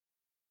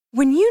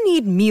When you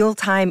need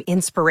mealtime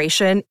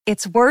inspiration,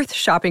 it's worth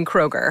shopping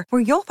Kroger,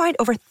 where you'll find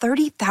over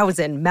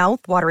 30,000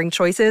 mouth-watering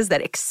choices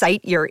that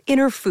excite your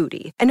inner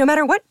foodie. And no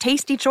matter what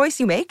tasty choice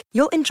you make,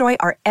 you'll enjoy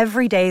our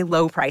everyday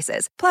low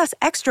prices, plus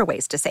extra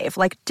ways to save,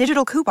 like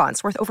digital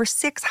coupons worth over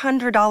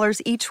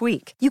 $600 each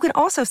week. You can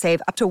also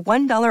save up to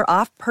 $1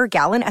 off per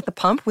gallon at the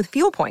pump with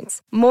fuel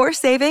points. More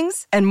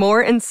savings and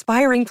more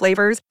inspiring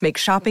flavors make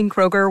shopping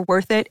Kroger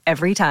worth it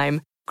every time.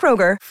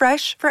 Kroger,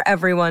 fresh for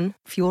everyone.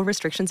 Fuel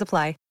restrictions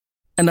apply.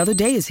 Another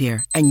day is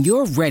here, and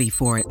you're ready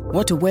for it.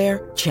 What to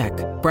wear? Check.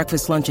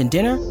 Breakfast, lunch, and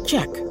dinner?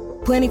 Check.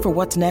 Planning for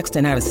what's next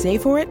and how to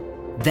save for it?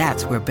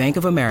 That's where Bank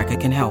of America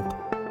can help.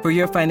 For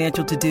your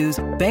financial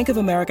to-dos, Bank of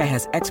America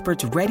has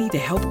experts ready to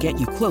help get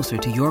you closer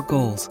to your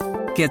goals.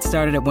 Get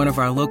started at one of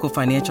our local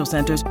financial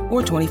centers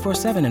or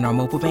 24/7 in our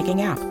mobile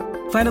banking app.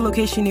 Find a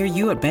location near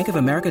you at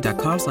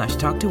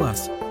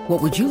bankofamerica.com/talktous. What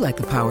would you like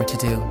the power to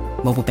do?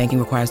 Mobile banking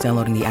requires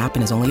downloading the app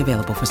and is only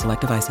available for select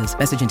devices.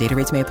 Message and data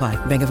rates may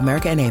apply. Bank of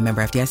America N.A.,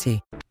 member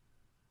FDIC.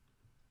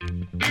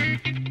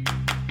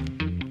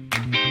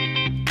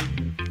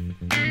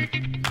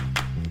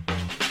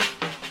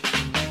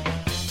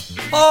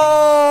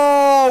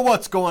 Oh,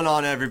 what's going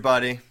on,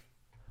 everybody?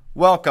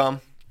 Welcome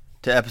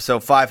to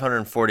episode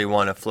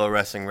 541 of Flow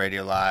Wrestling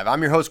Radio Live.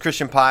 I'm your host,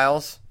 Christian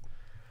Piles,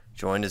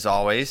 joined as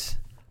always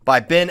by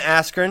Ben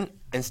Askren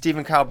and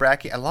Stephen Kyle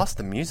Brackey. I lost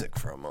the music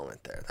for a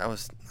moment there. That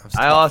was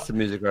I lost the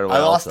music right away. I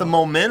lost the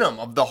momentum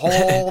of the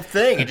whole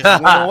thing. It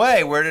just went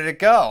away. Where did it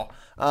go?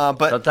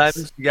 But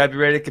sometimes you gotta be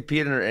ready to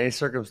compete under any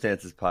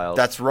circumstances, Piles.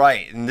 That's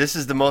right. And this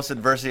is the most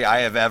adversity I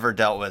have ever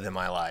dealt with in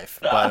my life.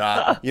 But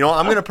I'm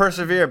going to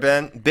persevere,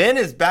 Ben. Ben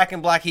is back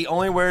in black. He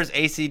only wears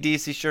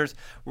AC/DC shirts.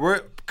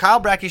 Kyle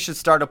Brackey should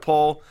start a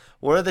poll.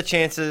 What are the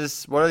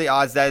chances? What are the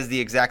odds that is the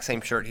exact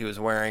same shirt he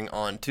was wearing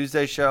on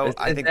Tuesday's show?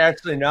 It's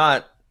actually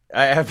not.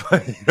 I have.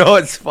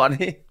 It's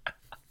funny.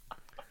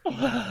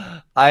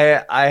 I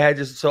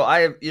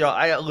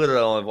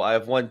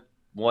have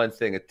one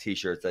thing of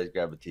t-shirts. I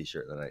grab a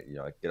t-shirt and I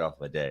get off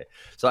my day.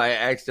 So I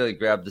accidentally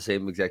grabbed the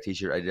same exact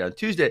t-shirt I did on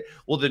Tuesday.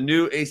 Well, the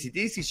new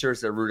AC/DC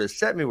shirts that Ruta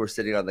sent me were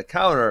sitting on the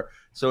counter.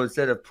 So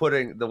instead of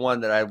putting the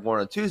one that I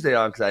worn on Tuesday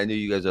on, because I knew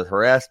you guys would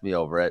harass me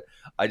over it,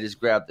 I just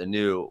grabbed the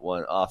new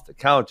one off the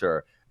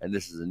counter, and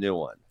this is a new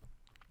one.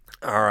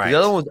 All right. The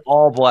other one was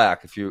all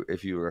black, if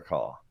you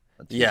recall.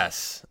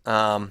 Yes.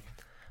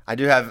 I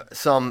do have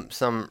some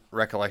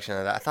recollection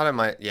of that. I thought I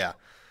might, yeah.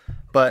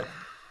 But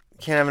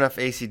can't have enough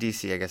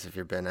AC/DC, I guess, if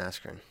you're Ben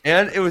Askren.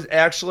 And it was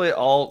actually it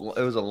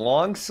was a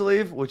long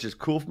sleeve, which is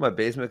cool for my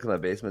basement because my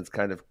basement's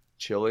kind of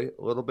chilly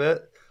a little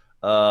bit.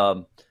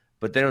 But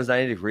then it was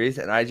 90 degrees,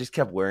 and I just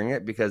kept wearing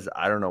it because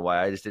I don't know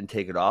why. I just didn't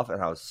take it off,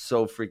 and I was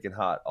so freaking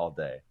hot all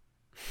day.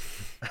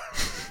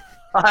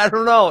 I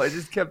don't know. It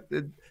just kept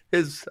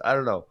I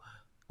don't know.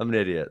 I'm an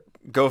idiot.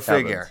 Go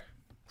figure.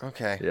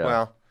 Okay. Yeah.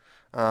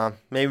 Well,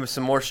 maybe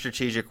some more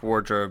strategic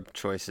wardrobe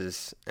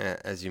choices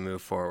as you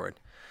move forward.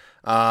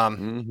 All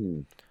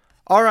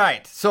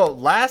right. So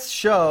last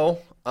show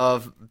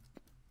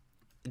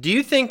do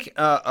you think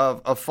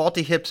of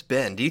faulty hips,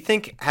 Ben? Do you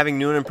think having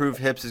new and improved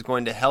hips is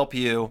going to help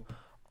you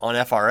on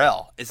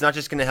FRL? It's not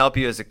just going to help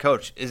you as a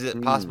coach. Is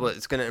it possible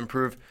it's going to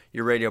improve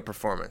your radio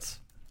performance?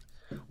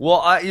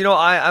 Well,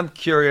 I'm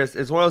curious.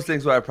 It's one of those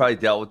things where I probably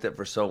dealt with it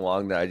for so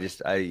long that I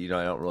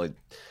don't really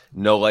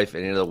know life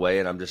any other way,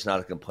 and I'm just not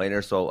a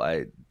complainer, so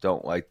I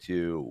don't like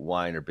to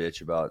whine or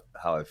bitch about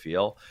how I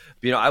feel.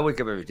 But, I wake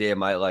up every day and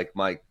my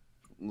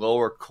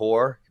lower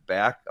core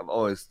back, I'm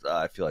always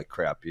I feel like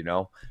crap,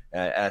 and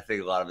I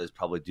think a lot of it is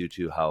probably due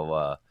to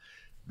how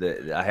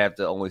I have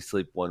to only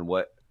sleep one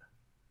way.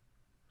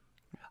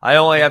 I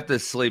have to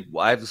sleep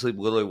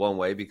literally one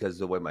way because of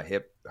the way my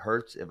hip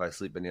hurts if I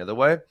sleep any other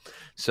way.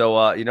 So,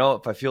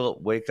 if I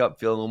wake up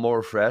feeling a little more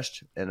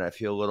refreshed and I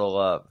feel a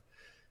little,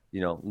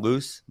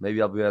 loose,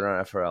 maybe I'll be better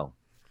on FRL.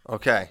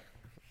 Okay.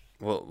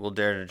 We'll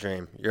dare to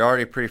dream. You're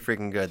already pretty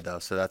freaking good though,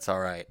 so that's all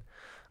right.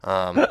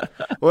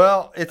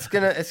 Well, it's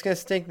gonna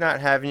stink not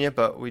having you,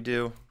 but we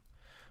do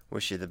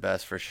wish you the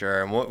best for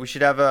sure. And we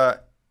should have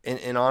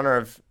in honor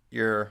of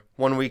your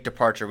 1 week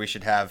departure, we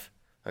should have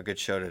a good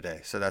show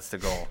today. So that's the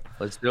goal.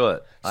 Let's do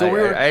it.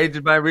 So I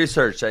did my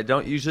research. I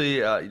don't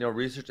usually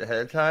research ahead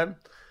of time.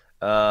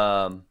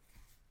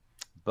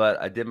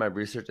 But I did my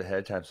research ahead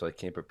of time, so I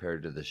came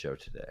prepared to the show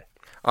today.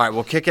 All right,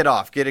 we'll kick it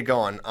off. Get it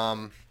going.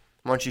 Why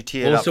don't you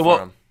tee it up for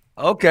them?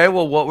 Okay,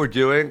 well, what we're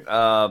doing,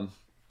 the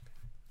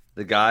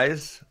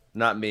guys,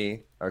 not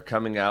me, are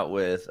coming out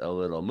with a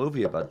little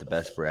movie about the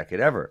best bracket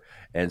ever.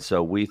 And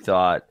so we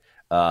thought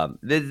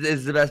this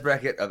is the best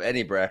bracket of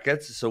any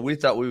brackets. So we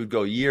thought we would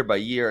go year by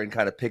year and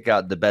kind of pick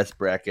out the best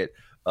bracket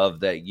of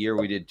that year.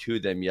 We did two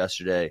of them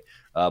yesterday,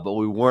 but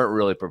we weren't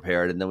really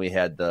prepared. And then we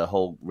had the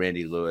whole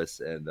Randy Lewis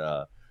and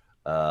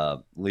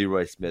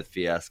Leroy Smith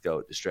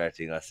fiasco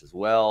distracting us as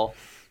well.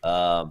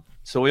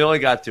 So we only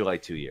got through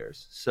like 2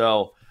 years.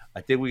 So I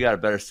think we got a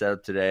better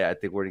setup today. I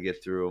think we're going to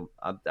get through.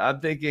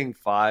 I'm thinking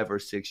 5 or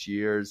 6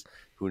 years.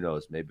 Who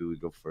knows? Maybe we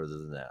go further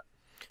than that.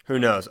 Who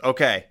knows?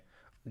 Okay.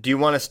 do you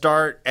want to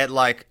start at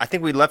I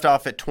think we left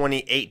off at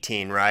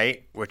 2018,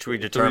 right? Which we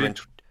determined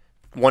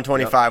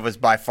 125 was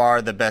by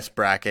far the best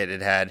bracket.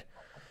 It had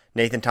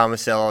Nathan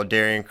Tomasello,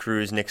 Darian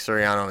Cruz, Nick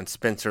Suriano, and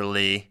Spencer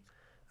Lee,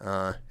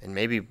 and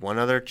maybe one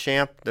other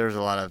champ. There's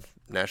a lot of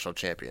national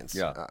champions.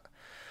 Yeah.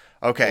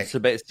 Okay.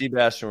 Well,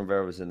 Sebastian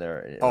Rivera was in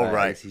there. Oh,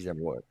 right. He's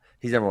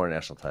never won a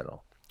national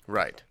title.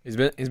 Right. He's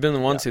been the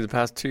one seed the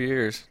past 2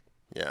 years.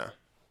 Yeah.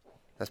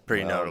 That's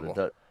pretty notable.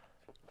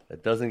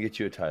 That doesn't get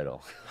you a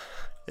title.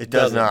 It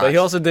does not. But he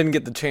also didn't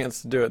get the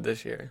chance to do it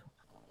this year.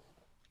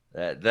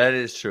 That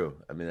is true.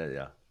 I mean,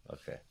 yeah.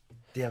 Okay.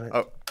 Damn it.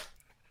 Oh,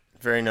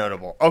 very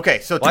notable. Okay,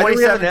 so Why do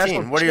we have a 2017.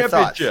 national What are your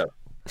thoughts? championship?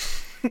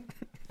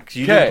 'Cause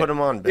you didn't put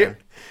him on, Ben.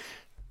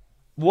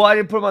 Well, I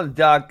didn't put him on the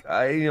dock.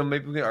 Maybe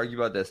we can argue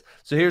about this.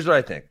 So here's what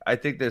I think. I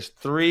think there's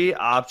 3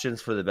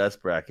 options for the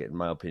best bracket, in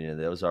my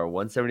opinion. Those are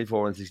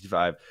 174,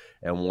 165,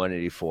 and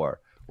 184.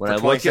 When For I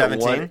look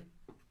 2017? at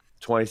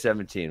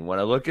 2017. When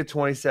I look at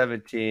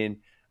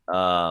 2017,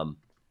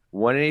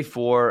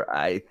 184,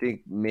 I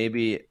think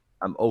maybe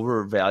I'm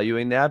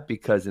overvaluing that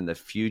because in the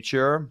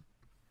future,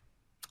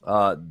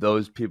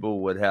 those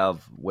people would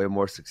have way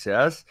more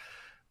success.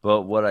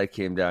 But what I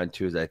came down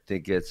to is I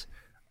think it's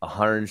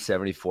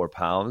 174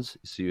 pounds.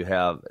 So you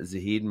have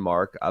Zahid and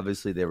Mark.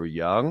 Obviously, they were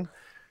young.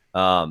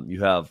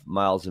 You have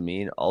Miles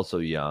Amin, also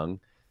young.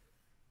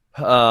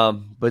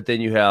 But then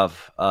you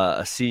have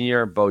a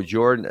senior, Bo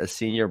Jordan, a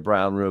senior,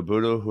 Brian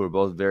Rubutu, who are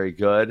both very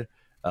good.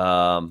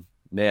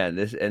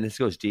 This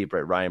goes deep,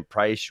 right? Ryan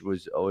Price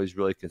was always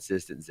really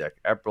consistent. Zach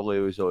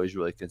Epperle was always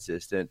really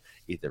consistent.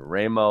 Ethan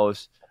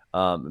Ramos.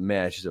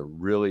 It's just a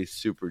really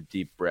super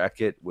deep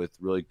bracket with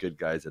really good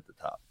guys at the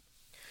top.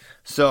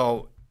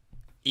 So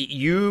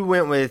you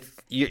went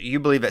with you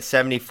believe at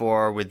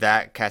 74 with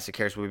that cast of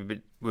characters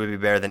would be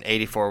better than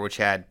 84, which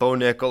had Bo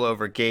Nickel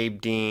over Gabe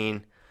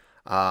Dean,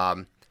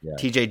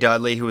 TJ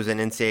Dudley, who was an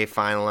NCAA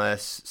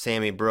finalist,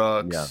 Sammy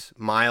Brooks,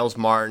 Miles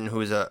Martin, who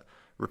was a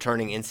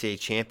returning NCAA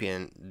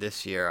champion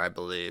this year, I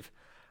believe.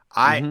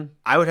 I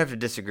would have to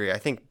disagree. I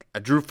think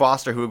Drew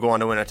Foster, who would go on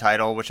to win a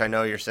title, which I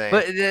know you're saying.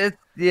 But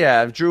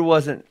if Drew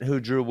wasn't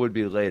who Drew would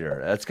be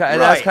later. That's kind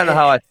of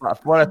how I felt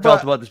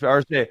about this. I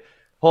would say,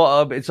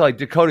 it's like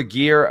Dakota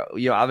Gear,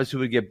 obviously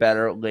would get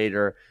better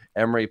later.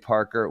 Emery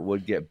Parker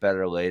would get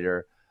better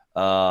later.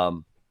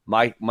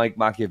 Mike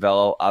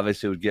Machiavello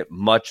obviously would get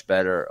much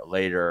better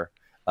later.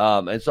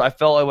 And so I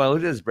felt like when I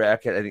looked at this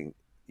bracket, I think,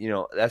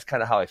 that's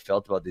kind of how I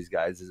felt about these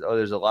guys is,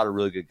 there's a lot of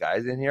really good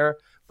guys in here,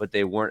 but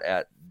they weren't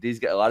at these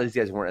guys. A lot of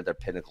these guys weren't at their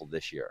pinnacle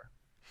this year.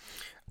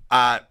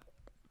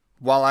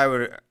 While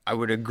I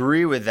would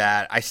agree with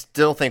that, I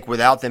still think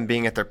without them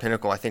being at their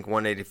pinnacle, I think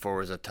 184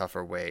 was a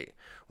tougher weight.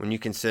 When you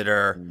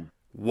consider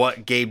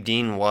what Gabe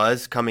Dean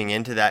was coming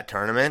into that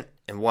tournament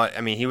and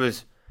he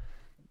was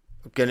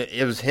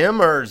it was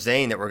him or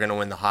Zane that were going to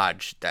win the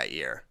Hodge that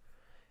year.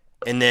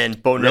 And then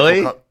Bo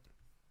Nickel.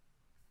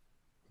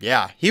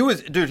 Yeah, he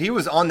was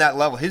on that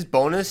level. His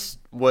bonus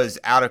was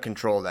out of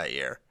control that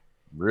year.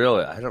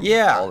 Really? I don't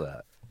recall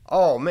that.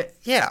 Oh, man.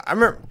 Yeah, I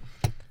remember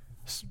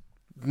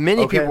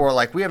many people were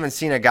like, we haven't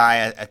seen a guy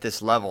at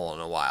this level in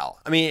a while.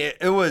 I mean,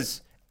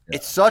 it's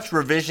such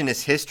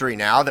revisionist history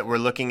now that we're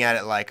looking at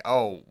it like,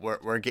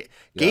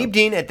 Gabe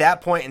Dean at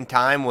that point in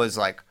time was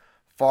like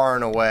far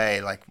and away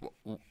like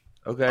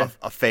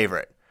a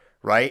favorite,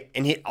 right?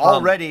 And he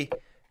already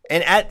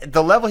and at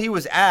the level he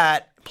was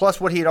at, plus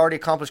what he had already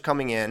accomplished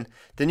coming in,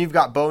 then you've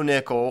got Bo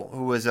Nickel,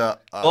 who was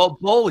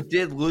Bo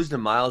did lose to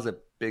Miles at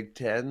Big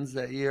Tens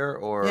that year,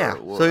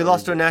 so he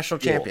lost to a national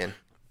champion.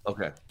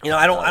 Okay,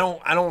 I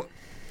don't.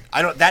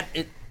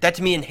 That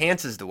to me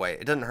enhances the weight.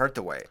 It doesn't hurt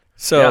the weight.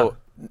 So,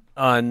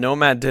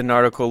 Nomad did an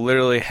article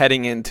literally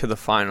heading into the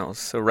finals.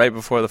 So right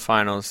before the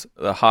finals,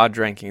 the Hodge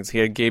rankings, he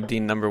had Gabe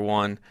Dean number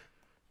 1.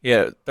 He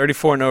had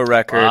 34-0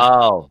 record.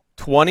 Wow.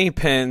 20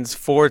 pins,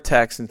 4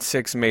 techs, and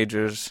 6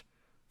 majors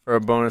for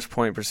a bonus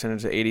point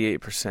percentage of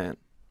 88%.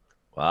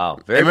 Wow.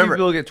 Very few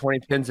people get 20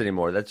 pins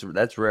anymore.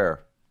 That's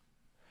rare.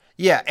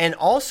 Yeah, and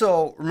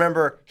also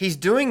remember, he's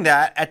doing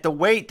that at the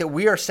weight that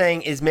we are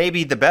saying is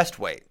maybe the best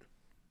weight,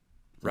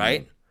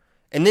 right?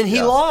 And then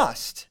he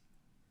lost.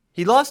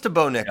 He lost to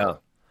Bo Nickel. Yeah.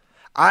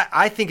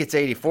 I think it's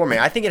 84, man.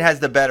 I think it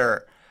has the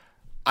better.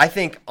 I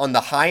think on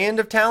the high end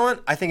of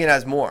talent, I think it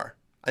has more.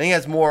 I think it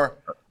has more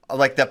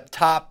like the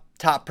top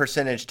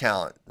percentage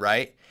talent,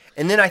 right?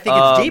 And then I think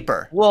it's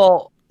deeper.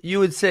 Well, you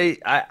would say,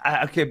 but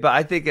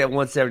I think at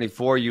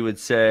 174, you would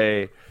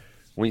say,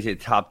 when you say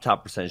top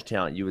percentage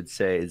talent, you would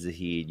say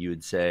Zahid, you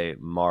would say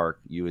Mark,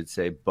 you would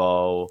say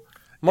Bo.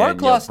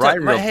 Mark lost to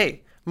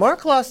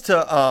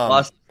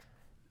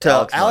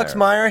Alex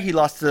Meyer. He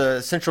lost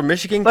to Central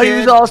Michigan. But he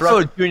was also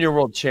a junior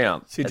world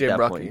champ. CJ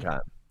Brucky.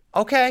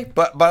 Okay,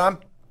 but I'm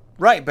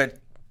right, but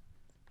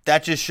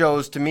that just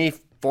shows to me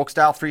folk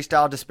style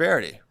freestyle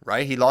disparity,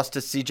 right? He lost to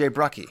CJ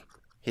Brucky.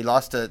 He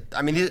lost to.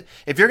 I mean,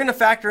 if you're going to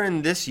factor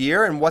in this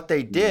year and what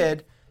they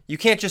did, you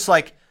can't just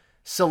like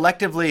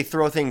selectively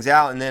throw things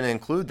out and then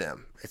include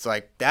them. It's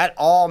like that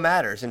all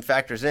matters and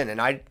factors in. And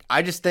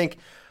I just think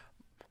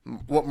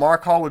what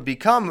Mark Hall would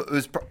become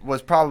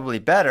was probably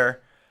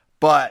better,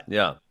 but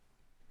Yeah.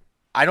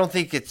 I don't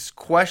think it's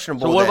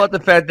questionable. So what about the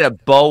fact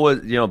that Bo was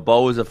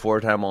a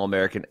 4-time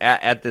All-American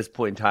at this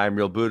point in time?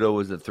 Real Budo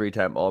was a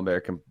 3-time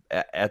All-American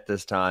at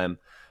this time.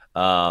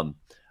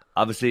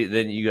 Obviously,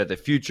 then you got the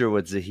future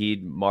with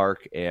Zahid,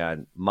 Mark,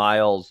 and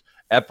Miles.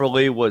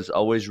 Epperly was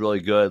always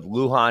really good.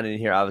 Lujan in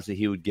here, obviously,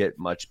 he would get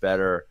much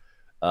better.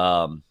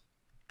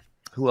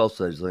 Who else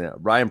was I looking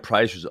at? Ryan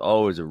Price was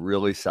always a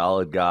really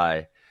solid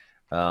guy.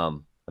 I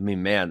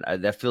mean, man,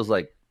 that feels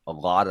like a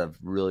lot of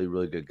really,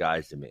 really good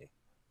guys to me.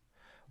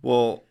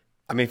 Well,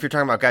 I mean, if you're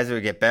talking about guys that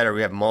would get better,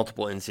 we have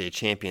multiple NCAA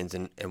champions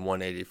in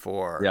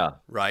 184. Yeah.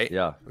 Right?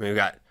 Yeah. I mean, we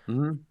got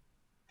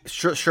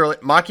Shirley,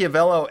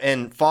 Machiavello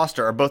and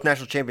Foster are both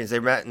national champions. They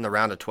met in the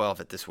round of 12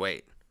 at this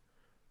weight.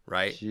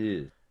 Right?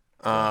 Jeez.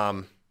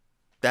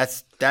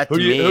 That's that Who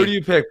to me. Who do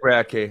you pick,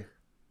 Bracky?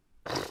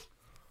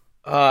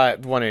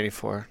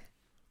 184.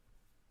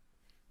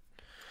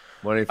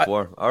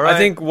 184. All right. I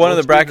think one of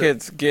the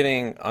brackets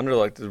getting under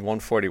like is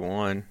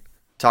 141.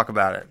 Talk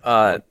about it.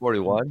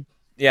 41.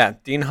 Yeah,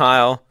 Dean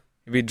Heil.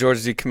 You beat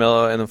George D.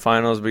 Camillo in the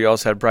finals, but you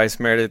also had Bryce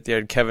Meredith. You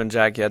had Kevin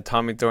Jack. You had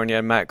Tommy Thorne. You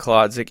had Matt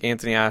Klodzik,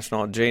 Anthony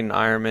Ashnault, Jaden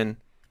Ironman,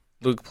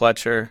 Luke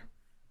Pletcher.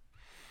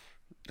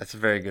 That's a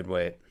very good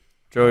weight.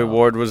 Joey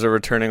Ward was a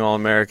returning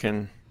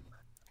All-American.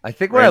 I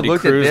think when Randy I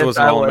looked Cruz at this, was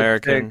an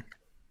All-American.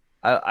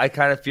 I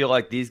kind of feel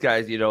like these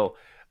guys,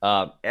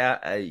 Ironman,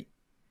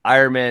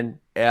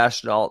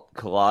 Ashnault,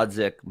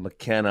 Klodzik,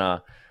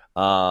 McKenna,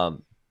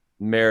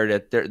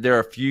 Meredith, they're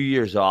a few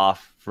years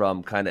off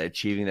from kind of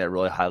achieving that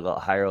really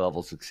higher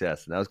level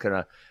success, and that was kind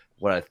of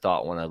what I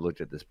thought when I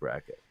looked at this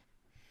bracket.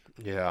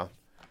 Yeah.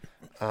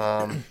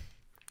 But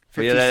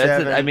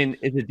yeah, I mean,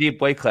 it's a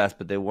deep weight class,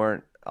 but they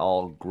weren't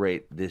all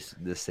great this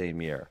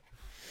same year.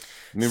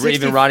 I mean,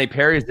 even Ronnie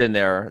Perry's in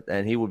there,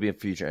 and he would be a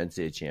future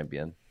NCAA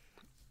champion.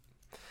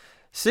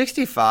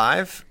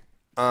 65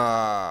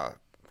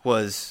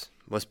 was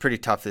pretty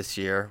tough this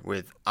year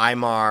with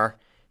Aymar.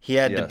 He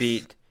had to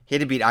beat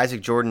Isaac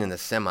Jordan in the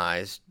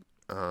semis.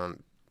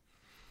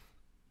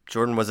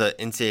 Jordan was an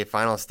NCAA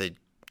finalist the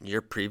year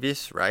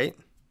previous, right?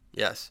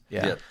 Yes.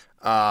 Yeah.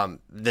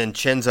 Then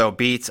Chenzo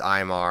beats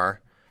Aymar,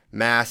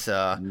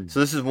 Massa. So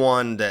this is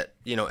one that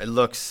it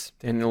looks.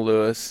 Daniel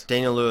Lewis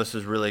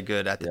was really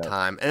good at the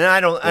time, and I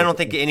don't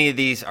think any of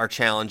these are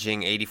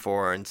challenging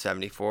 84 and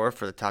 74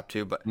 for the top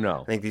two, but no,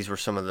 I think these were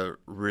some of the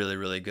really,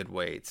 really good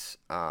weights.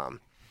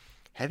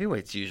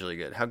 Heavyweight's usually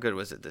good. How good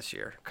was it this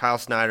year? Kyle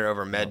Snyder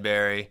over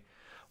Medberry,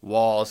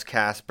 Walls,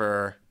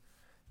 Casper,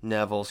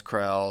 Neville's,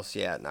 Krells.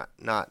 Yeah,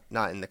 not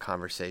in the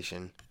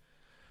conversation.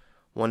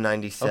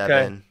 197.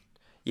 Okay.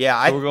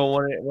 Yeah, so we're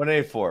going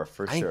 184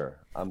 for sure.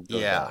 I'm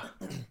good. Yeah.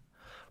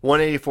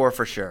 184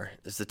 for sure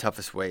is the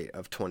toughest weight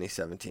of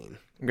 2017.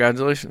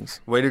 Congratulations.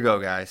 Way to go,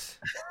 guys.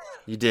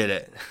 You did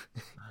it.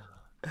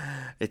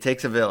 It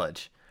takes a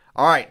village.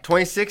 All right,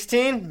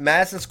 2016,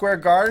 Madison Square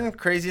Garden,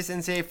 craziest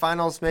NCAA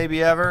finals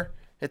maybe ever.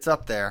 It's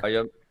up there.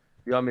 You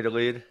want me to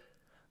lead?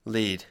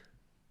 Lead.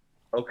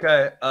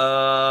 Okay.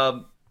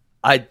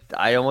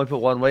 I only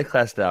put one weight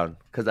class down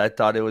because I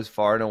thought it was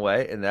far and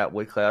away, and that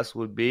weight class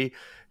would be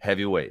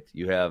heavyweight.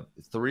 You have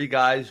three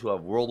guys who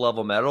have world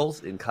level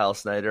medals in Kyle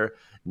Snyder,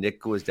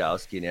 Nick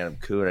Gwiazdowski, and Adam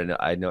Kuhn.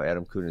 I know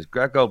Adam Kuhn is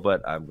Greco,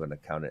 but I'm going to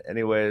count it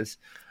anyways.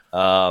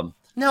 Now,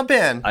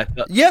 Ben,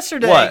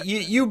 yesterday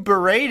you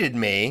berated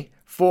me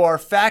for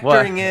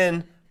factoring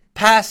in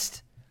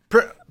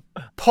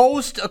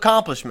post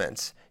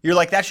accomplishments. You're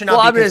like, that should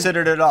not be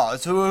considered at all.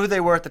 It's who they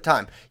were at the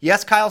time.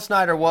 Yes, Kyle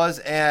Snyder was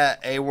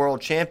a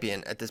world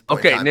champion at this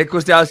point in time. Nick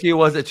Gwiazdowski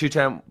was a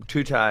two-time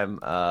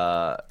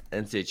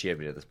NCAA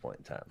champion at this point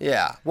in time.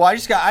 Yeah. Well, I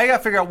got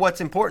to figure out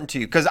what's important to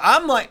you, because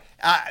I'm like,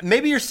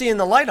 maybe you're seeing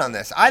the light on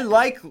this. I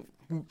like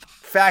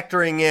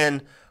factoring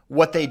in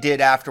what they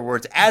did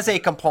afterwards as a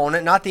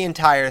component, not the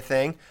entire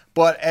thing,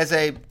 but as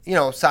a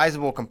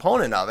sizable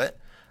component of it.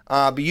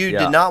 But you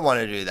did not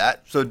want to do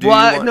that. So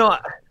no,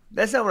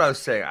 that's not what I was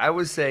saying. I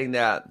was saying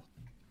that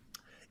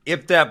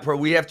if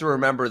we have to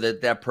remember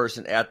that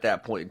person at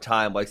that point in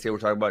time, like say we're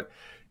talking about,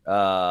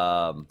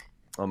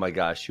 oh my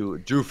gosh,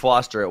 Drew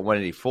Foster at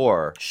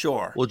 184.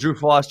 Sure. Well, Drew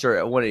Foster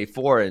at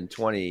 184 in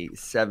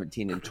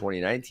 2017 and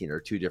 2019 are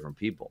two different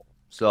people.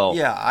 So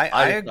yeah,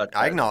 I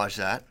acknowledge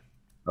that.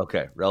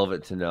 Okay,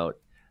 relevant to note.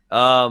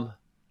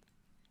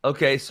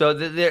 Okay, so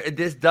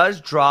this does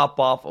drop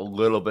off a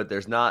little bit.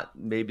 There's not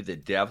maybe the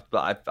depth,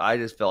 but I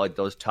just felt like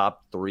those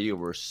top three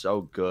were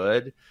so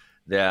good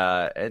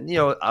that, and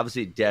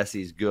obviously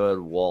Desi's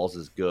good, Walls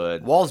is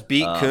good. Walls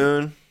beat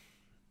Kuhn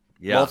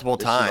multiple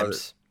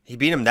times. He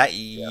beat him that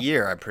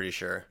year, I'm pretty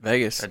sure.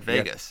 Vegas. At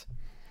Vegas. Yeah.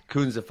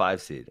 Kuhn's a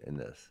 5 seed in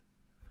this.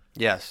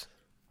 Yes.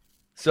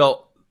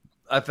 So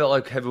I felt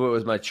like heavyweight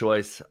was my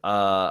choice.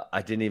 I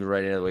didn't even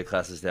write any of the weight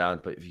classes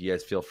down, but if you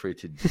guys feel free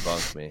to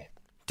debunk me.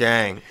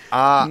 Dang.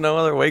 No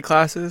other weight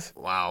classes?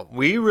 Wow.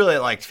 We really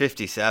liked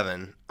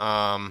 57.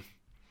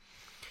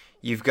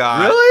 You've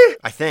got... Really?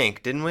 I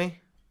think, didn't we?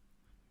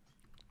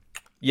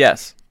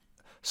 Yes.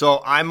 So,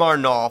 Aymar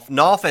Nolf.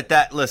 Nolf at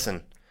that...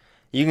 Listen.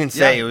 You can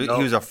say Yeah,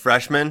 he was a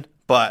freshman,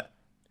 but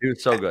He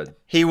was so good.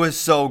 he was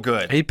so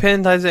good. He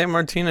pinned Isaiah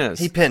Martinez.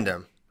 He pinned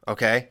him.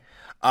 Okay.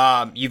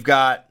 You've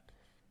got,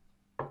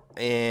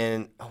 I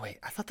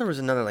thought there was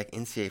another like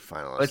NCAA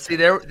finalist. But see,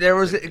 there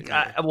was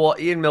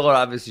Ian Miller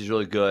obviously is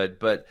really good,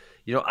 but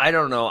I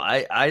don't know.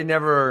 I'm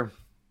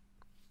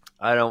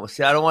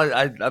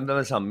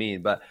gonna sound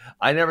mean, but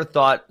I never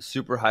thought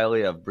super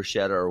highly of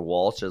Bruschetta or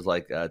Walsh as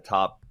like a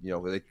top,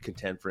 really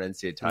contend for an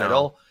NCAA title.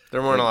 No,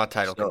 there weren't a lot of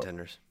title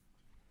contenders.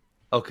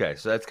 Okay,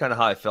 so that's kind of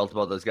how I felt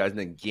about those guys. And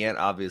then Gant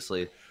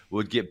obviously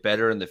would get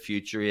better in the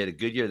future. He had a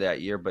good year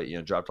that year, but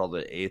dropped all the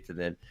way to 8th, and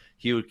then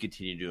he would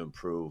continue to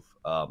improve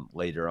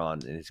later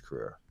on in his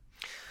career.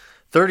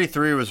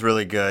 33 was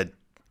really good.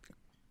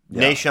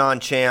 Yeah.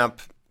 Nashon champ.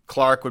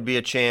 Clark would be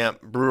a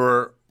champ.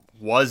 Brewer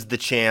was the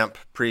champ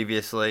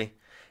previously.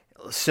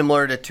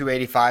 Similar to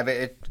 285,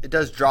 it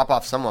does drop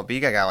off somewhat, but you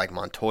got a guy like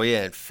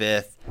Montoya at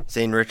 5th,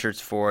 Zane Richards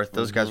 4th.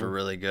 Those guys were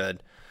really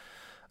good.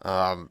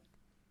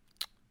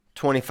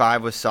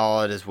 25 was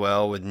solid as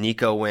well, with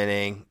Nico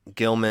winning.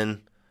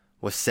 Gilman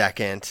was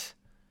 2nd.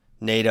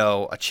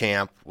 Nato, a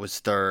champ, was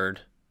 3rd.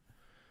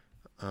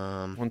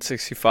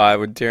 165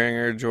 with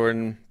Deringer,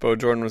 Jordan. Bo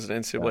Jordan was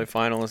an NCAA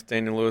finalist.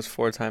 Daniel Lewis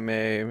 4-time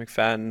A.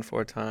 McFadden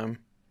 4-time.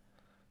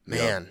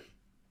 Man,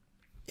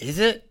 is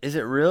it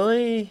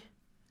really?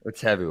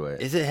 It's heavyweight.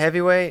 Is it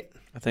heavyweight?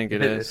 I think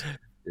it is.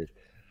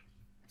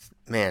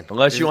 Man,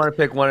 unless you want to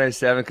pick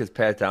 187 because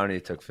Pat Downey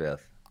took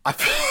 5th.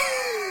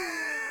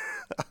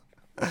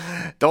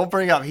 Don't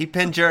bring up. He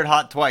pinned Jared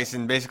Hott twice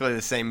in basically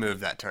the same move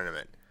that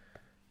tournament.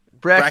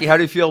 Bracky, how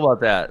do you feel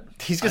about that?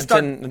 He's gonna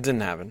start. It didn't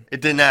happen.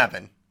 It didn't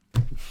happen.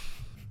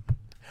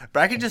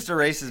 Bracky just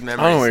erases memories.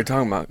 I don't know what you're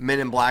talking about.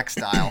 Men in Black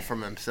style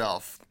from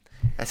himself.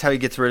 That's how he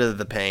gets rid of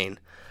the pain.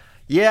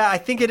 Yeah, I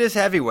think it is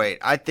heavyweight.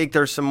 I think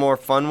there's some more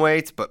fun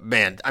weights, but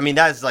man, I mean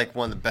that is like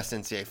one of the best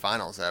NCAA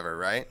finals ever,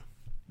 right?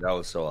 That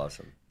was so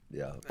awesome.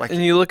 Yeah.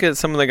 And you look at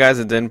some of the guys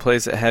that didn't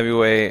place at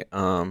heavyweight.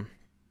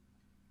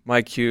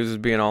 Mike Hughes was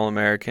being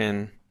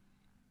All-American.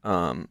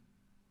 Nathan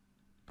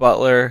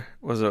Butler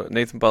was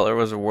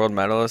a world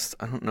medalist.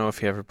 I don't know if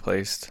he ever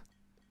placed.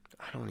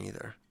 I don't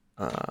either.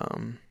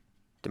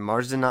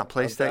 DeMars did not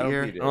place that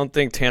year. I don't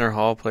think Tanner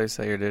Hall placed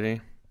that year, did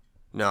he?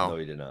 No,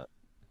 he did not.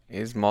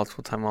 He's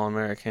multiple-time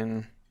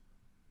All-American.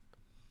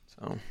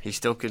 So he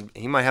still could.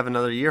 He might have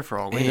another year for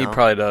all we know. He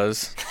probably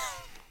does.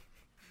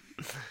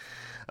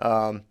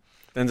 Denzel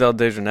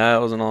Dejournette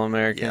was an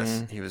All-American.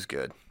 Yes, he was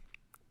good.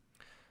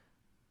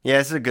 Yeah,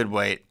 it's a good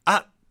weight.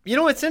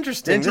 What's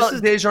interesting?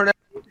 Dejournette,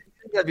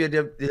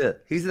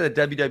 he's in the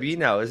WWE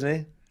now, isn't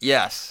he?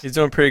 Yes. He's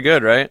doing pretty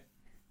good, right?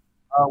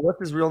 What's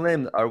his real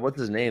name? Or what's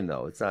his name,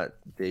 though? It's not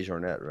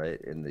Dejournette, right,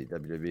 in the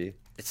WWE?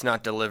 It's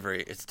not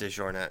Delivery. It's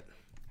Dejournette.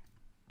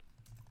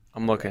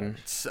 I'm looking.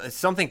 It's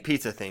something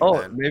pizza thing. Oh,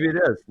 man. maybe it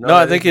is. No,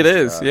 I think it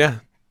is. Yeah.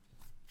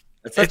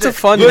 It's a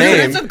fun name.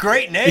 It's a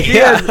great name. He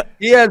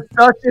has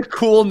such a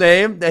cool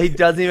name that he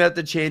doesn't even have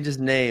to change his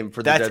name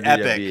for the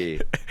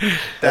WWE. Epic.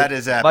 That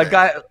is epic.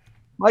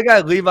 My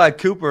guy Levi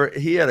Cooper,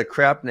 he had a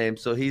crap name,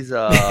 so he's he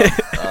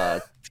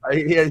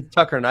has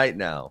Tucker Knight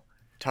now.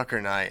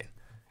 Tucker Knight.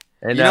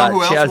 And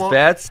Chaz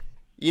Betts.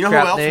 You know who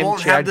else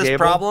won't have this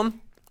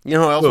problem? You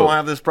know who else won't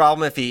have this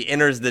problem if he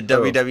enters the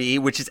WWE,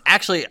 which is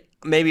actually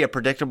maybe a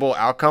predictable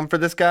outcome for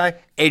this guy?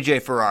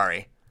 AJ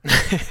Ferrari.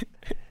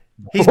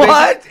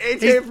 What?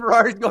 AJ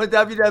Ferrari's going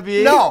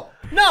WWE? No,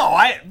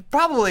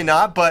 probably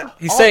not. But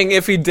he's saying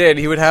if he did,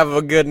 he would have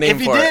a good name.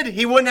 If he did,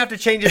 he wouldn't have to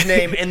change his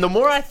name. And the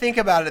more I think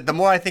about it, the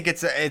more I think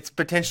it's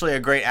potentially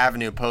a great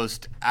avenue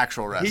post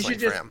actual wrestling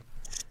for him.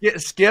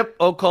 Skip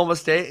Oklahoma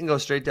State and go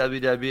straight to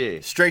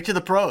WWE. Straight to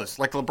the pros,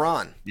 like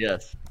LeBron.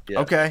 Yes.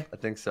 Okay. I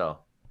think so.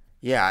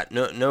 Yeah.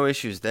 No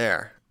issues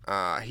there.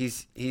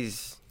 He's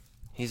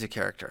a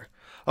character.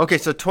 Okay,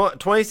 so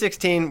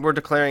 2016, we're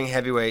declaring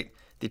heavyweight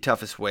the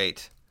toughest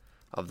weight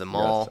of them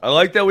all. I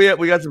like that we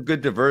got some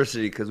good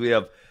diversity because we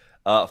have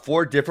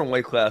 4 different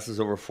weight classes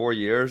over 4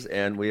 years,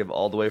 and we have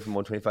all the way from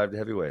 125 to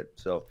heavyweight.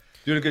 So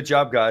doing a good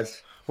job,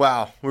 guys.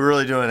 Wow, we're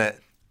really doing it.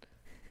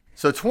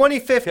 So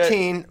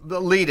 2015,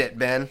 lead it,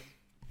 Ben.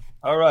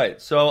 All right.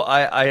 So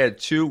I had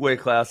 2 weight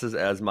classes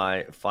as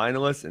my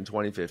finalists in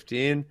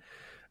 2015.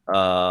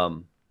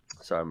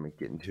 Sorry, I'm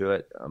getting to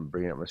it. I'm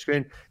bringing up my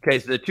screen. Okay,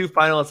 so the 2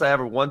 finalists I have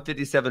are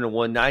 157 and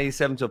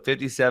 197. So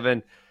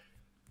 57,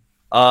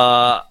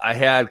 I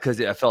had, because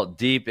I felt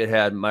deep, it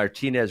had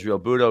Martinez,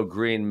 Realbuto,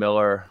 Green,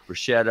 Miller,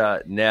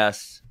 Bruschetta,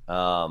 Ness,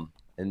 and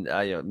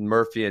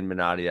Murphy and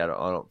Minotti. I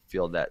don't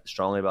feel that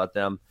strongly about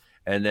them.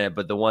 And then,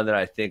 but the one that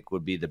I think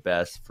would be the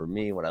best for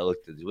me when I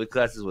looked at the weight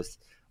classes was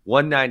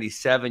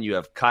 197. You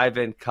have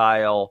Kyvan,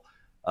 Kyle,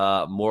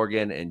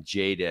 Morgan, and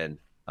Jaden.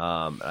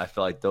 And I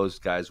feel like those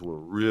guys were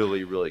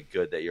really, really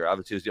good that year.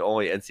 Obviously, it was the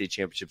only NCAA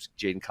championships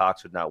Jaden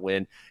Cox would not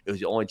win. It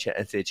was the only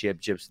NCAA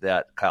championships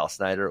that Kyle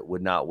Snyder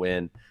would not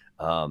win.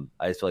 I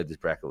just feel like this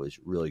bracket was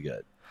really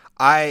good.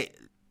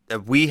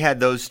 We had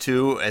those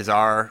 2 as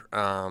our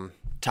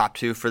top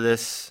 2 for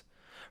this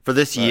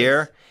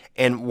year.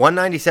 And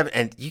 197,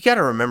 and you got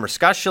to remember,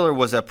 Scott Schiller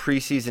was a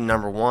preseason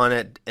number one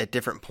at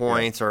different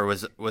points, or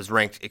was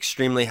ranked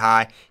extremely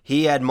high.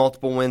 He had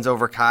multiple wins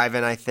over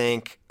Kyvan, I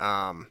think.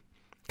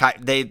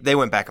 They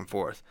went back and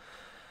forth.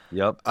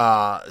 Yep.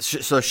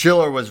 So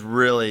Schiller was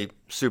really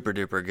super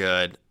duper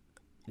good.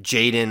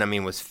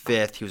 Jaden, was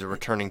fifth. He was a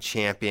returning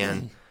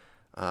champion.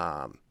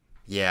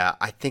 Yeah,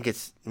 I think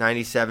it's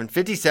 97.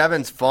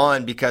 57's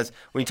fun because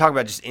when you talk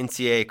about just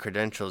NCAA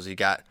credentials, you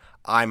got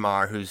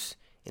Aymar, who's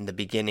in the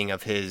beginning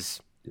of his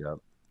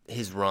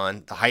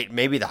run,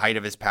 maybe the height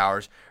of his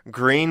powers.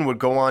 Green would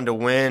go on to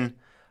win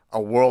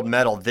a world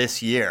medal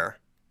this year,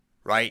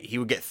 right? He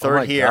would get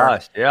third here.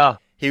 Gosh, yeah.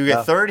 He would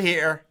get third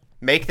here,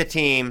 make the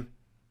team,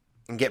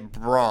 and get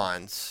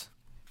bronze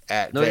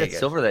at Vegas. He got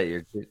silver that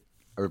year,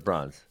 or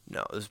bronze?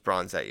 No, it was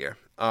bronze that year.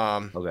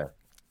 Okay.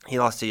 He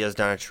lost to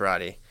Yazdana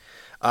Cherati.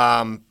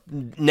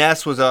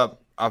 Ness was a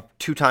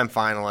two-time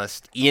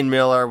finalist. Ian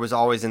Miller was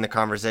always in the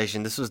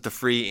conversation. This was the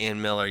free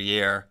Ian Miller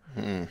year.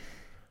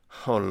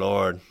 Oh,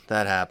 Lord,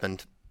 that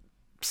happened.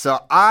 So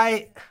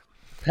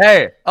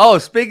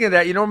speaking of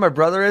that, you know where my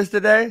brother is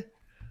today?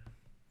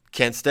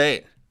 Kent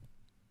State.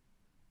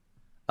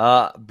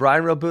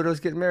 Brian Robuto's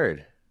getting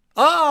married.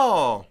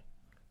 Oh,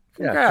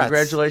 congrats. Yeah,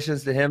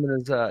 congratulations to him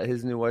and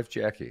his new wife,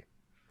 Jackie.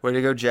 Way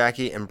to go,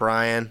 Jackie and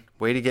Brian.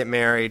 Way to get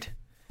married.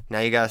 Now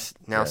you guys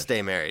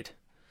stay married.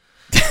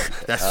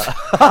 That's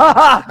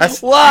wow.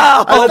 That's the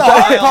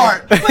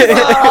hard part. You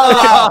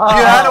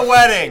had a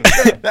wedding.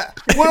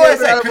 What do I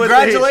say?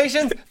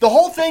 Congratulations. The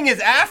whole thing is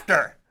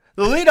after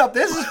the lead up.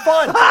 This is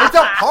fun. It's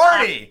a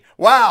party.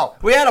 Wow,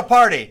 we had a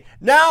party.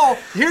 Now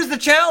here's the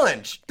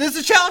challenge. This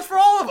is a challenge for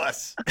all of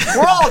us.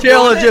 We're all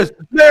challenges.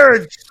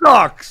 Marriage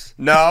sucks.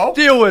 No,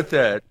 deal with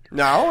it.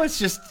 No, it's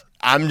just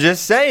I'm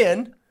just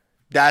saying.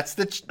 That's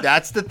the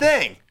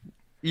thing.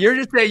 You're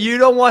just saying you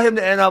don't want him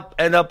to end up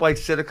like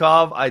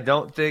Sidakov. I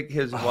don't think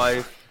his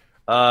wife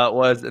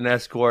was an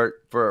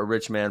escort for a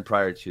rich man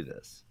prior to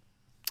this.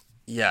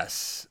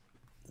 Yes.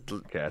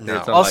 Okay. No.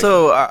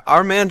 Also,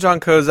 our man John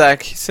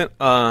Kozak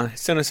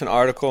sent us an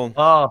article.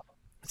 Oh,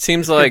 it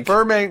seems like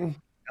confirming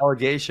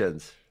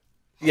allegations.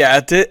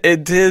 Yeah,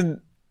 it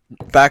did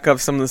back up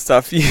some of the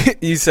stuff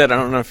you said. I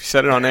don't know if you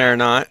said it on air or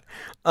not.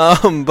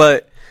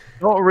 But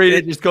don't read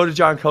it. Just go to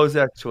John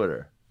Kozak's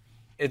Twitter.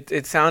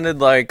 It sounded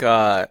like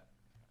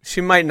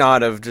she might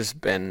not have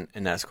just been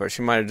an escort.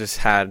 She might have just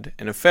had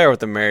an affair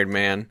with a married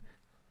man,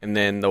 and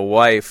then the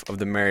wife of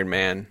the married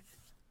man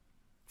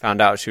found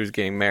out she was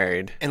getting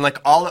married. And like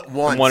all at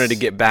once. And wanted to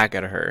get back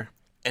at her.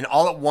 And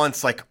all at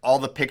once, like all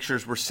the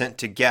pictures were sent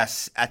to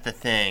guests at the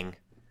thing.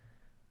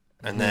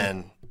 And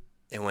then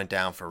it went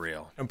down for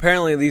real.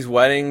 Apparently these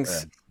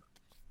weddings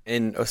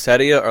in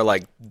Ossetia are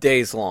like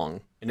days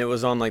long. And it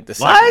was on like the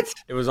second,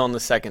 It was on the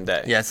second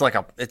day. Yeah, it's like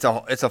it's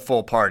a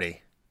full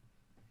party.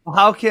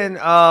 How can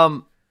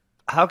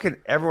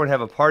everyone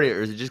have a party,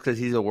 or is it just because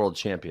he's a world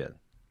champion?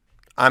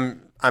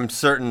 I'm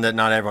certain that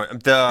not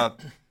everyone.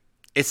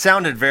 It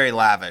sounded very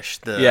lavish.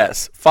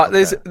 Yes.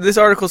 This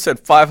article said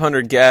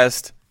 500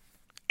 guests.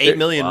 8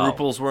 million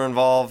ruples were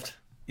involved.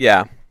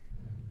 Yeah.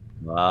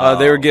 Wow.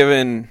 They were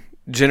given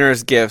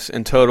generous gifts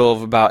in total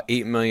of about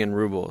 8 million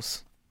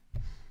rubles.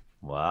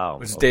 Wow.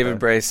 Which David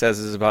Bray says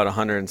is about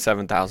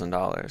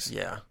 $107,000.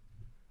 Yeah.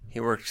 He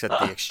works at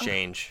the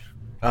exchange.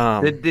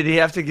 Did he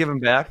have to give him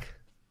back?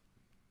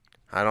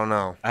 I don't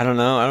know. I don't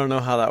know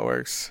how that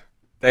works.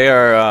 They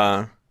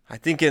are... I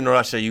think in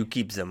Russia you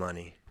keep the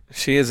money.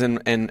 She is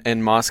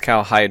in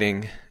Moscow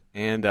hiding,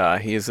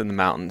 and he is in the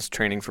mountains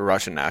training for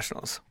Russian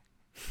nationals.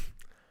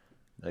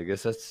 I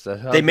guess that's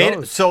how they it made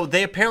goes. it. So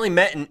they apparently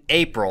met in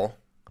April.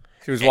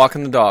 She was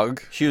walking the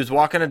dog. She was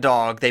walking a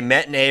dog. They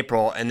met in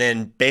April, and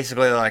then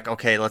basically they're like,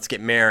 okay, let's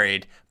get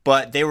married.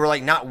 But they were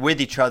like not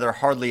with each other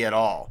hardly at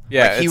all.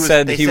 Yeah, like, he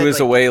was like,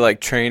 away like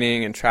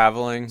training and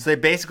traveling. So they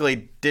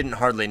basically didn't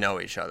hardly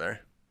know each other.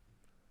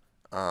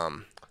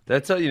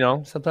 That's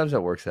sometimes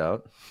that works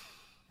out.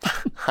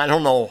 I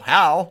don't know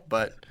how,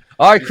 but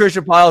all right,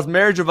 Christian Piles,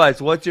 marriage advice.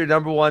 What's your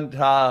number one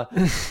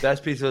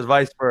best piece of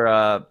advice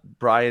for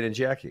Brian and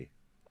Jackie?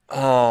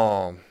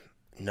 Oh,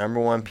 number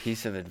one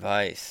piece of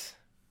advice.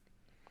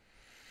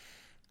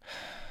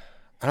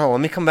 I don't know.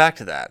 Let me come back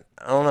to that.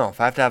 I don't know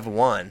if I have to have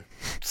one.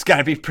 It's got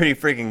to be pretty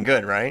freaking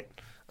good, right?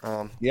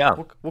 Yeah.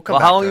 We'll come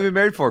back. How long have you been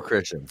married for,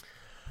 Christian?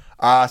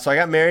 So I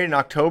got married in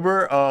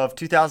October of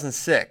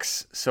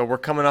 2006. So we're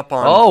coming up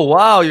on. Oh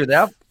wow, you're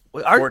that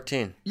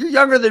 14. You're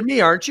younger than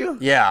me, aren't you?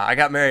 Yeah, I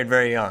got married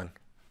very young.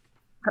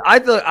 I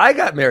thought I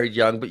got married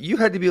young, but you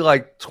had to be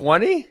like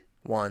 20?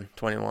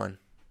 21.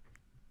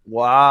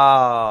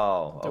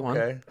 Wow.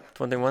 Okay.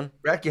 21.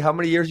 Becky, how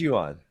many years are you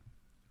on?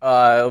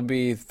 It'll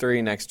be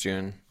 3 next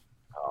June.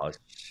 Oh,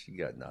 she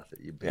got nothing.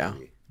 You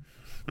baby.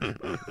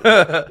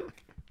 Yeah.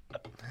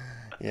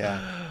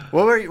 Yeah.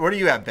 What are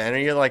you at, Ben? Are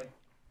you like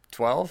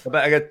 12?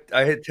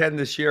 I hit 10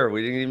 this year.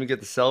 We didn't even get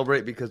to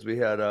celebrate because we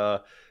had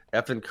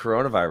effing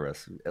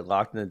coronavirus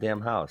locked in the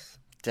damn house.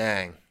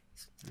 Dang.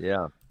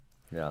 Yeah.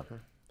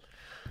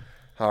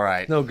 All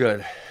right. No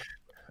good.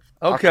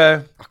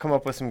 Okay. I'll come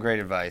up with some great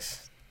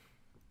advice.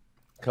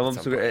 Come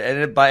up to,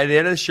 and by the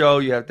end of the show,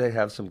 you have to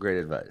have some great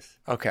advice.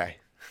 Okay,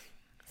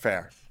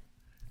 fair.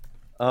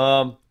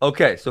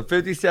 Okay, so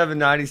 57,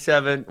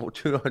 97,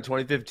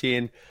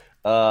 2015.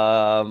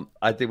 I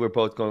think we're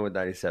both going with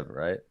 97,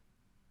 right?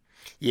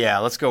 Yeah,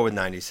 let's go with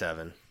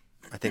 97.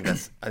 I think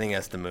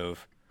that's the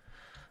move.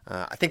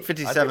 I think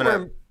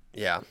 57.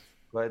 Yeah.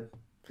 Go ahead.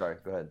 Sorry,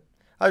 go ahead.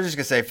 I was just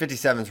gonna say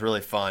 57 is really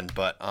fun,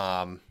 but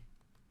I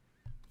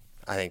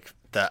think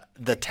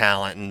the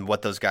talent and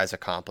what those guys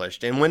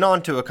accomplished and went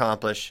on to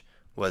accomplish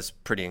was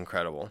pretty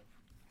incredible.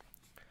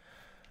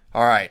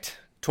 All right,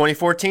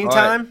 2014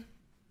 time.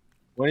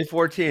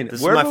 2014.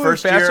 This We're is my moving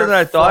first faster year than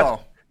I thought.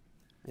 fall.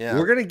 Yeah,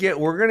 We're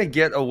gonna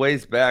get a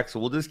ways back, so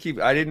we'll just keep.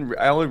 I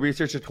only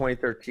researched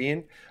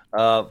 2013.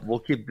 We'll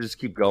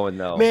keep going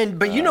though. Man,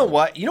 but you know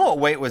what? You know what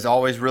weight was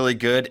always really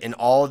good in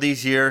all of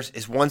these years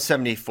is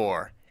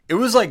 174. It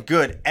was like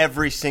good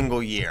every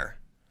single year.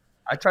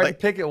 I tried to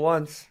pick it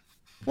once.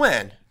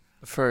 When?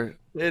 For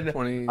I tried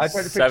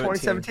to pick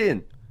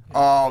 2017. 2017.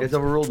 Oh, It's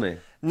overruled me.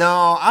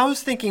 no, I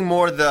was thinking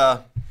more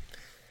that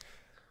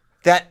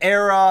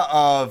era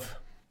of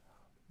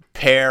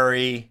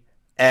Perry,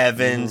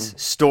 Evans,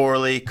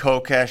 Storley,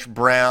 Kokesh,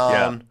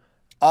 Brown,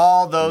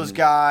 all those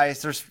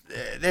guys. There's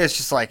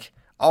just like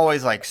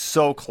always like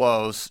so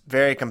close,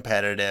 very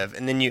competitive.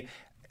 And then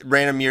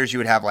random years you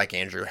would have like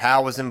Andrew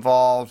Howe was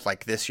involved,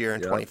 like this year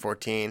in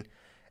 2014.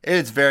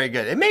 It's very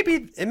good. It may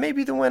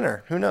be the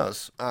winner. Who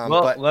knows?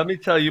 Well, let me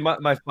tell you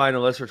my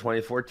finalists for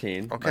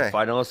 2014. Okay.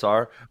 My finalists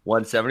are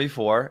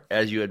 174,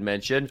 as you had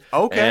mentioned.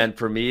 Okay. And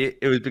for me,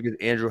 it was because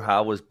Andrew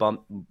Howe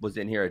was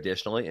in here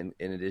additionally, in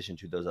addition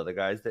to those other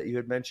guys that you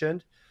had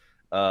mentioned.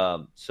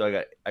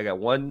 So I got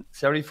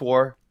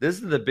 174.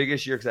 This is the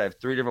biggest year because I have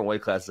three different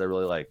weight classes I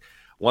really like.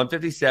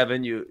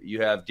 157,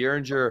 you have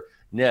Dieringer,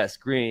 Ness,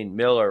 Green,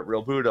 Miller,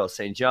 Real Budo,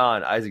 St.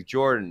 John, Isaac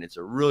Jordan. It's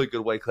a really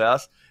good weight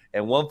class.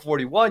 And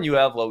 141, you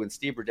have Logan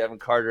Steeper, Devin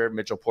Carter,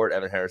 Mitchell Port,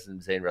 Evan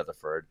Harrison, Zane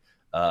Rutherford,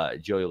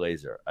 Joey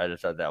Laser. I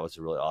just thought that was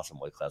a really awesome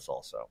weight class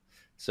also.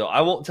 So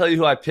I won't tell you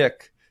who I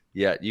pick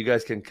yet. You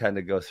guys can kind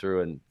of go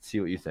through and see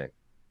what you think.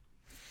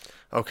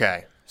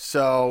 Okay,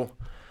 so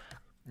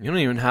You don't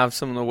even have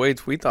some of the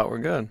weights we thought were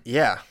good.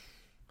 yeah,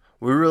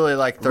 we really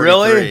like 33.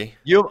 Really?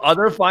 You have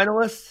other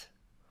finalists?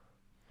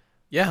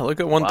 Yeah, look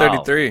at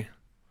 133.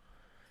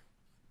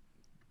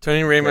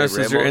 Tony Ramos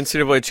is your Ramos.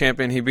 NCAA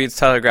champion. He beats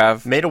Tyler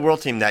Graf. Made a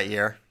world team that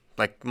year,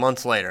 like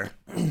months later.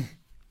 You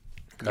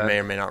may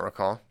or may not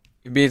recall.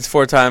 He beats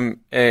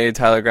four-time AA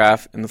Tyler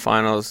Graf in the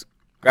finals.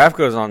 Graf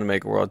goes on to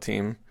make a world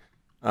team.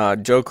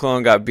 Joe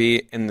Clone got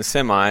beat in the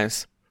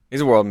semis.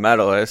 He's a world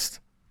medalist.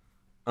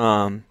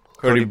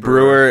 Cody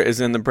Brewer is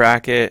in the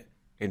bracket.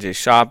 AJ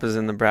Schopp is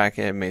in the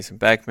bracket. Mason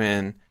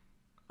Beckman.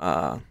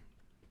 A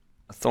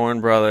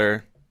Thorne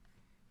brother.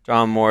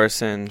 John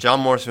Morrison. John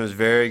Morrison was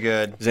very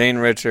good. Zane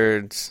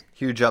Richards.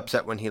 Huge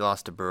upset when he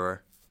lost to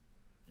Brewer.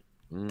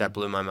 That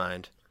blew my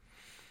mind.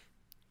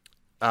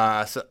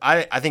 So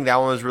I think that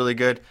one was really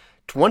good.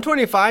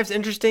 125 is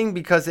interesting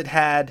because it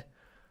had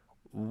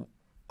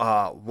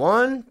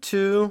 1,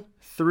 2,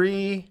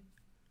 3,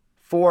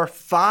 4,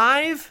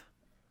 5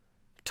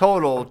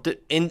 total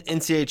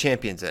NCAA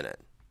champions in it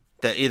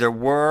that either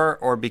were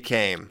or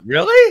became.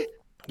 Really?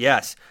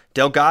 Yes.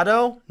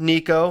 Delgado,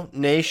 Nico,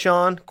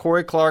 Nashon,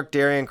 Corey Clark,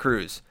 Darian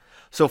Cruz.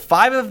 So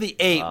 5 of the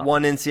 8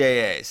 won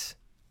NCAAs.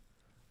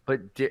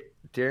 But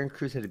Darren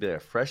Cruz had to be a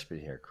freshman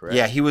here, correct?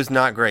 Yeah, he was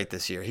not great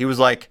this year. He was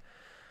like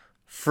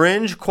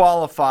fringe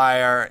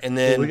qualifier, and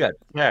then we got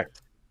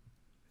checked.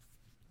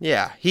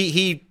 yeah,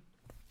 he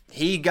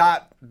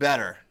got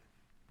better,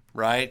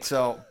 right?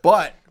 So,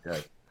 but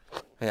Good.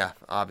 yeah,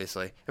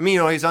 obviously, I mean,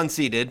 he's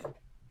unseeded,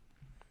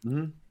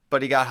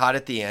 but he got hot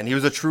at the end. He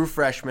was a true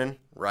freshman,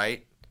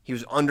 right? He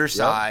was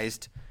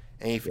undersized,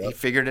 and he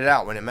figured it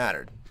out when it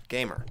mattered.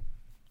 Gamer,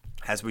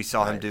 as we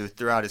saw him do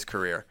throughout his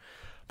career.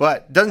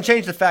 But doesn't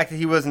change the fact that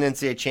he was an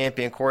NCAA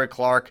champion. Corey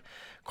Clark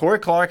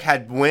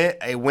had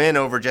a win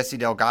over Jesse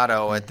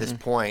Delgado at this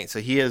point. So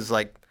he is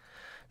like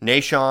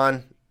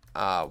Nashon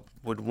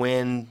would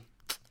win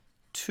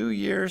 2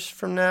 years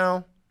from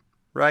now,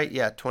 right?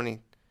 Yeah,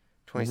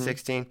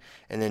 2016.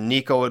 And then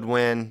Nico would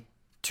win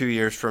 2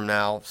 years from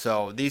now.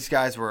 So these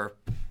guys were,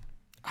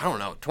 I don't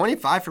know,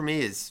 25 for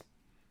me is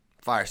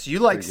fire. So you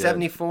like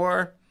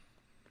 74?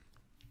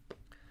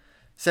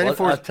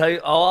 74. Well, I'll tell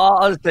you.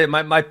 I'll just say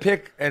my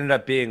pick ended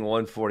up being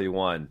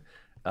 141,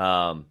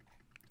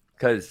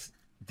 because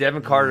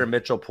Devin Carter,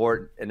 Mitchell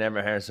Port, and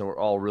Evan Harrison were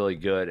all really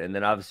good, and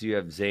then obviously you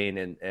have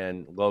Zane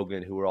and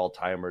Logan, who were all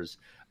timers.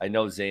 I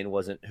know Zane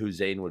wasn't who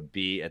Zane would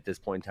be at this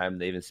point in time.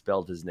 They even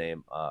spelled his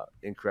name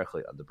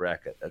incorrectly on the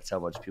bracket. That's how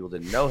much people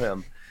didn't know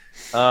him.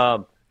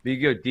 But you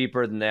go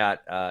deeper than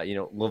that.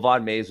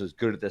 Levon Mays was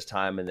good at this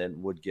time, and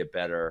then would get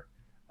better.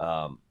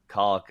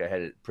 Kolika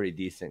had a pretty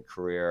decent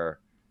career.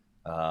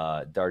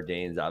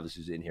 Dardanes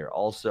obviously was in here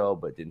also,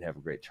 but didn't have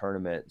a great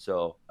tournament.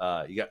 So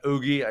you got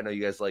Oogie. I know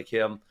you guys like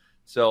him.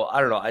 So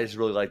I don't know. I just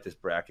really like this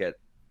bracket,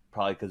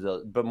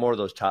 probably but more of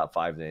those top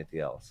 5 than anything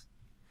else.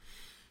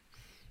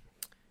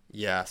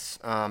 Yes.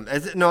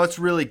 No, it's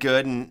really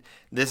good, and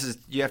this is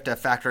you have to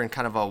factor in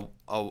kind of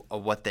a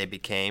what they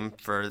became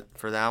for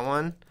that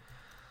one.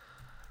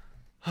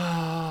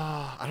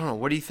 I don't know.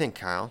 What do you think,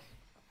 Kyle?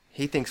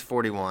 He thinks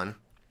 41.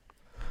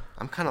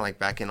 I'm kind of like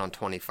back in on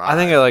 25. I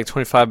think I like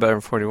 25 better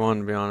than 41,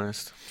 to be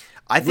honest.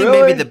 I think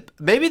Really?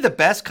 maybe the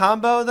best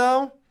combo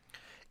though,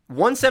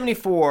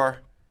 174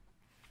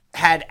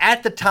 had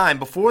at the time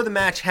before the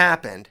match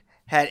happened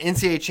had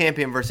NCAA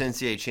champion versus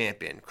NCAA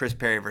champion, Chris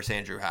Perry versus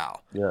Andrew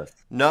Howe. Yes.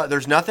 No,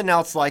 there's nothing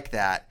else like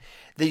that.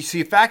 So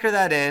you factor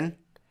that in,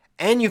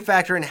 and you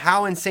factor in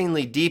how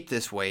insanely deep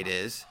this weight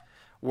is,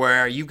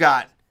 where you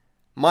got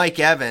Mike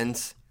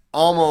Evans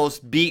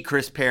almost beat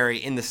Chris Perry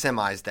in the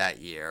semis that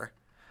year.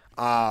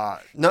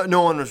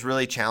 No one was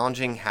really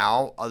challenging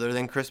Howe other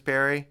than Chris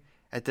Perry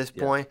at this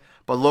point.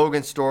 But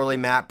Logan Storley,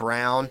 Matt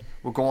Brown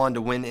will go on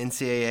to win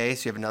NCAA,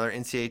 so you have another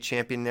NCAA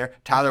champion there.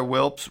 Tyler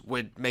Wilps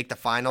would make the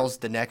finals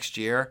the next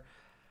year.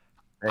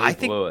 And I he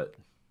think- blew it.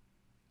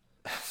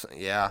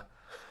 Yeah.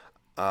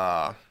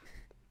 Man,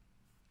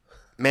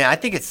 I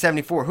think it's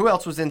 74. Who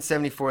else was in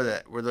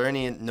 74? Were there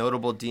any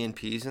notable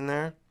DNPs in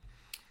there?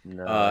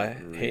 No.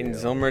 Hayden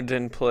Zilmer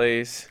didn't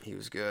place. He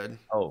was good.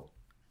 Oh.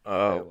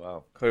 Oh,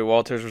 Wow. Cody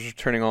Walters was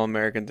returning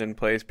All-American, didn't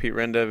place. Pete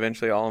Renda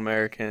eventually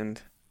All-American.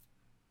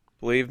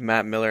 Believe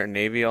Matt Miller,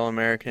 Navy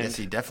All-American. Yes,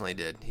 he definitely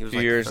did. He was 2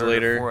 like years third or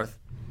later. fourth.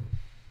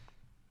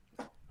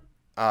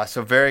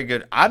 So very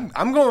good. I'm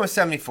going with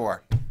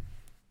 74.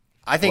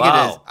 I think it is.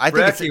 Wow. I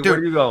think Bracky, it's where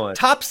are you going?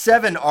 Top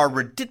 7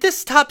 are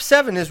this top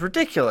 7 is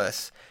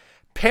ridiculous.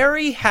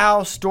 Perry,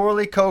 Howe,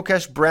 Storley,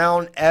 Kokesh,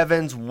 Brown,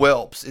 Evans,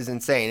 Wilps is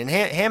insane, and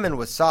Hammond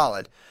was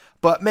solid.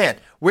 But man,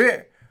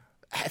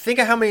 think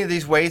of how many of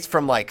these weights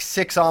from like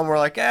 6 on we're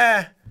like,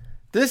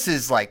 this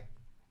is like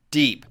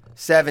deep,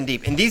 7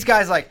 deep. And these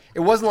guys, like, it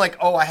wasn't like,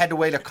 oh, I had to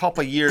wait a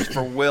couple years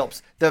for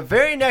Wilps. The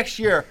very next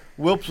year,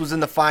 Wilps was in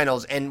the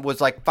finals and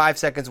was like 5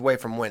 seconds away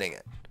from winning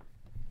it.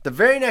 The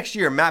very next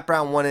year, Matt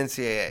Brown won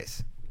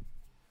NCAAs.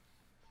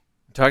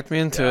 Talked me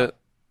into it.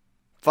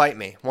 Fight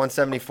me,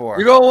 174.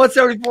 You're going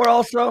 174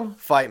 also?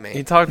 Fight He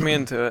me. talked me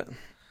into it.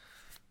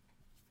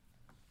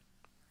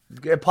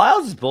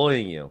 Piles is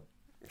bullying you.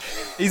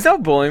 He's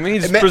not bullying me.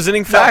 He's just Man,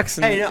 presenting no, facts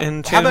hey, no,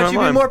 and how changing about my you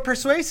mind. be more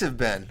persuasive,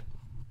 Ben?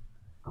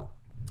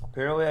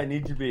 Apparently, I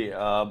need to be.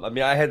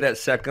 I had that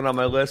second on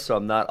my list, so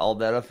I'm not all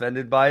that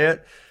offended by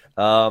it.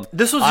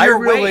 This was I your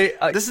really- weight.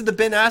 I- This is the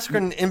Ben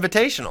Askren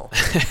Invitational.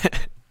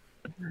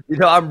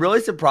 I'm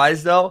really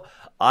surprised though.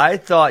 I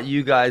thought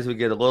you guys would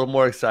get a little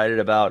more excited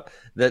about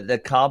the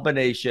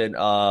combination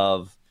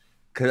of,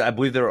 because I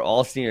believe they were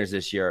all seniors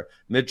this year,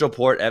 Mitchell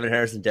Port, Evan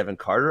Harrison, Devin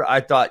Carter. I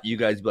thought you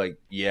guys would be like,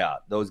 yeah,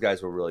 those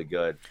guys were really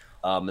good.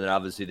 And then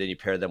obviously then you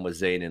pair them with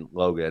Zane and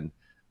Logan.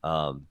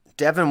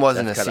 Devin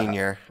wasn't a That's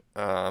kinda-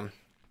 senior.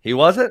 He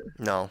wasn't?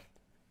 No.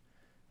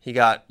 He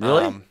got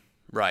Really?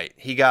 Right.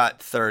 He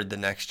got third the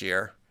next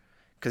year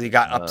because he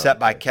got upset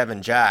by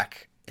Kevin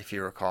Jack, if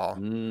you recall.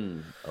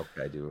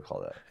 Okay, I do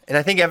recall that. And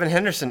I think Evan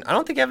Henderson. I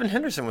don't think Evan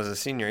Henderson was a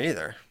senior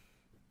either.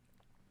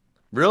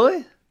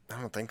 Really? I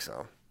don't think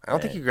so. I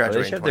don't think he Well,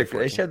 graduated in they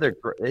 2014.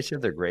 should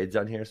have their grades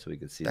on here so we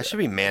can see That should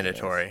be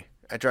mandatory.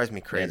 That drives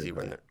me crazy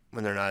Mandatory.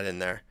 when they're not in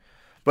there.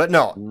 But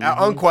no,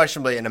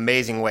 unquestionably an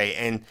amazing way.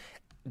 And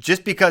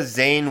just because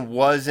Zane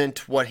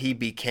wasn't what he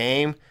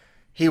became,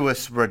 he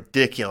was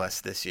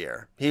ridiculous this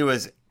year. He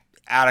was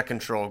out of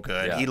control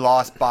good. Yeah. He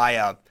lost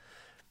by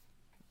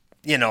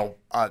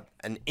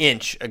an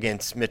inch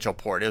against Mitchell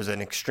Port. It was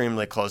an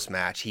extremely close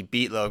match. He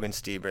beat Logan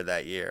Stieber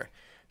that year.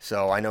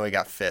 So I know he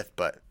got 5th,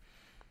 but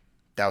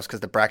that was because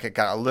the bracket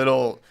got a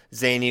little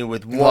zany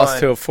with He one. lost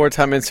to a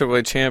 4-time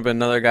NCAA champ,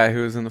 another guy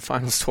who was in the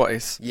finals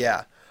twice.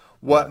 Yeah.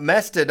 What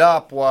messed it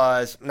up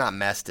was, not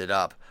messed it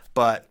up,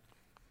 but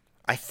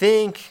I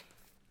think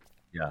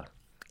Yeah.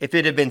 if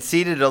it had been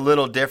seated a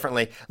little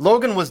differently,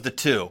 Logan was the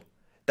 2.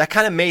 That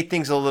kind of made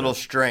things a little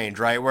strange,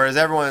 right? Whereas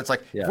everyone, it's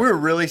like, Yeah. if we were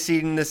really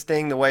seeding this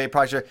thing the way it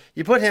probably should,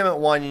 you put him at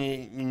 1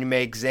 and you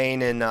make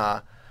Zane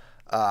and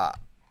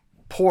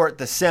Port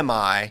the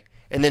semi,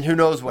 and then who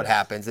knows what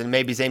happens. And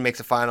maybe Zane makes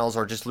the finals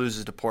or just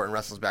loses to Port and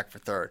wrestles back for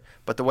 3rd.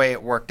 But the way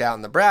it worked out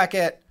in the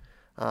bracket,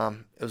 it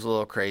was a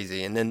little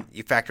crazy. And then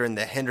you factor in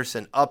the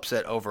Henderson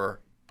upset over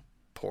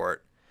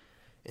Port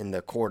in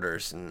the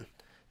quarters, and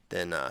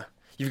then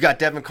you've got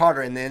Devin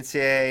Carter in the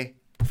NCAA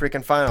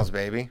freaking finals,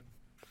 baby.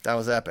 That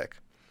was epic.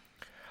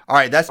 All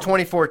right, that's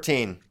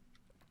 2014.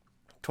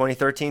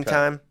 2013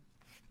 time.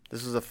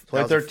 This was a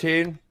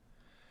 2013.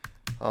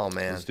 Oh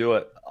man. Let's do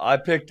it. I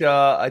picked.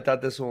 I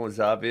thought this one was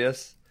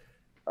obvious.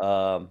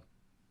 I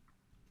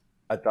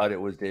thought it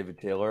was David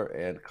Taylor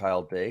and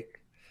Kyle Dake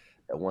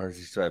at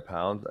 165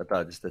 pounds. I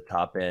thought just the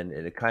top end,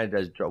 and it kind of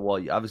does. Well,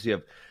 you obviously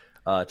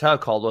have Tyler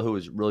Caldwell, who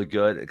was really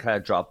good. It kind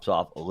of drops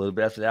off a little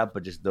bit after that,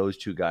 but just those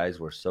two guys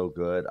were so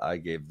good. I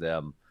gave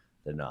them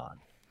the nod.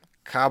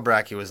 Kyle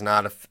Brackey was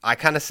not a. I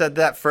kind of said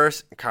that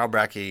first. Kyle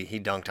Brackey,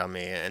 he dunked on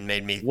me and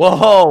made me.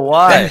 Whoa!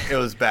 Why? It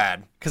was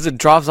bad. Because it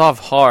drops off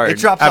hard. It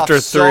drops after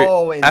off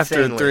so After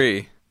insanely.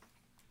 3.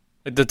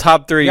 Like, the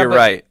top 3, Yeah, you're but-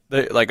 right.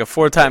 Like a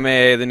 4-time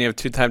AA, then you have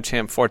 2-time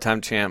champ,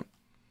 4-time champ.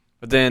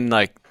 But then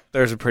like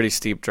there's a pretty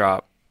steep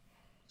drop.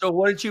 So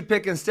what did you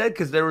pick instead?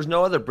 Because there was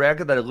no other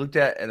bracket that I looked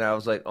at, and I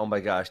was like, oh my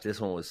gosh, this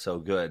one was so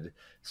good.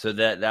 So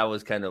that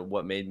was kind of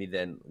what made me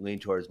then lean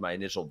towards my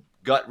initial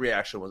gut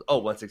reaction was,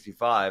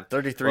 165.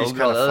 33 is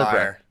kind of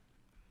fire.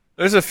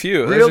 There's a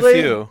few. Really? There's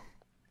a few.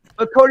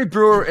 But Cody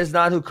Brewer is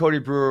not who Cody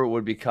Brewer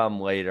would become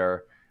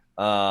later.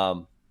 I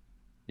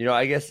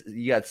guess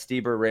you got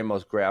Stieber,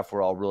 Ramos, Graf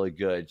were all really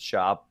good.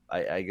 Shop,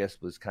 I guess,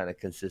 was kind of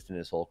consistent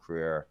his whole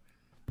career.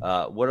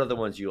 What are the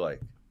ones you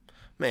like?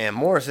 Man,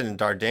 Morrison and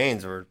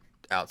Dardanes were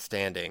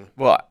outstanding.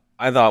 Well,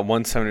 I thought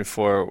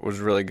 174 was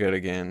really good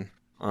again.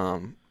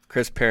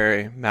 Chris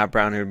Perry, Matt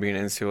Brown, who would be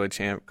an NCAA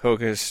champ,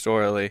 Kokish,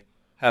 Storley,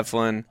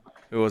 Heflin,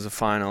 who was a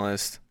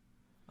finalist,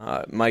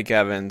 Mike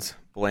Evans,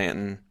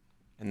 Blanton,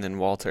 and then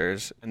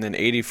Walters. And then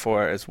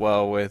 84 as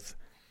well with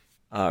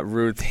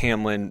Ruth,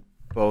 Hamlin,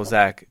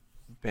 Bozak,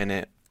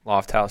 Bennett,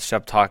 Lofthouse,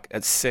 Sheptalk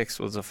at 6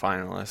 was a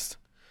finalist.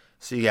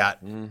 So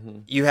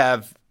you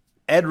have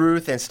Ed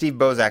Ruth and Steve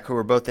Bozak, who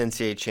were both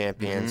NCAA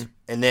champions.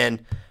 And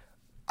then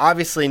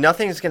obviously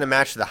nothing's going to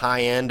match the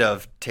high end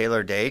of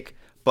Taylor Dake,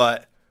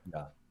 but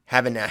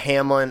having a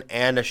Hamlin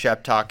and a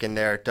Sheptalk in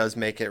there does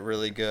make it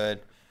really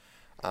good.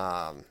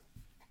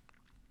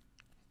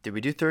 Did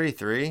we do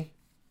 33?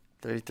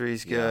 33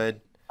 is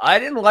good. I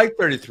didn't like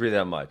 33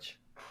 that much.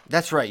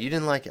 That's right. You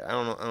didn't like it. I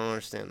don't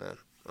understand that.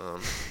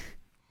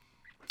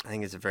 I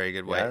think it's a very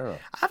good weight. I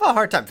have a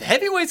hard time.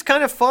 Heavyweight's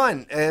kind of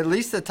fun. At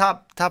least the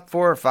top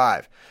 4 or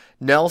 5.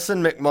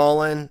 Nelson,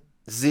 McMullen,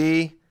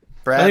 Z,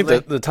 Bradley. I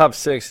think the top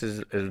 6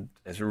 is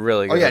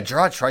really good. Oh, yeah.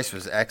 Gerard Trice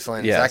was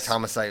excellent. Yes. Zach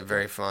Thomasite,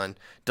 very fun.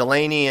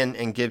 Delaney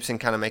and Gibson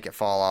kind of make it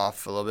fall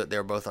off a little bit. They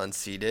were both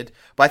unseeded.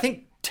 But I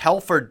think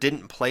Telford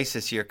didn't place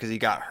this year because he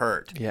got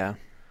hurt. Yeah.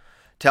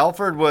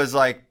 Telford was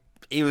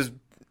he was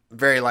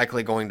very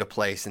likely going to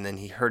place, and then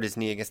he hurt his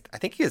knee against, I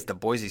think he is the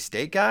Boise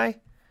State guy.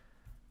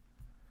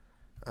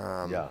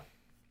 Yeah.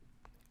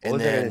 And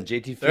then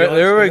JT Fields,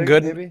 there were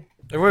good. maybe?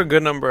 There were a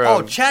good number of.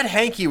 Oh, Chad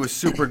Hankey was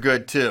super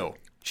good too.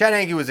 Chad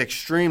Hankey was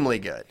extremely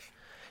good.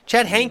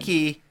 Chad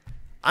Hankey,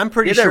 I'm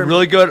pretty He had sure a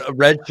really good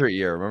redshirt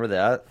year. Remember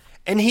that?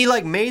 and he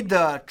made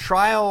the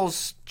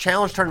trials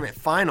challenge tournament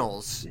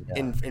finals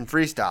in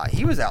freestyle.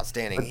 He was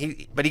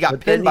outstanding. But he got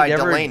pinned by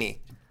Delaney.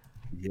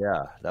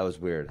 Yeah, that was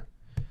weird.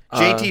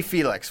 JT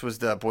Felix was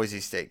the Boise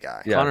State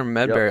guy. Yeah. Connor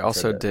Medbury Yep,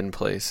 also that. didn't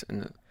place in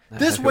the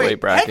This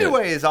weight, bracket.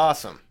 heavyweight is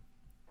awesome.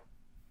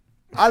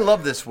 I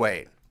love this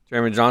weight.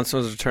 Jeremy Johnson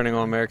was returning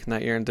All-American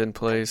that year and didn't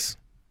place.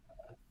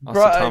 Also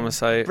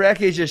Thomasite.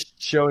 Bracke's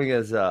just showing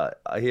us.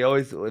 He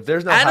always if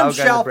there's no Adam how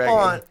guy in the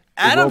bracket,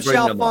 Adam he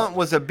won't bring them Chalfant up.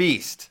 was a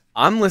beast.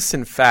 I'm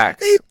listing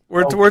facts.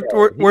 We're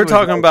was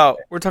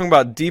talking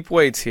about deep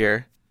weights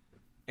here,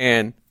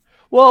 and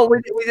Well, we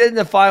didn't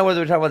define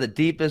whether we're talking about the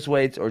deepest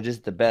weights or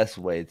just the best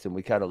weights, and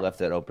we kind of left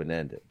that open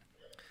ended.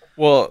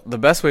 the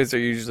best weights are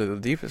usually the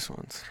deepest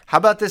ones. How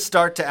about this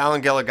start to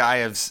Alan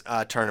Gelagaev's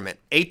tournament?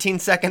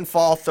 18-second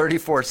fall,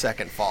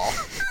 34-second fall.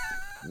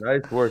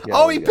 Nice work.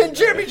 Oh, he pinned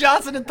Jeremy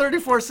Johnson in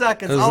 34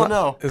 seconds.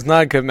 No. It's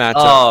not a good matchup.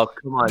 Oh,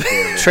 come on,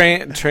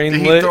 Jeremy. Train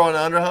Did he throw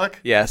an underhook?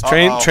 Yes,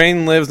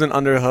 train lives in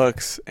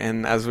underhooks,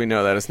 and as we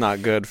know, that is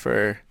not good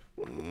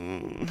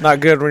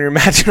when you're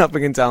matching up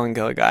against Alan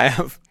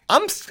Gelagaev.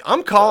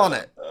 I'm calling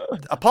it.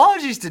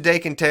 Apologies to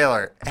Dakin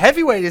Taylor.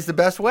 Heavyweight is the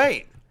best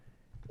weight.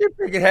 You're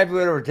picking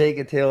heavyweight over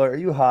Dakin Taylor. Are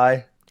you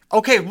high?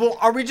 Okay, well,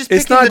 are we just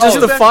It's picking not just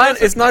two the best fin-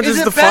 wrestlers? it's not Is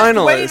just it the best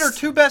weight finalists. or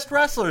two best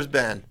wrestlers,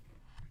 Ben?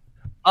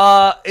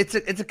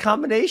 It's a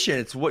combination.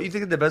 It's what you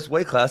think of the best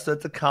weight class. So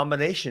it's a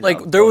combination.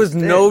 of There was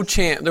both no things.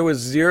 chance. There was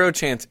zero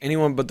chance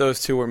anyone but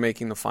those two were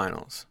making the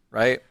finals,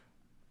 right?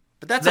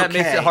 But that's That okay.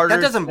 makes it harder.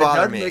 That doesn't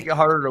bother does me. make it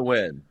harder to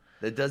win.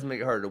 That does make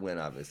it harder to win.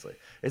 Obviously,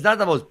 it's not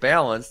the most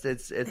balanced.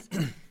 It's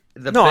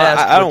the No,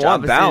 best. I don't which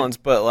want obviously- balance,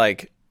 but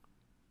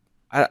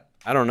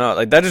I don't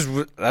know.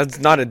 That's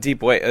not a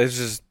deep weight.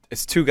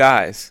 It's two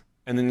guys,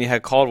 and then you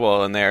had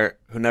Caldwell in there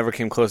who never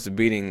came close to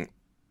beating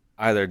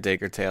either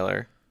Dake or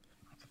Taylor.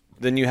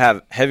 Then you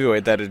have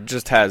heavyweight that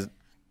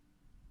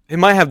it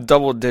might have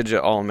double-digit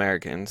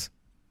All-Americans.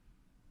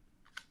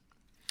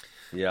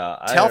 Yeah,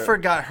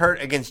 Telford got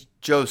hurt against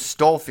Joe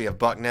Stolfi of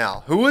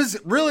Bucknell, who was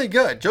really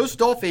good. Joe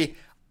Stolfi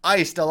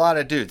iced a lot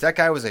of dudes. That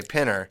guy was a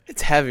pinner.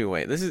 It's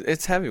heavyweight.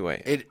 It's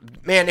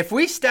heavyweight. Man, if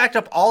we stacked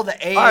up all the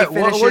AA All right,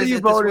 finishes what are you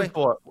at this voting weight-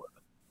 for?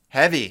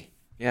 Heavy.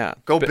 Yeah,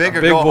 Go big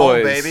or big go boys.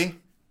 home, baby.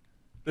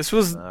 This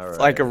was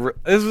right.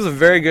 this was a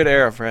very good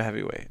era for a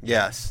heavyweight.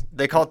 Yes.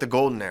 They call it the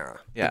golden era.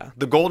 Yeah.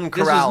 The golden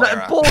This corral was era.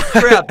 not bull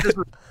crap. This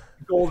was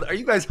gold. Are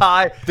you guys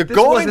high? The This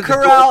golden wasn't the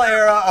corral gold-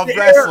 era of The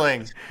era-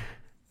 wrestling.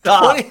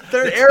 Stop.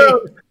 2013. The era,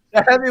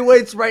 the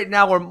heavyweights right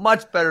now are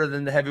much better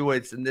than the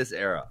heavyweights in this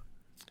era.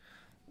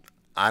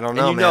 I don't And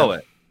know, you man. know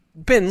it.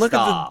 Ben, look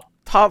at Stop.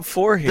 the top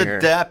four here.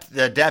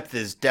 The depth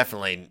is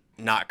definitely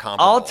not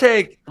comparable. I'll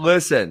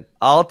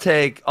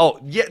take. Oh,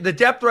 yeah, the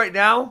depth right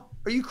now.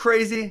 Are you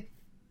crazy?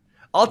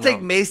 I'll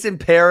take Mason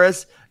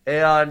Paris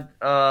and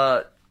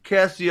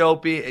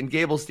Cassiope and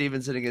Gable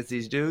Stevenson against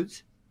these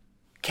dudes.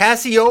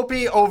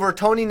 Cassiope over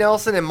Tony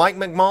Nelson and Mike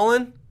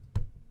McMullen.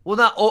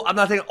 Well, I'm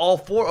not taking all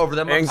 4 over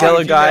them. And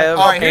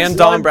Galagaev and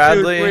Don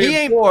Bradley.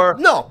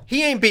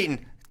 He ain't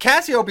beating.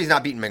 Cassiope's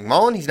not beating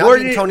McMullen. He's not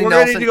beating Tony Nelson.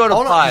 Nelson. Need to go to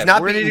 5. He's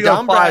not beating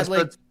Don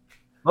Bradley.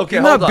 Okay,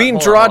 he's not beating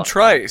Gerard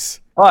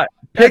Trice. All right,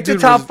 pick the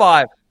top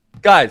 5.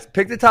 Guys,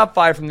 pick the top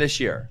 5 from this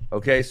year.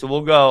 Okay, so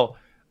we'll go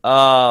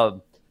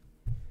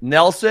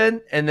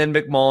Nelson and then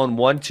McMullen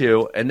 1,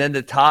 2, and then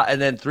the top,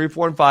 and then 3,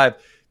 4, and 5.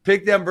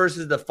 Pick them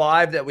versus the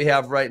 5 that we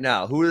have right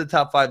now. Who are the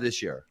top 5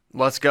 this year?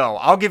 Let's go.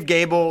 I'll give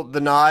Gable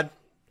the nod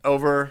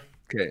over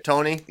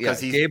Tony because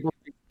he's Gable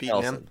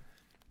beating him.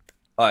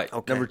 All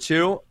right, number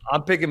 2,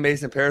 I'm picking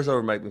Mason Paris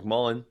over Mike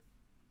McMullen.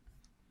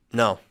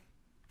 No.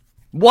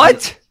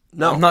 What?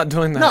 No. I'm not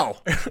doing that. No.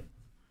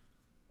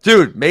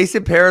 Dude,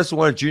 Mason Paris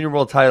won a junior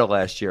world title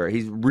last year.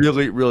 He's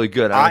really, really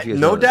good.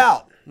 No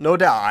doubt.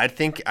 I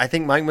think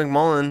Mike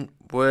McMullen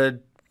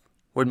would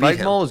beat Mike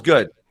him. McMullen is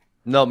good.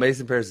 No,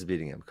 Mason Paris is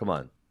beating him. Come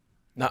on.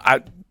 No,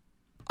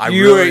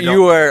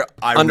 you were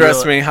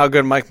underestimating how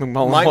good Mike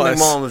McMullen was. Mike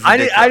McMullen was I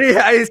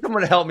need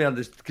someone to help me on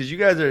this because you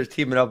guys are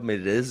teaming up with me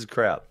today. This is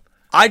crap.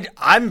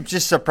 I'm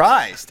just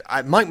surprised.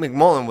 Mike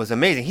McMullen was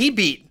amazing. He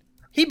beat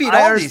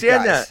all these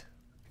guys. That.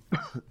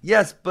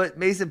 Yes, but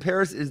Mason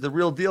Paris is the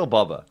real deal,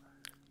 Bubba.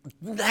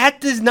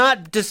 That is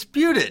not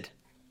disputed.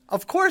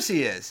 Of course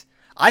he is.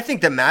 I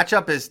think the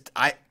matchup is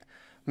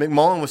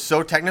McMullen was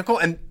so technical,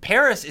 and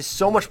Paris is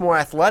so much more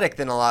athletic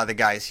than a lot of the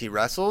guys he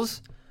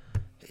wrestles.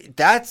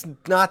 That's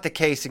not the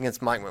case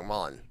against Mike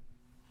McMullen.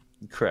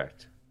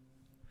 Correct.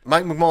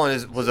 Mike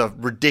McMullen was a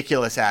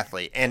ridiculous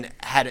athlete and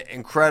had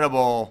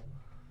incredible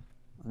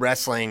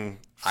wrestling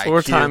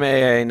IQ. 4-time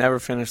AA, never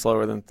finished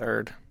lower than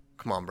 3rd.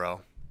 Come on,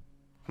 bro.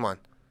 Come on.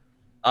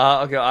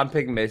 Okay, I'm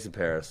picking Mason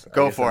Paris.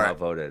 Go for it. I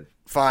voted.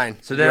 Fine.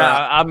 So then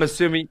I'm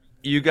assuming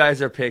you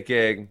guys are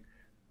picking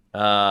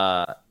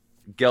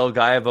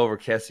Galagaev over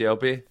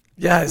Cassiope.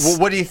 Yes. Well,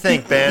 what do you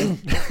think, Ben?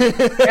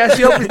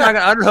 Cassiope's not going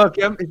to underhook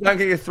him. He's not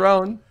going to get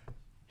thrown.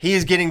 He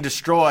is getting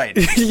destroyed.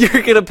 You're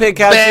going to pick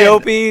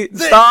Cassiope?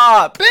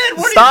 Stop. Ben,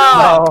 what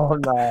Stop. are you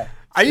doing? Oh, no.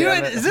 Are you?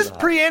 Is this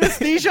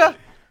pre-anesthesia?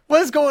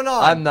 What is going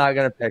on? I'm not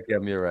going to pick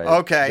him. You're right.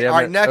 Okay. All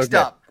right, next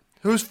up.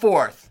 Who's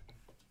 4th?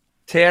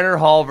 Tanner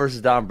Hall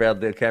versus Dom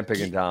Bradley. I can't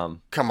pick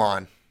Dom. Come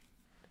on.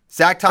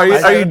 Zach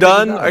Thomas. Are you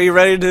done? Are you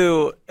ready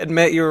to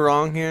admit you were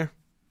wrong here?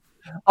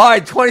 All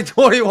right,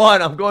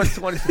 2021. I'm going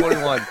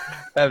 2021.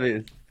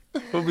 Heavy.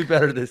 Who'll be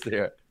better this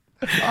year?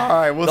 All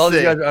right, we'll see. All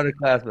these guys are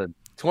underclassmen.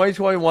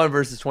 2021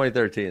 versus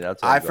 2013.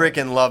 That's what I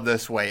freaking love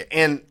this way.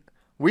 And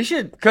we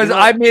should, because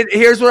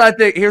here's what I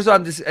think. Here's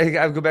what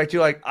I go back to.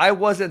 Like, I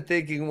wasn't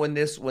thinking when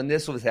this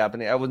was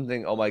happening. I wasn't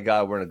thinking, oh my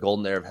god, we're in a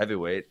golden era of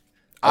heavyweight.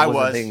 I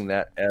wasn't thinking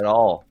that at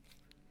all.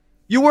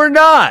 You were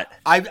not.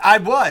 I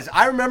was.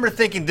 I remember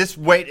thinking this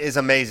weight is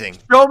amazing.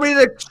 Show me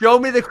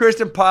the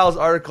Christian Piles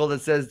article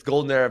that says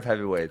golden era of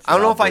heavyweights. I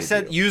don't know if I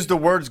used the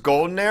words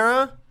golden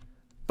era,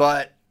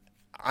 but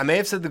I may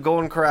have said the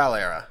Golden Corral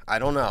era. I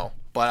don't know,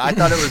 but I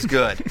thought it was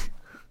good.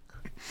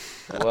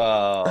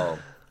 Wow.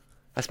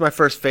 That's my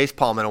first face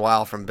palm in a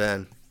while from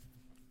Ben.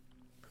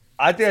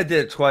 I think I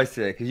did it twice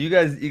today because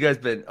you guys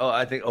been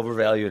I think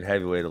overvaluing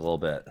heavyweight a little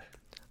bit.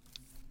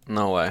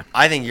 No way.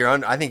 I think you're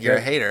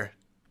a hater.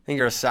 I think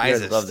you're a sizist. You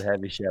guys love the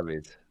heavy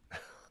Chevys.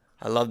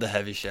 I love the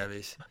heavy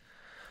Chevys.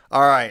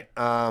 All right.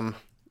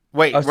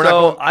 Wait, we're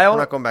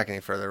not going back any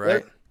further,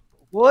 right?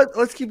 Well,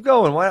 let's keep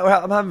going.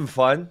 I'm having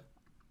fun.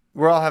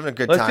 We're all having a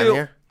good time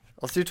here.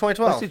 Let's do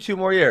 2012. Let's do 2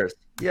 more years.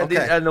 Yeah,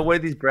 okay. And the way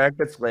these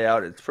brackets lay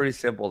out, it's pretty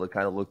simple to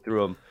kind of look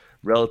through them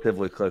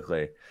relatively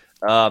quickly.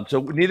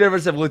 So neither of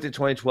us have looked at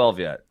 2012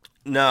 yet.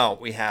 No,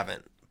 we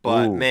haven't.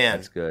 But, man,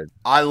 that's good.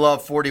 I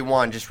love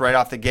 41 just right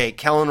off the gate.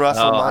 Kellen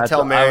Russell,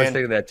 Montel Marion, I was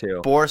thinking that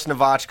too. Boris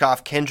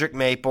Novichkov, Kendrick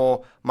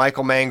Maple,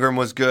 Michael Mangrum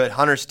was good.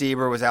 Hunter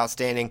Stieber was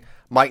outstanding.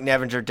 Mike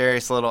Nevinger,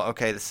 Darius Little.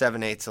 Okay, the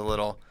 7-8's a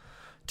little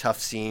tough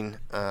scene.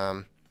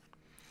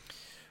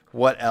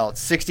 What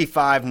else?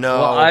 65, no.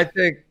 Well, I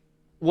think,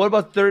 what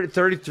about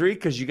 33?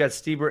 Because you got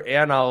Stieber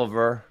and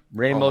Oliver.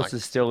 Ramos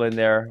is still in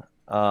there.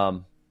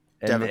 And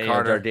Devin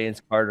Carter.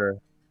 Dardanes Carter.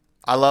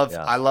 I love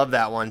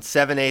that one.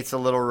 7-8's a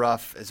little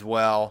rough as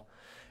well.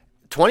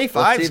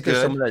 25's good.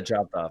 Some of that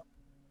dropped off.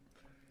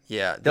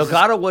 Yeah.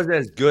 Delgado wasn't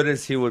as good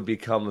as he would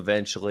become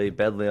eventually.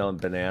 Bedleon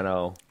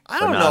Bonanno.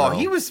 I don't know.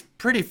 He was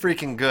pretty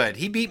freaking good.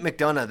 He beat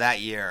McDonough that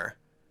year.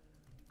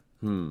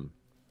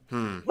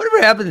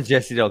 Whatever happened to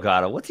Jesse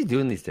Delgado? What's he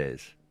doing these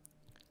days?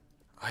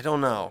 I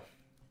don't know.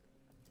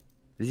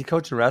 Is he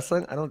coaching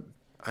wrestling? I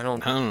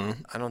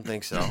don't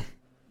think so.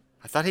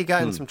 I thought he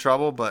got in some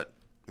trouble, but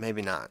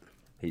maybe not.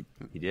 He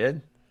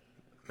did?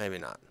 Maybe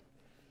not.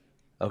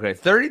 Okay,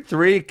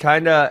 33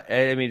 kind of,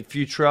 I mean,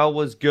 Futrell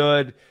was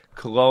good.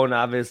 Cologne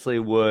obviously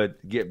would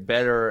get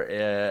better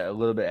a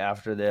little bit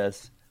after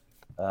this.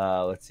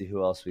 Let's see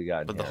who else we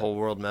got. But the whole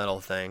world medal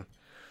thing,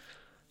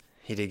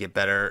 he did get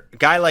better. A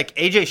guy like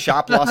AJ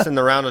Shop lost in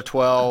the round of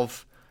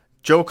 12.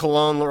 Joe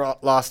Cologne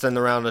lost in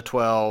the round of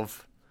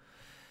 12.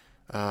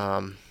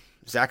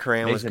 Zach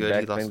Horan was good.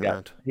 He lost in the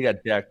round. He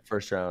got decked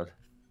first round.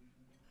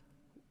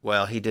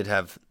 Well, he did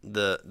have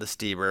the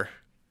Stieber.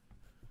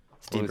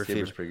 Steve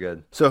Stieber's pretty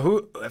good. So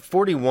who at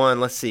 41?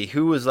 Let's see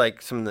who was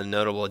like some of the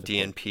notable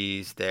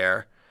DNPs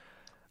there.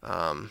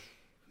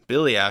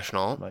 Billy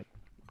Ashnault,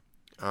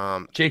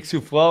 Jake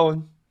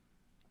Soufflon,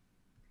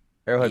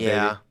 Arrowhead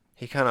yeah,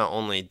 he kind of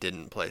only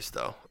didn't place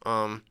though.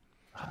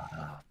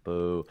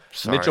 Boo.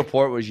 Sorry. Mitchell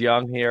Port was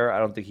young here. I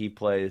don't think he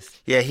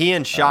plays. Yeah, he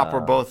and Shop were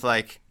both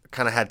like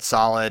kind of had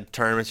solid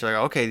tournaments. You're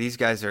like, okay, these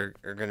guys are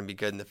going to be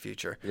good in the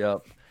future.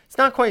 Yep. It's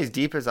not quite as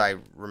deep as I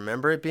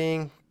remember it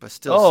being, but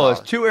still. Oh, solid.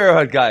 it's 2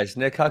 Arrowhead guys.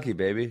 Nick Huckey,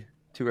 baby.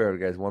 2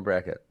 Arrowhead guys, 1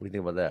 bracket. What do you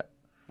think about that?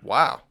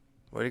 Wow,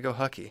 way to go,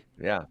 Huckey.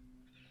 Yeah.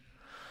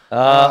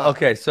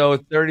 Okay, so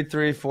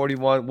 33,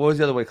 41. What was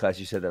the other weight class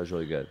you said that was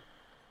really good?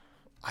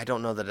 I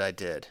don't know that I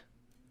did.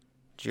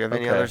 Do you have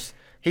any Okay. others?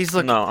 He's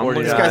looking. No, I'm this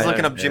looking guy's at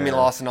looking it. up Jimmy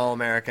Lawson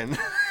All-American.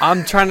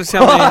 I'm trying to see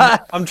how many.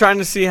 I'm trying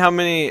to see how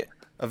many.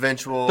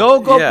 Eventual.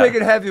 Don't go Yeah.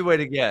 picking heavyweight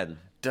again.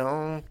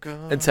 Don't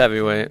go. It's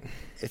heavyweight.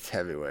 It's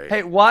heavyweight.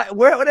 Hey,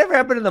 whatever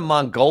happened to the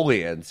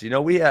Mongolians? You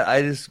know,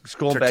 I just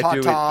scrolling back through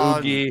with Turtata,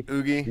 Oogie.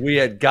 Oogie. We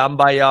had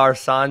Gambayar,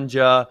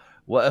 Sanja.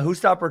 Who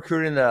stopped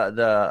recruiting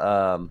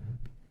the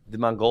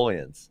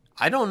Mongolians?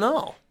 I don't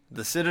know.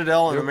 The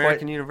Citadel and They were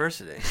American quite-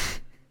 University.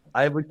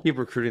 I would keep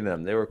recruiting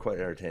them. They were quite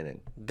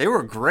entertaining. They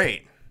were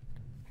great.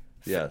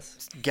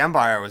 Yes.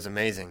 Gambayar was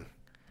amazing.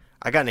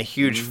 I got in a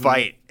huge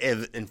fight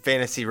in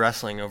fantasy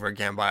wrestling over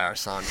Gambayar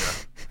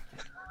Sanja.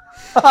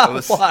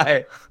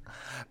 Why?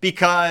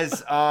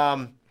 Because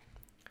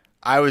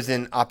I was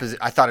in opposite.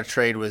 I thought a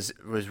trade was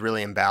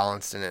really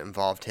imbalanced, and it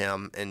involved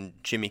him and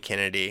Jimmy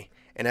Kennedy.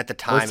 And at the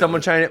time, Was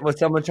someone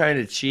trying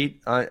to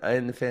cheat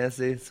in the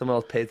fantasy? Someone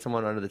else paid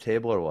someone under the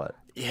table or what?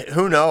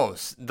 who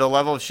knows the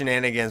level of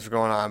shenanigans were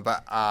going on,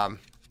 but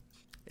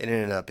it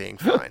ended up being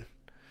fine.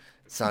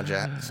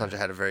 Sanja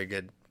had a very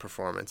good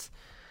performance.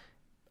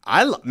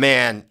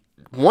 Man,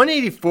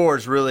 184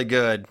 is really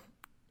good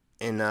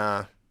in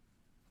the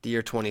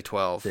year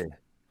 2012.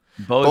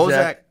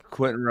 Bozak,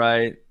 Quentin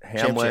Wright,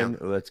 Hamlin. Champ.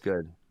 Oh, that's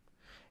good.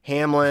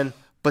 Hamlin,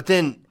 but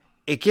then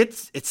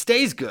it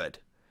stays good.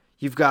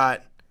 You've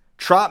got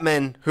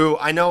Trotman, who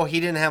I know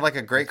he didn't have like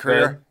a great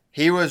career. fair.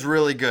 He was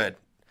really good.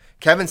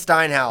 Kevin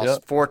Steinhaus,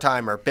 Yep.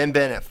 4-timer. Ben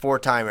Bennett,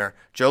 4-timer.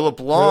 Joe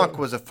LeBlanc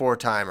was a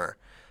 4-timer.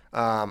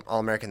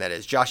 All-American, that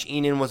is. Josh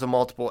Enan was a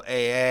multiple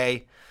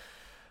AA.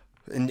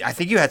 And I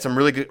think you had some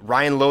really good.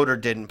 Ryan Loader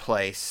didn't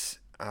place.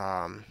 Yep.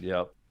 It's a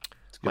good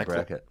Mike,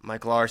 bracket.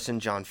 Mike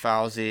Larson, John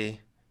Fauzi,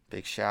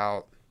 big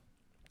shout.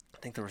 I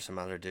think there were some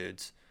other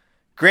dudes.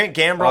 Grant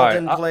Gambrell All right,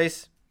 didn't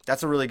place.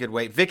 That's a really good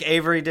weight. Vic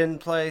Avery didn't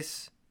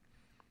place.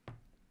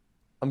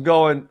 I'm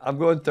going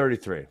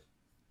 33.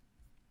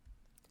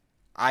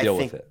 I Deal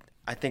think with it.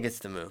 I think it's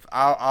the move.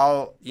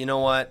 I'll you know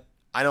what?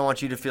 I don't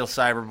want you to feel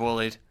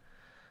cyberbullied.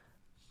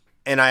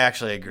 And I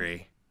actually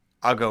agree.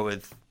 I'll go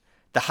with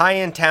the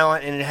high-end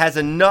talent, and it has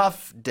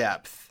enough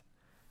depth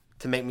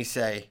to make me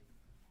say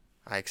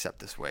I accept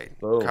this weight.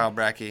 Boom. Kyle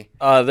Brackey.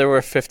 There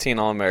were 15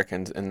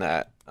 All-Americans in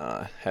that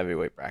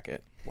heavyweight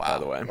bracket. By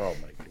the way, Oh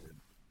my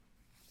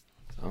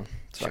god.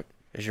 so,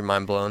 Is your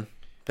mind blown,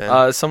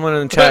 Ben? someone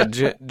in the chat,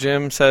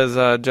 Jim says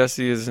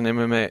Jesse is an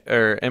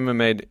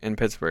MMA in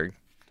Pittsburgh,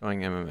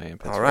 going MMA in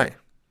Pittsburgh. All right.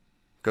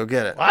 Go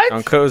get it.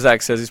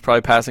 Kozak says he's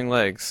probably passing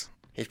legs.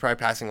 He's probably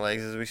passing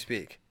legs as we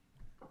speak.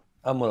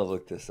 I'm gonna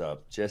look this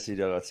up. Jesse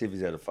Delgado. Let's see if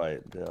he's had a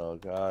fight.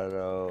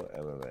 Delgado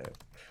MMA.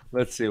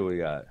 Let's see what we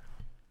got.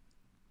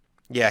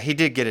 Yeah, he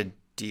did get a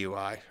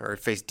DUI or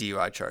faced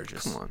DUI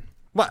charges. Come on.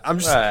 What? I'm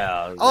just.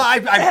 Well,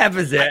 it it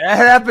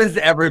happens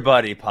to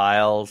everybody,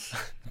 Piles.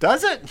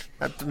 does it?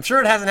 I'm sure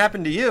it hasn't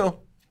happened to you.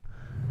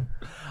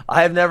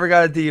 I have never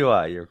got a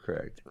DUI. You're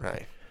correct.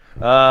 Right.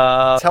 It's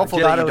It's helpful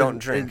that you don't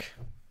drink.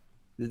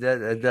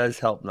 It does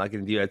help not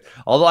getting DUI.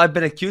 Although I've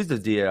been accused of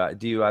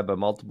DUI by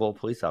multiple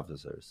police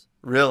officers.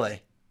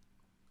 Really?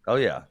 Oh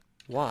yeah,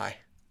 Why?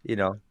 you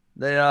know,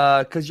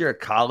 because you're a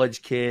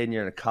college kid and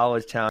you're in a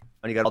college town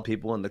and you got all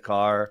people in the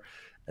car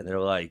and they're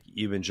like,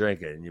 "You've been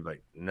drinking," and you're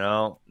like,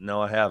 "No,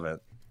 I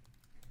haven't."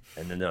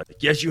 And then they're like,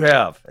 "Yes, you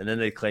have." And then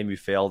they claim you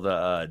failed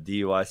the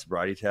DUI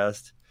sobriety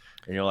test,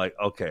 and you're like,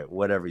 "Okay,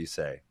 whatever you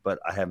say, but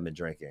I haven't been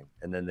drinking."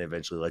 And then they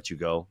eventually let you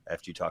go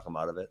after you talk them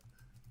out of it.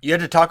 You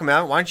had to talk him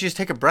out. Why don't you just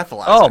take a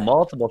breathalyzer? Oh,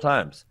 multiple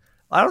times.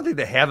 I don't think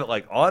they have it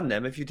like on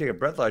them. If you take a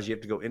breathalyzer, you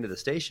have to go into the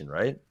station,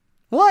 right?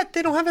 What?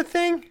 They don't have a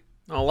thing?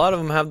 A lot of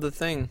them have the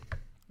thing.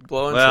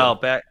 Blow into Well,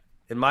 it. back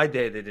in my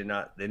day, they did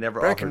not. They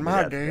never Back offered in me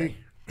my that day.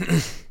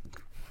 thing.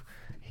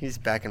 He's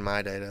back in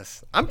my day.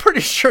 I'm pretty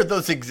sure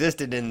those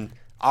existed in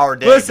our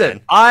day. Listen,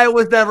 man. I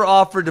was never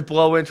offered to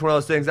blow into one of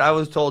those things. I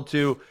was told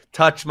to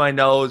touch my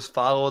nose,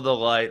 follow the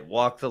light,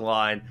 walk the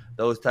line,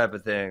 those type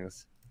of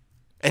things.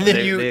 And then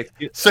They- you they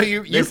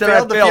said I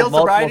failed the field multiple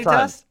sobriety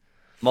times. test?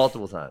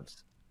 Multiple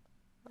times.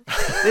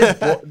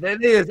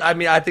 I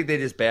mean, I think they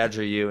just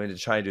badger you into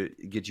trying to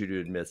get you to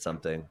admit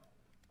something.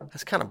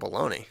 That's kind of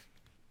baloney.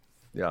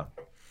 Yeah,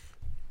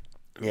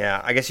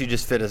 Yeah, I guess you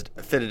just fit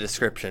a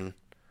description.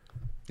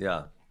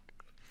 yeah.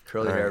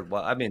 Curly haired.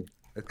 Well, I mean,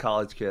 a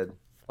college kid.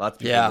 Lots of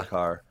people Yeah. in the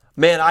car.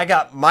 Man, I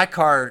had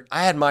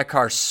my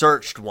car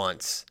searched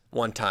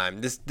one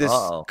time. This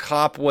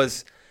cop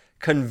was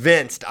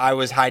convinced I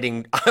was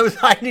hiding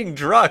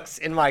drugs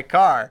in my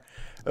car.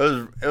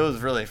 It was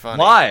really funny.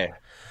 Why?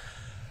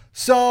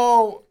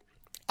 So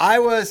I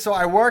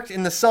worked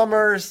in the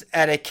summers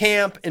at a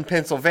camp in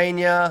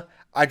Pennsylvania.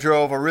 I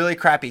drove a really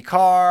crappy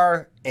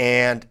car,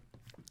 and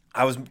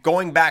I was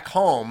going back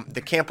home.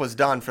 The camp was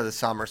done for the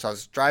summer, so I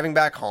was driving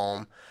back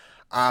home.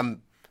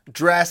 I'm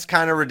dressed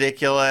kind of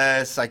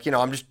ridiculous, like,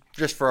 I'm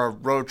just for a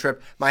road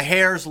trip. My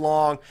hair's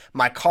long.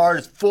 My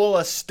car's full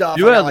of stuff.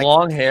 You had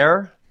long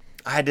hair?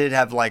 I did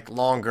have like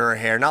longer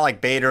hair, not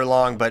like Bader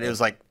long, but it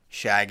was like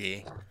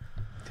shaggy.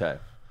 Okay.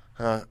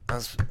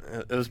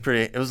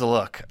 It was a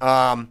look.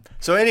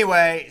 So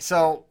anyway,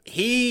 so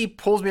he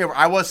pulls me over.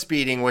 I was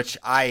speeding, which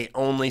I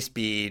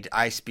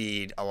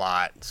speed a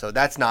lot. So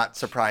that's not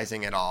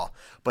surprising at all.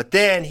 But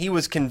then he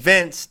was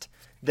convinced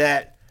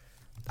that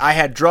I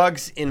had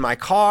drugs in my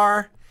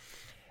car,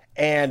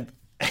 and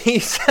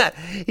he's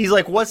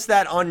like, "What's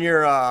that on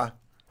your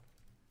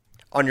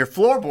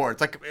floorboards?"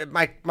 Like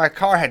my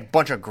car had a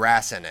bunch of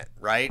grass in it,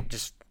 right?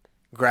 Just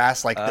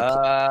grass, like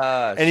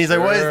and he's like,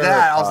 "What is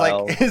that?" I was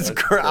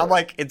like, I'm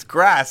like, "It's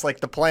grass, like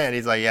the plant."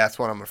 He's like, "Yeah, that's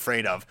what I'm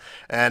afraid of."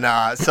 And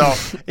so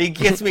he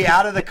gets me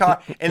out of the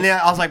car, and then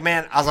I was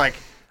like,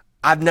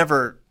 I've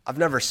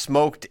never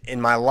smoked in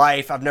my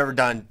life. I've never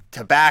done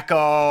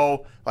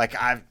tobacco. Like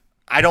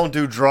I don't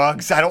do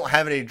drugs. I don't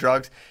have any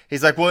drugs.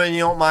 He's like, "Well, then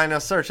you don't mind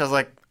a search." I was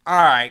like, "All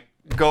right,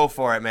 go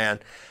for it, man."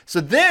 So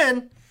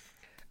then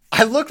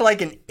I looked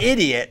like an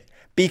idiot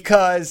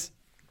because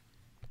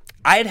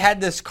I had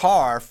this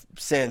car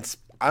since,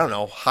 I don't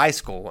know, high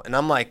school, and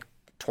I'm like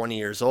 20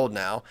 years old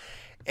now.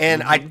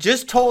 And I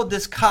just told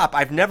this cop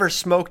I've never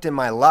smoked in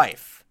my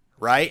life,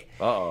 right?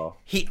 Uh-oh.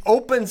 He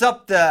opens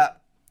up the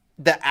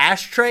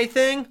ashtray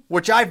thing,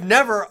 which I've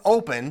never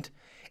opened,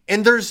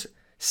 and there's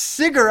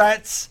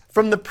cigarettes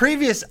from the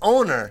previous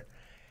owner.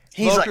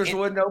 He's Smokers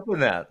wouldn't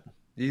open that.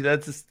 You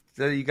got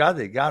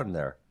them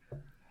there.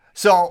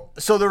 So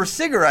there were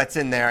cigarettes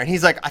in there, and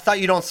he's like, "I thought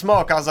you don't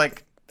smoke." I was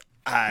like,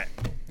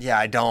 yeah,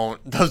 I don't.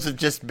 Those have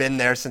just been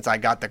there since I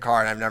got the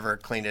car, and I've never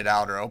cleaned it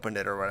out or opened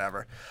it or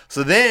whatever.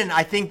 So then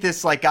I think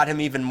this like got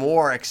him even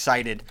more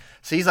excited.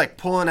 So he's like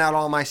pulling out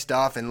all my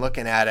stuff and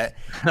looking at it.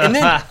 And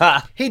then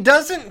he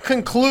doesn't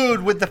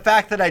conclude with the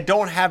fact that I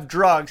don't have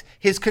drugs.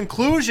 His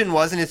conclusion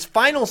was, and his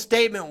final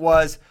statement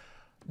was,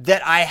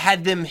 that I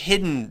had them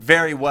hidden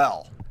very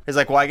well. He's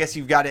like, "Well, I guess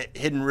you've got it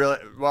hidden really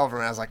well for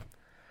me." I was like,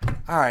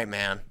 "All right,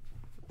 man.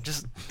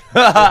 Just,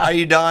 are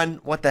you done?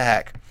 What the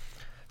heck?"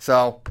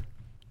 So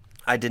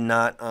I did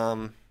not,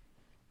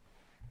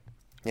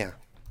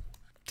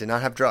 did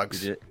not have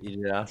drugs. You did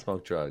not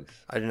smoke drugs.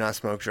 I did not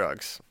smoke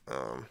drugs.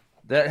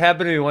 That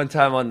happened to me one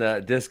time on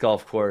the disc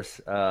golf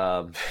course.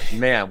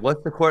 Man,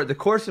 what's the course? The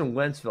course in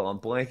Wentzville. I'm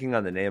blanking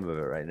on the name of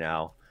it right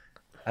now.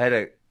 I had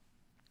a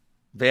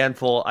van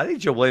full. I think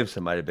Joe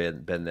Williamson might have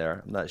been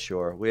there. I'm not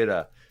sure. We had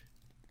a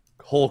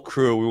whole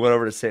crew. We went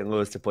over to St.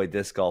 Louis to play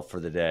disc golf for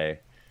the day.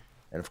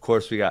 And, of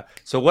course,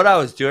 so what I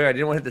was doing, I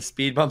didn't want to hit the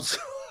speed bumps.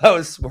 I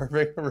was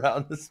swerving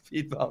around the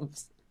speed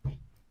bumps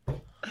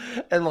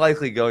and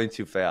likely going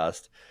too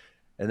fast.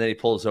 And then he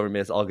pulls over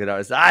me and I'll get out.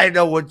 I said, "I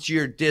know what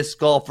your disc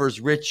golfer's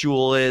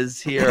ritual is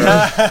here."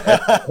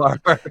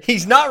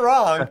 He's not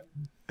wrong.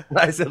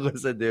 I said,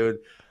 "Listen, dude,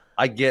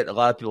 I get a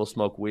lot of people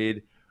smoke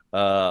weed,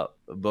 but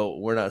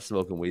we're not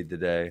smoking weed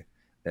today."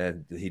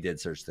 And he did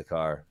search the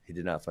car. He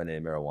did not find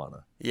any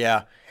marijuana.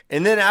 Yeah.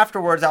 And then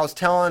afterwards, I was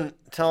telling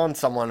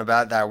someone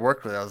about that I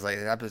worked with. I was like,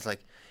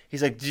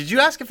 he's like, "Did you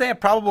ask if they had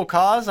probable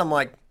cause?" I'm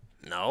like,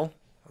 "No."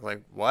 I was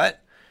like,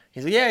 "What?"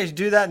 He's like, "Yeah, you should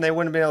do that, and they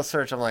wouldn't be able to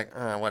search." I'm like,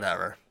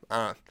 whatever.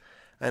 I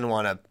didn't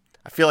want to.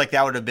 I feel like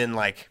that would have been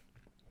like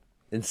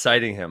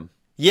inciting him.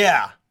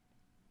 Yeah.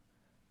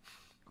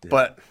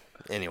 But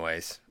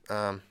anyways,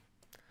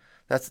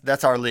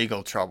 that's our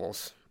legal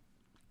troubles.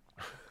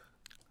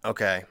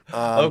 Okay.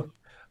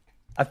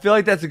 I feel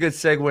like that's a good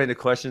segue into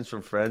questions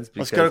from friends.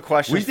 Let's go to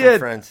questions from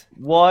friends.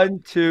 1,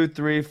 2,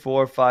 3,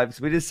 4, 5.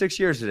 So we did 6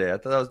 years today. I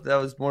thought that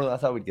was more than I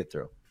thought we'd get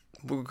through.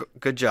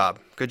 Good job.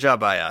 Good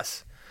job by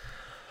us.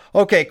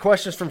 Okay,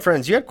 questions from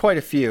friends. You had quite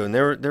a few, and they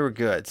were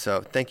good.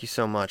 So thank you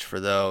so much for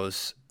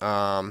those.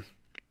 So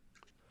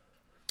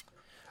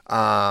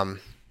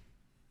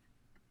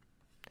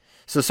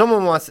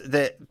someone wants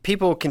that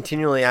people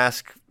continually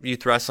ask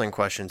youth wrestling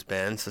questions,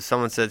 Ben. So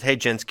someone says, "Hey,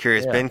 Jen's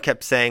curious. Yeah. Ben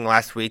kept saying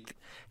last week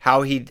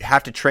how he'd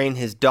have to train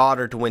his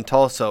daughter to win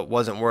Tulsa. It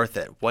wasn't worth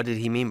it. What did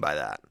he mean by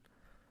that?"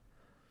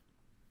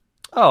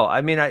 Oh, I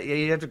mean,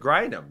 you have to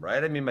grind them,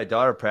 right? I mean, my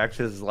daughter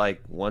practices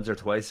like once or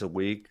twice a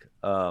week.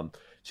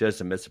 She has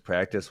to miss a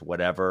practice,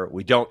 whatever.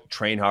 We don't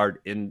train hard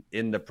in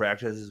the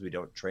practices. We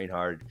don't train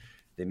hard.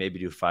 They maybe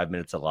do 5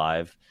 minutes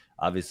alive.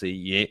 Obviously,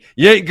 you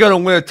ain't going to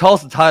win a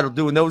Tulsa title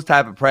doing those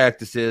type of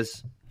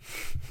practices.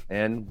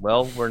 And,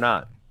 well, we're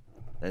not.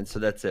 And so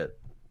that's it.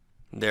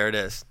 There it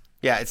is.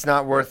 Yeah, it's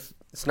not worth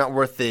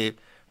the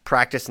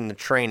practice and the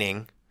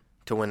training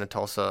to win a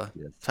Tulsa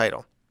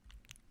title.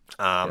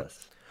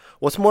 Yes.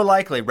 What's more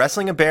likely,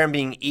 wrestling a bear and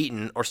being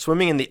eaten, or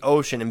swimming in the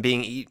ocean and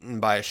being eaten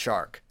by a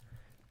shark?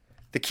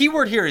 The key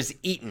word here is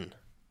eaten.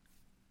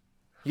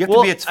 You have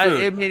to be its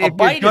food. I mean, a if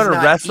bite you're is going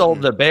to not wrestle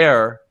eaten.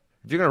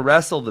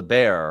 the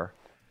bear,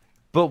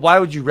 but why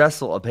would you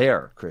wrestle a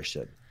bear,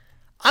 Christian?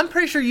 I'm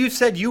pretty sure you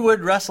said you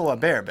would wrestle a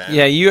bear, Ben.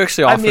 Yeah, you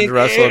actually offered to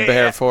wrestle a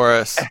bear for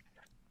us.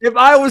 If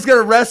I was going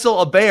to wrestle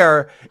a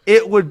bear,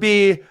 it would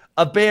be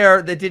a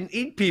bear that didn't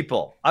eat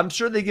people. I'm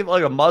sure they give it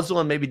like a muzzle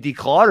and maybe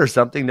declaw it or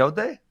something, don't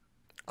they?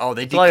 Oh,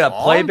 they It's like a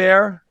declaw play them?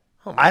 bear.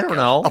 Oh my I don't God.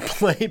 know. A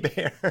play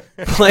bear.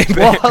 Play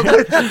bear.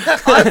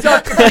 I saw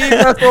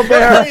Khabib wrestle a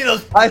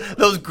bear.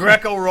 those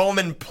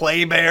Greco-Roman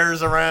play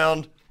bears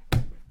around.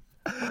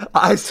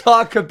 I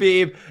saw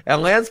Khabib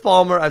and Lance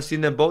Palmer. I've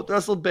seen them both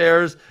wrestle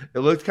bears. It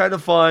looked kind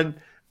of fun.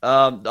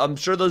 I'm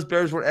sure those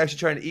bears weren't actually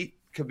trying to eat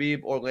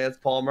Khabib or Lance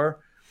Palmer.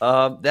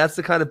 That's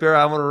the kind of bear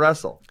I want to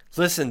wrestle.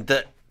 Listen,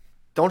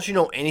 don't you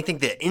know anything?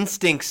 The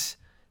instincts,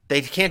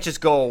 they can't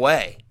just go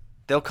away.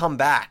 They'll come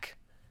back.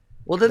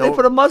 Well, then they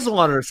put a muzzle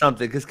on it or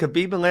something because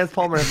Khabib and Lance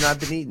Palmer have not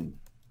been eaten.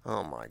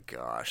 Oh, my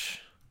gosh.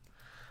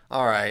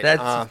 All right.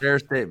 That's a fair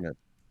statement.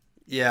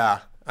 Yeah.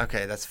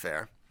 Okay, that's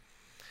fair.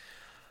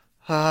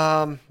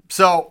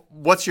 So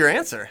what's your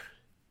answer?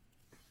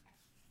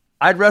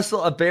 I'd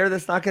wrestle a bear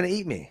that's not going to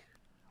eat me.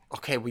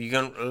 Okay, well, you're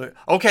gonna.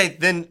 Okay,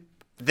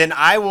 then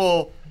I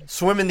will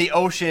swim in the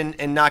ocean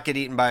and not get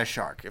eaten by a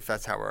shark. If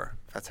that's how we're.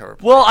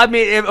 Well, I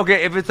mean,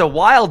 if it's a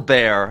wild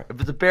bear, if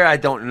it's a bear I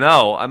don't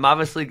know, I'm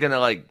obviously going to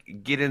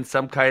like get in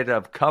some kind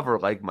of cover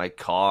like my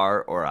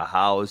car or a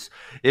house.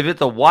 If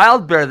it's a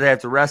wild bear that I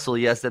have to wrestle,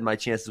 yes, then my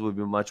chances would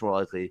be much more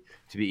likely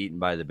to be eaten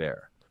by the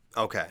bear.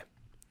 Okay.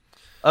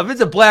 If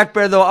it's a black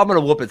bear, though, I'm going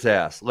to whoop its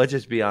ass. Let's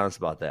just be honest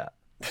about that.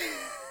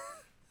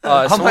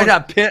 I might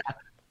not pit.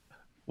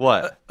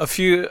 What? A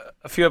few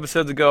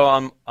episodes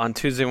ago on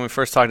Tuesday when we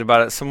first talked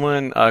about it,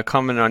 someone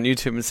commented on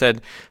YouTube and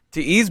said,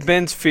 to ease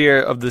Ben's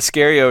fear of the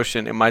scary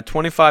ocean, in my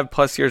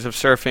 25-plus years of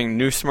surfing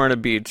New Smyrna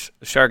Beach,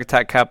 the shark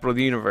attack capital of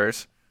the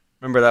universe,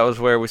 remember that was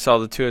where we saw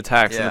the 2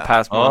 attacks in the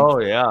past month? Oh,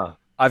 yeah.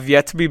 I've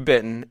yet to be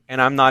bitten,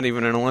 and I'm not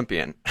even an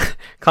Olympian.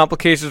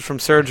 Complications from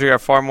surgery are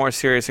far more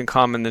serious and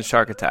common than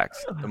shark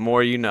attacks. The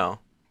more you know.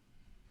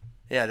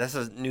 Yeah, that's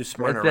a New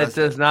Smyrna. That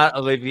does not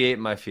alleviate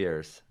my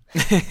fears.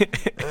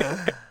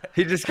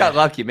 He just got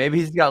lucky. Maybe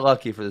he's got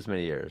lucky for this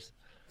many years.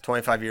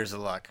 25 years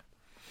of luck.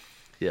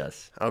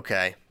 Yes.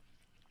 Okay.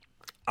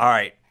 All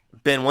right,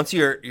 Ben. Once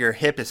your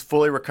hip is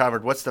fully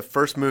recovered, what's the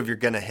first move you're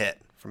gonna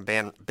hit from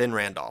Ben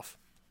Randolph?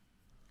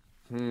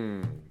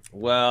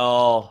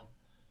 Well,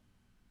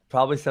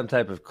 probably some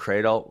type of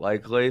cradle,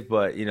 likely.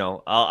 But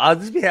I'll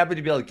just be happy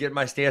to be able to get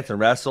my stance and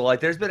wrestle. Like,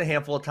 there's been a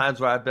handful of times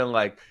where I've been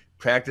like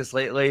practice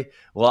lately.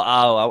 Well,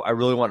 I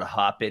really want to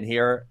hop in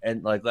here,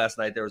 and like last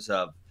night there was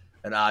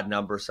an odd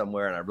number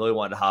somewhere, and I really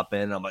wanted to hop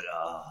in. And I'm like,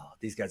 oh,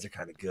 these guys are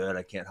kind of good.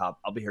 I can't hop.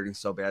 I'll be hurting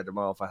so bad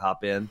tomorrow if I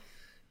hop in.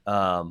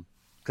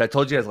 Because I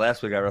told you guys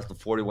last week I wrestled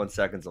 41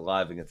 seconds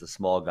alive against a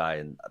small guy,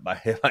 and my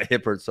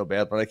hip hurt so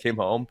bad when I came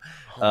home.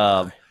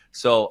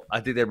 So I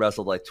think they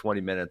wrestled like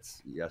 20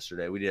 minutes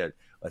yesterday. We did,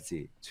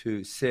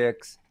 2,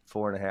 6,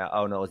 4.5.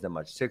 Oh, no, it wasn't that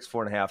much. 6,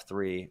 4.5,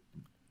 3.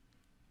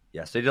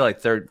 Yeah, so they did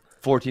like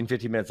 14,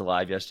 15 minutes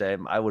alive yesterday.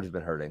 I would have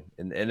been hurting,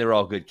 and they were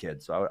all good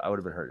kids, so I would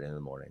have been hurting in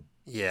the morning.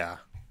 Yeah.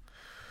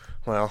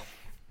 Well,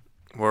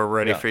 we're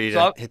ready for you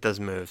to hit those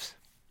moves.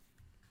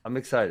 I'm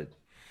excited.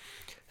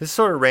 This is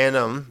sort of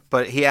random,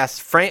 but he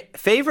asked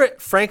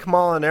favorite Frank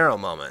Molinaro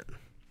moment.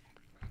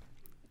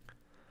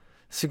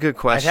 It's a good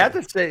question. I'd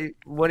have to say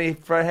when he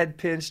had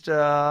pinched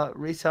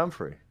Reese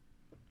Humphrey.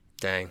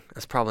 Dang,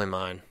 that's probably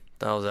mine.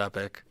 That was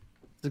epic.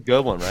 It's a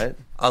good one, right?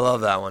 I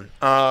love that one.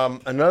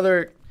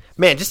 Another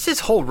man, just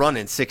his whole run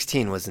in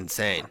 16 was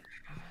insane.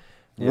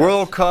 Yes.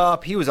 World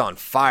Cup, he was on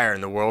fire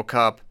in the World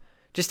Cup.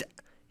 Just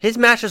his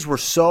matches were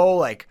so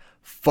like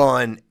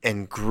fun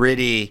and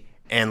gritty,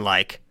 and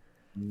like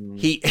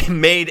he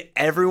made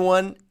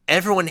everyone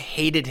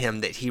hated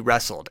him that he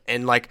wrestled,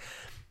 and like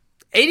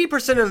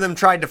 80% of them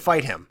tried to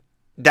fight him.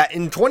 That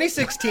in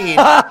 2016,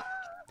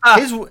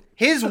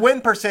 his win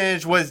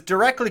percentage was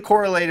directly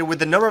correlated with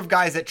the number of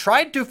guys that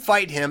tried to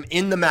fight him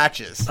in the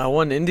matches.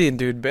 One Indian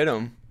dude bit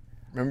him.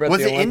 Remember at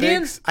was the it Olympics?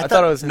 Indians? I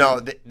thought it was no.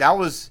 That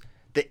was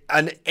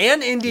an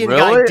Indian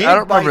really? guy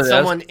did bite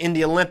someone in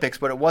the Olympics,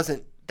 but it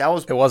wasn't.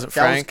 It wasn't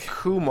Frank. That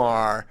was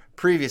Kumar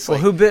previously.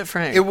 Well, who bit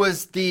Frank? It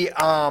was the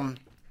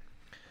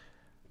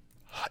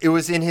It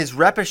was in his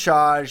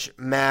repechage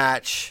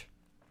match.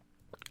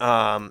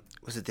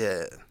 Was it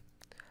the?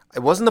 It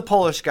wasn't the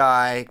Polish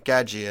guy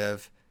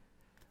Gadzhiev.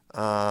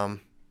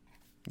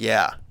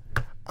 Yeah,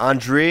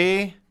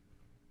 Andrei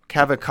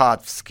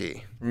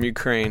Kavakovsky From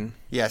Ukraine.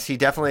 Yes, he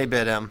definitely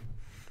bit him.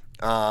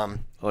 I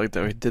like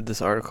that we did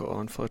this article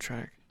on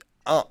FlowTrack.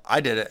 Oh,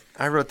 I did it.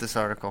 I wrote this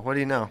article. What do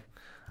you know?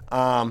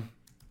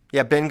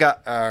 Yeah, Ben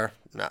got,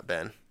 not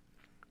Ben.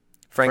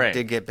 Frank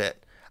did get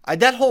bit.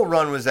 That whole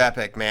run was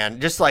epic, man.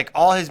 Just like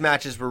all his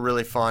matches were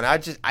really fun.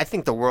 I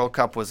think the World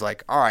Cup was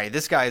like, all right,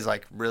 this guy is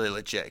like really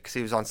legit because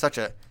he was on such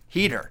a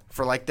heater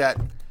for like that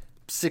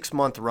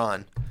 6-month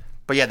run.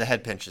 But yeah, the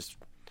head pinch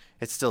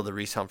It's still the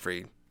Reese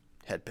Humphrey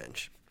head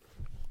pinch.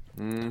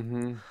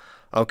 Mm-hmm.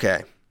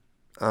 Okay.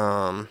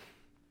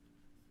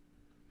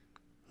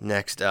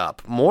 Next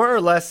up, more or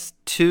less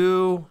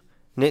 2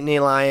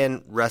 Nittany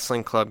Lion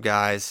Wrestling Club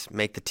guys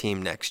make the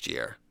team next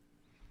year.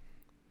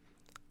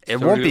 It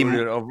won't be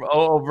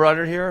over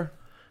under here.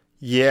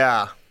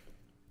 Yeah.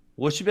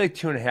 Well, it should be like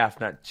 2.5,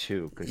 not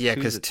 2. Yeah,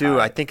 because 2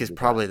 I think is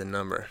probably the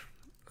number.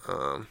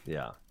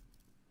 Yeah.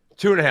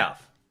 2.5.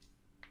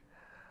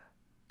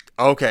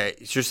 Okay,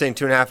 so you're saying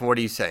 2.5, and what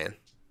are you saying?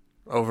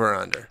 Over or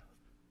under?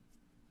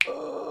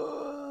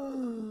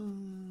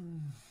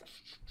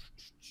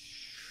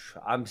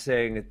 I'm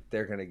saying that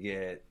they're going to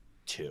get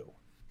 2.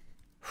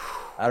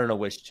 I don't know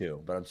which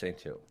 2, but I'm saying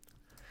 2.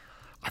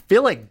 I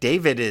feel like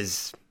David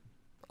is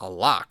a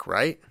lock,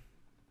 right?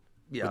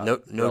 Yeah.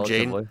 With no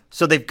relatively. Jaden.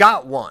 So they've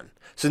got 1.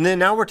 So then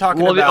now we're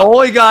talking Well, about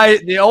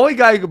the only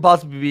guy who could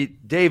possibly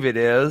beat David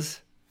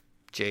is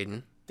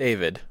Jaden.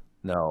 David.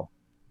 no,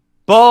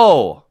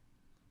 Bo.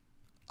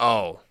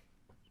 Oh,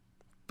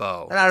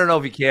 Bo. And I don't know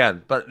if he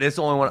can, but it's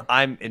the only one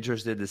I'm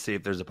interested to see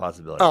if there's a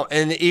possibility. Oh,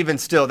 and even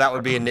still, that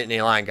would be a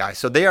Nittany Lion guy.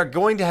 So they are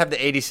going to have the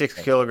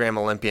 86-kilogram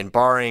Olympian,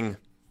 barring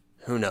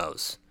who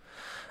knows.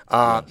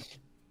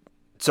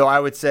 So I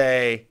would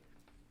say,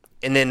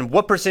 and then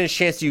what percentage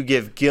chance do you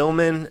give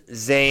Gilman,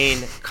 Zane,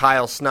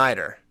 Kyle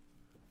Snyder?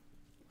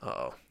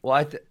 Uh-oh.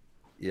 Well,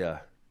 yeah.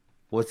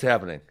 What's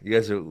happening? You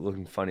guys are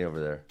looking funny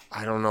over there.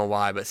 I don't know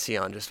why, but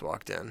Sion just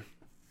walked in.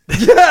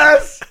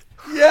 Yes!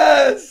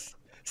 Yes!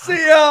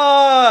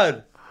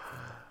 Sion!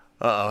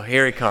 Uh-oh,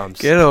 here he comes.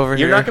 Get over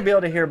here. You're not going to be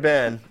able to hear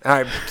Ben. All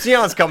right,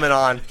 Sion's coming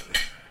on.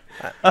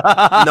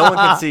 No one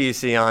can see you,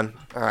 Sion.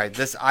 All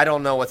right, I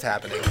don't know what's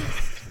happening.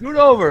 Scoot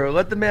over.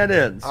 Let the man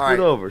in. All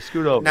right.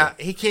 Scoot over. Now,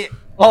 he can't.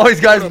 Oh, he's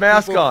got his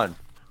mask on.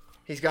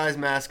 He's got his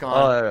mask on.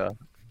 Oh, yeah.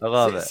 I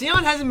love it.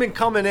 Sion hasn't been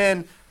coming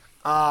in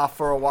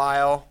for a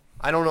while.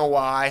 I don't know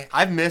why.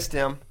 I've missed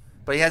him,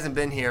 but he hasn't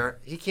been here.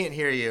 He can't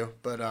hear you,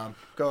 but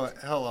go.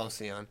 Hello,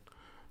 Sion.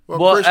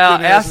 Well,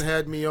 Christian hasn't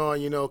had me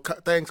on,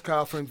 Thanks,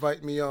 Kyle, for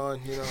inviting me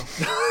on.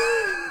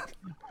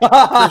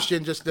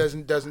 Christian just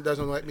doesn't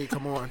let me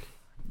come on.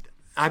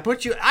 I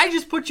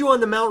just put you on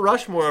the Mount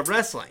Rushmore of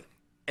wrestling,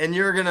 and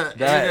you're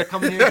gonna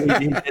come in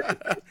here.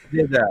 He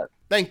did that.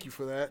 Thank you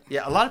for that.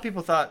 Yeah, a lot of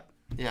people thought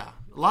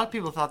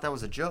that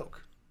was a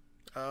joke.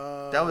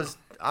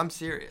 I'm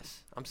serious.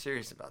 I'm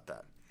serious about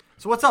that.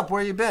 So what's up?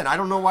 Where you been? I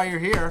don't know why you're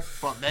here,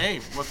 but hey,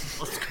 let's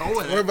go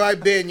with it. Where have I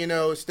been?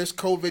 It's this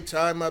COVID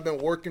time. I've been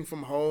working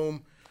from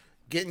home,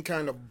 getting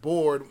kind of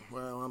bored.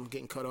 Well, I'm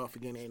getting cut off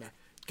again, ain't I?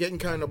 Getting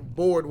kind of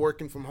bored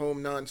working from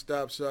home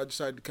nonstop, so I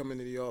decided to come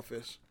into the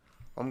office.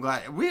 I'm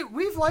glad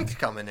we've liked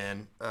coming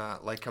in,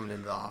 coming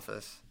into the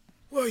office.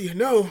 Well,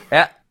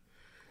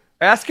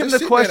 Ask him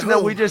the question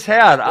that we just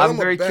had. I'm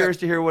very curious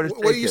to hear what his take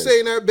is. What are you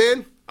saying there,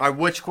 Ben? All right,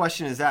 which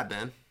question is that,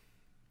 Ben?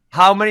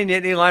 How many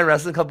Nittany Lion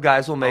Wrestling Club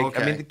guys will make?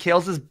 Okay. I mean,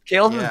 Kale's his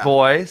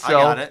boy, so I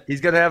got it. He's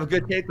going to have a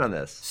good take on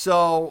this.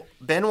 So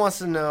Ben wants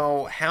to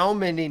know how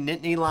many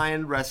Nittany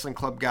Lion Wrestling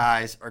Club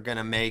guys are going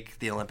to make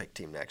the Olympic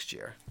team next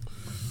year.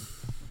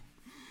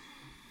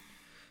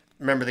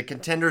 Remember, the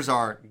contenders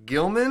are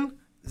Gilman,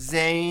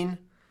 Zane.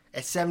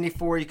 At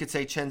 74, you could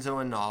say Chenzo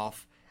and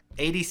Nolf.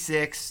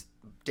 86,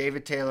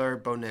 David Taylor,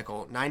 Bo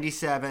Nickel.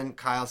 97,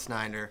 Kyle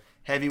Snyder.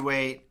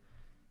 Heavyweight,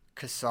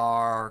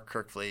 Kassar,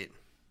 Kirkfleet.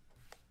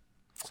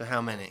 So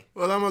how many?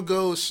 Well, I'm going to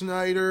go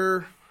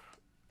Snyder.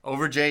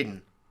 Over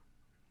Jaden.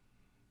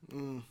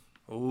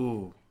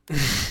 Ooh. I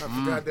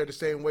forgot they're the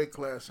same weight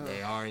class, huh?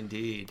 They are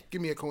indeed. Give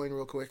me a coin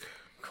real quick.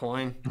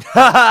 Coin?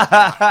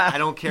 I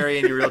don't carry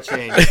any real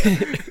change.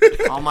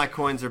 All my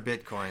coins are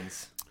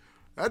Bitcoins.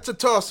 That's a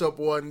toss-up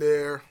one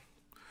there.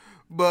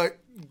 But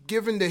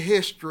given the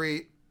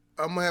history,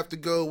 I'm going to have to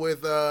go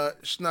with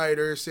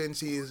Snyder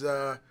since he's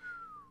 2-0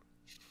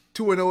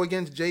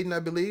 against Jaden, I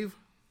believe.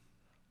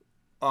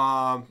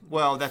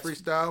 Well, that's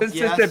freestyle.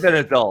 Since they've been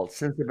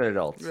adults.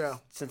 Yeah.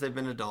 Since they've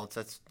been adults,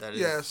 that is.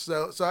 Yeah.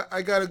 So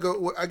I gotta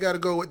go. I gotta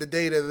go with the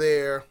data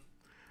there.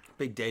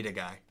 Big data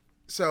guy.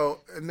 So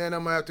and then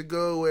I'm gonna have to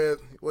go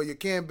with. Well, you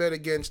can't bet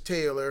against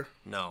Taylor.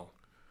 No.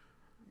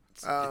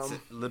 It's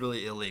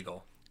literally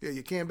illegal. Yeah,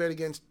 you can't bet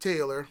against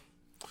Taylor.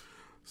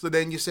 So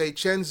then you say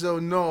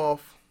Chenzo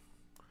North.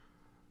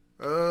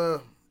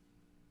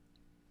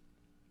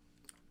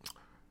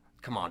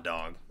 Come on,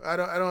 dog. I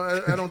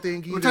don't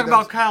think we're talking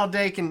about Kyle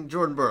Dake and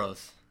Jordan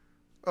Burroughs.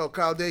 Oh,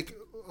 Kyle Dake.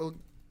 Oh,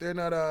 they're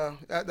not.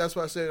 That's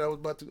what I said. I was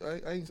about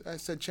to. I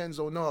said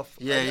Chenzo North.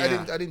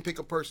 Yeah. I didn't pick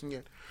a person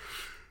yet.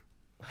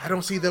 I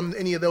don't see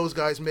any of those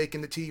guys making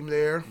the team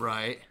there.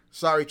 Right.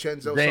 Sorry,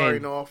 Chenzo. Zane. Sorry,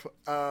 North.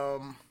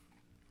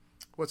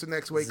 What's the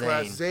next weight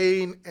class?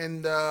 Zane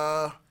and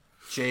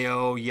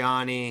J.O.,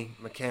 Yanni,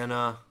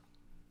 McKenna.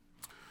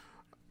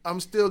 I'm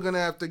still going to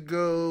have to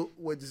go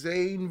with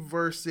Zane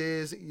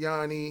versus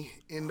Yanni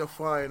in the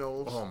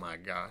finals. Oh, my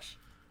gosh.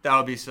 That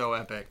would be so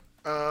epic.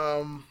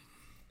 The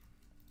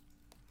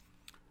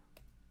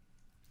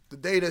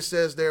data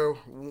says they're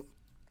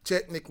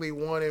technically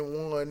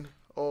 1-1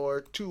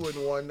 or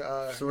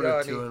 2-1. Sort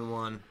of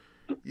 2-1.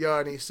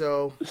 Yanni,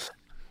 so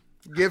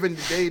given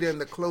the data and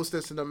the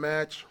closeness in the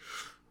match,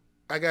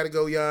 I got to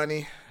go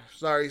Yanni.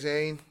 Sorry,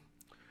 Zane.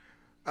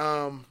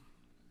 Then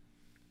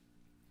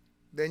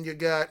you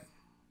got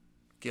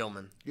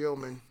Gilman,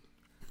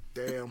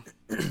 Damn.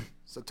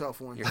 It's a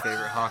tough one. your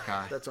favorite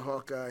Hawkeye. That's a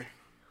Hawkeye.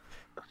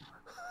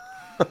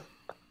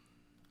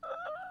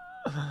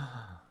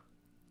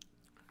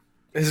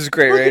 This is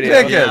great Who's you radio.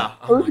 picking? Yeah.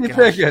 Oh Who's my you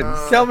gosh. picking?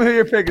 Tell me who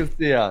you're picking,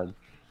 Theon.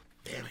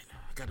 Damn it.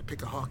 I got to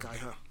pick a Hawkeye,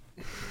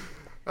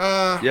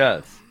 huh?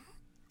 Yes.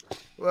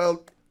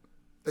 Well,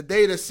 the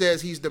data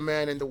says he's the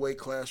man in the weight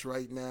class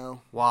right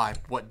now. Why?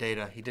 What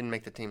data? He didn't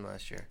make the team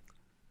last year.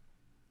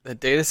 The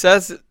data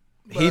says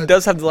he But-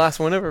 does have the last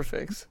whenever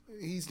fix.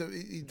 He's the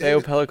Deo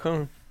data,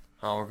 Pelicone.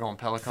 Oh, we're going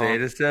Pelicon.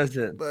 Data says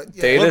it. but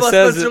yeah, Data What about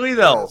says Spencer it- Lee,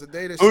 though? the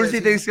data Who does says he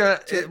think's he's gonna?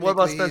 What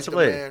about technically Spencer he's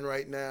Lee? the man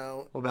right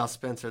now. What about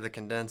Spencer the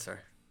Condenser?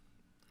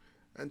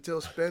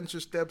 Until Spencer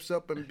steps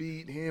up and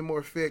beat him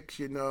or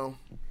Fix,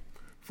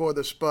 for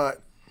the spot.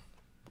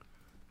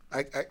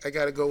 I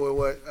gotta go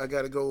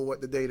with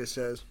what the data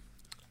says.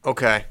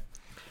 Okay.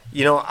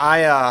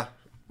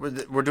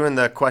 We're doing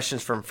the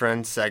questions from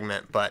friends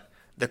segment, but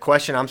the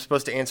question I'm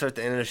supposed to answer at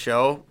the end of the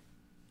show,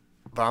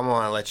 but I'm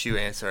gonna let you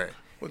answer it.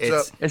 What's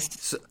up?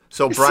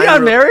 So Is Brian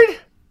Theon married?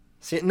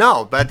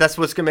 No, but that's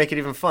what's gonna make it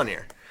even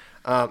funnier.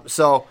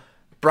 So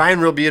Brian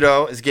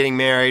Realbuto is getting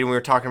married, and we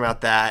were talking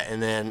about that,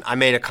 and then I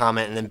made a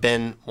comment, and then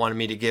Ben wanted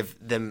me to give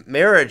them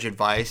marriage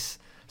advice.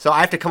 So I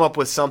have to come up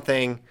with some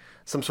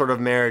sort of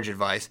marriage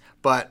advice.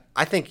 But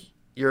I think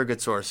you're a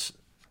good source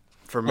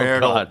for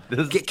marital. God, this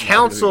is Get not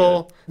gonna be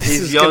counsel This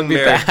these is gonna young be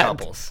married bad.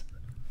 couples.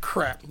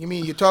 Crap. You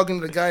mean you're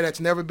talking to the guy that's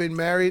never been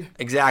married?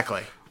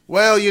 Exactly.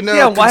 Well,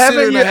 Yeah, why haven't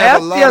considering you I have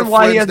asked a lot Theon of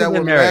why he friends that hasn't were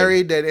been married?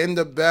 married that end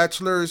up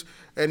bachelors,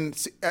 and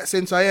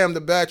since I am the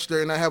bachelor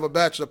and I have a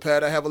bachelor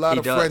pad, I have a lot He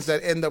of does. friends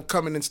that end up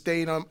coming and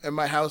staying at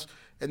my house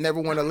and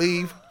never want to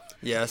leave.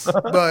 Yes.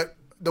 But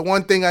the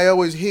one thing I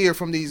always hear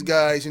from these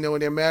guys, when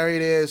they're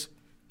married, is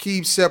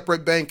keep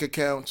separate bank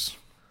accounts.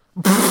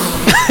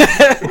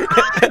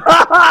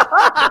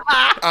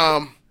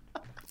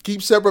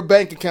 Keep separate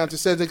bank accounts. It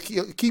says that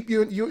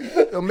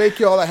it'll make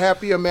y'all a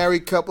happier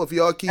married couple if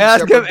y'all keep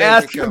separate bank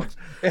Ask him accounts.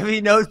 if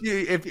he knows you.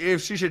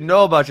 If she should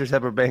know about your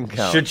separate bank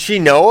account. Should she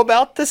know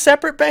about the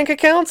separate bank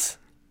accounts?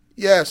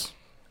 Yes.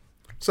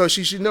 So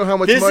she should know how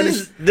much This money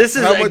is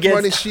how much against-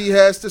 money she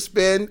has to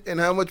spend and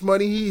how much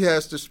money he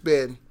has to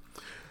spend.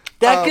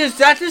 That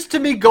just to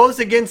me goes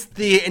against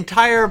the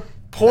entire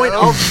point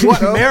of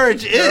what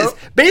marriage is.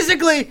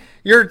 Basically,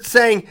 you're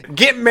saying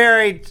get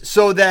married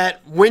so that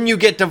when you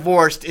get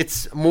divorced,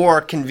 it's more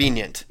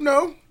convenient.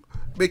 No,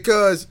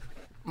 because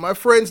my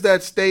friends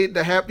that stay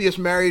the happiest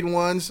married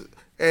ones,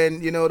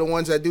 and the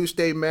ones that do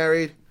stay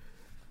married,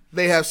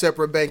 they have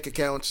separate bank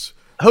accounts.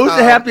 Who's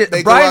the happiest?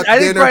 They go Brian. out I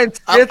think dinner. Brian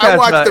Smith I has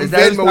watch that. them Is that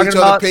what he's Venmo talking each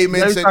about? other Is payments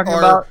that what he's and talking or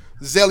about?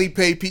 Zelly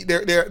pay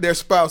their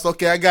spouse.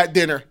 Okay, I got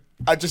dinner.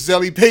 I just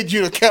Zelly paid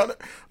you to count.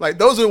 Like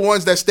those are the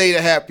ones that stay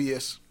the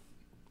happiest.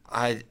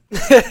 I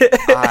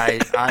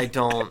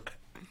don't.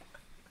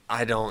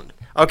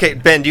 Okay,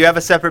 Ben, do you have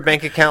a separate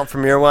bank account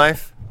from your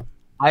wife?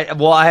 I have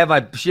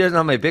she doesn't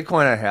have my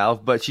Bitcoin I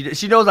have, but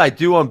she knows I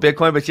do own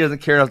Bitcoin, but she doesn't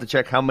care enough to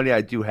check how many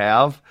I do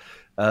have.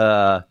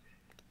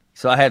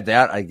 So I have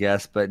that, I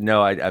guess, but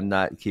no, I'm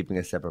not keeping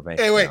a separate bank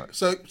account.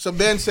 So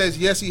Ben says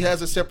yes, he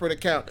has a separate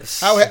account.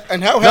 How happy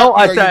No,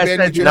 are you, I Ben, said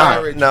with your no.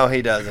 marriage? No,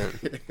 he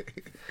doesn't.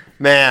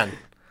 Man,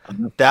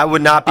 that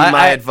would not be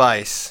my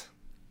advice.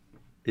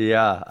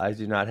 Yeah, I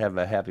do not have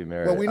a happy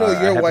marriage. Well, we know I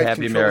have your a wife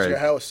happy controls marriage. your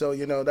house, so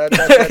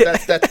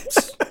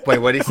that's Wait,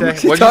 what did he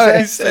say? What What did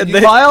he say? said You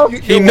that filed?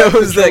 he Your wife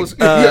knows controls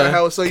that your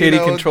house, so Katie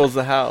controls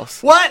the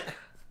house. What?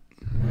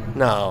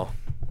 No,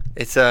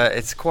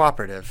 it's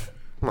cooperative.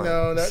 Come on.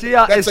 No, Is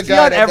that's a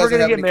guy Theon that ever doesn't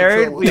gonna have get any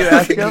married? control. Will you That's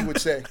ask what he him?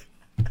 would say.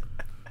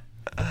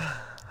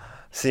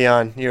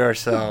 Sion, you are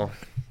so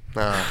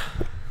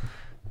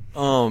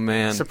Oh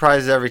man,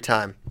 surprised every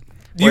time.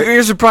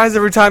 you're surprised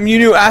every time. You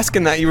knew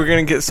asking that you were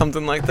gonna get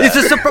something like that.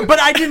 It's a but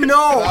I didn't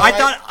know.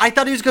 I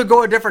thought he was gonna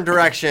go a different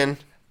direction.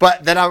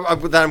 But then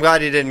I'm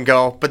glad he didn't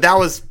go. But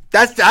that's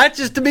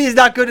just to me is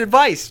not good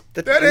advice.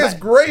 That is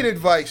great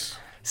advice.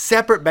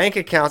 Separate bank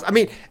accounts. I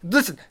mean,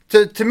 listen,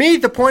 to me,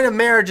 the point of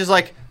marriage is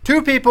like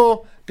two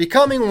people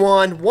becoming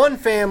one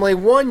family,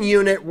 one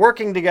unit,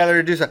 working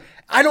together to do something.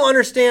 I don't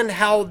understand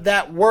how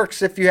that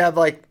works if you have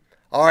like,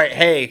 all right,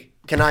 hey,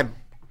 can I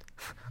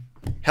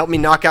help me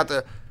knock out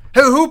the...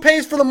 Who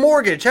pays for the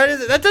mortgage?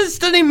 That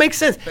doesn't even make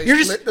sense. They You're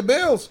just... split the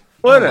bills.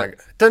 Oh my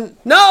God.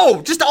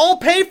 No, just all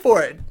pay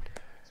for it.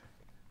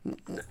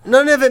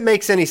 None of it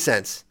makes any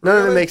sense. None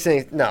of it Really? makes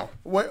any... No.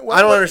 What-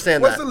 I don't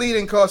understand What's that. the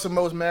leading cause of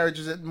most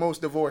marriages and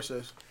most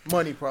divorces?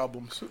 Money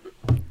problems.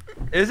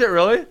 Is it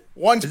really?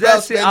 One Is that-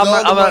 spouse see, spends I'm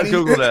all gonna the money,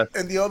 Google that.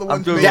 and the other I'm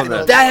one's Googling making that.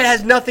 all That the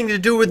has nothing to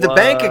do with the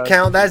bank What?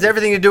 account. That has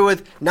everything to do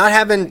with not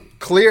having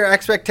clear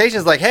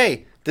expectations. Like,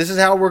 hey, this is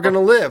how we're going to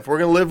live. We're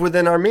going to live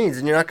within our means,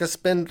 and you're not going to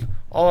spend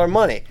all our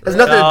money. It has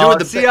nothing to do with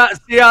the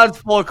Sion's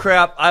full of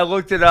crap. I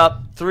looked it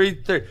up.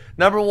 Three.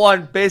 Number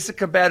one, basic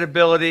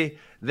compatibility.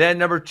 Then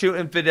number 2,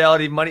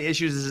 infidelity. Money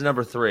issues is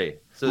number 3.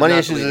 So Money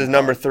issues is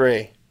number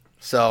 3.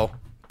 So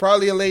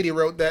Probably a lady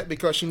wrote that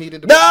because she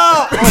needed to. no.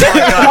 Oh my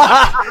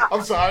God.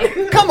 I'm sorry.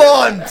 Come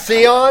on,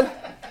 Sion.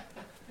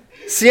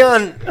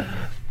 Sion.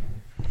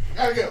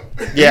 Gotta go.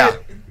 Yeah.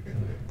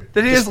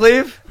 Did he just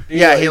leave?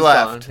 Yeah, he He's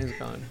left. gone. He's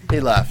gone. He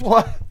left.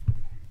 What?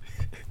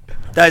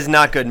 That is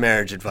not good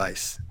marriage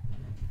advice.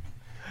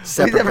 He's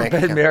never bank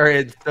been account.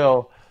 married,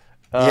 so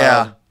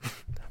Yeah.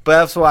 But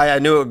that's why I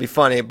knew it would be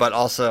funny, but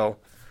also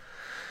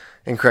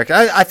incorrect.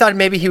 I thought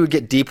maybe he would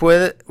get deep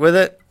with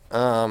it.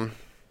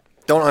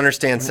 Don't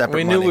understand separate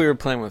We knew money. we were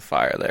playing with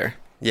fire there.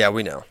 Yeah,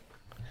 we know.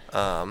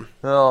 Oh man.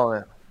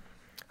 All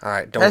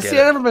right, don't Has get he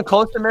it. ever been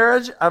close to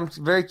marriage? I'm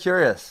very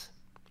curious.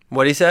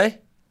 What'd he say?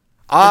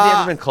 Has he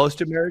ever been close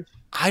to marriage?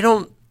 I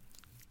don't.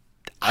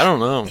 I don't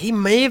know. He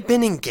may have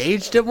been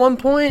engaged at one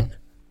point,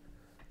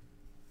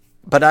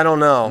 but I don't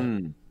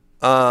know.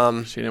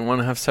 She didn't want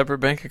to have separate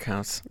bank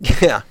accounts.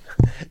 Yeah,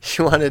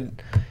 she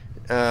wanted.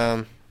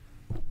 Yeah,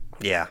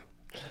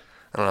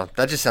 I don't know.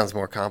 That just sounds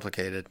more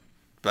complicated,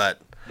 but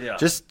Yeah.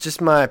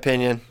 just my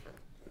opinion.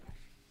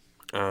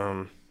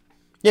 Yeah,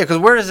 because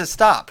where does it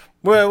stop?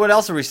 What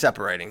else are we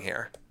separating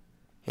here?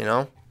 You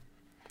know?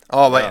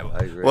 Oh, wait. Yeah,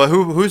 I agree. Well,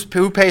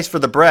 who pays for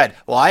the bread?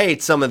 Well, I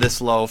ate some of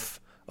this loaf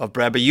of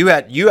bread, but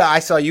I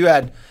saw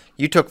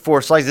you took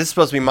 4 slices. This is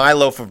supposed to be my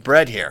loaf of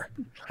bread here.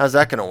 How's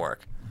that going to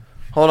work?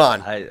 Hold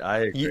on. I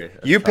agree.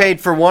 You paid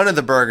for one of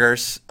the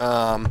burgers,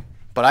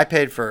 but I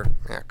paid for.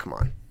 Yeah, come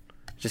on.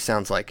 Just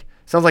sounds like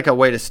a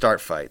way to start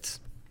fights.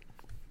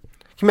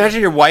 Can you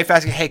imagine your wife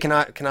asking, "Hey, can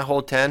I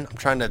hold 10? I'm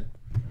trying to,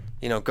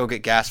 go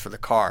get gas for the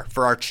car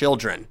for our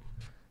children."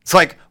 It's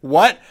like,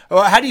 what?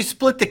 How do you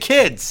split the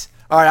kids?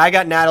 All right, I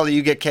got Natalie.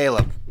 You get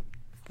Caleb.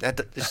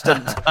 Just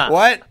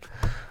what?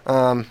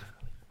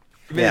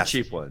 Give me yeah. a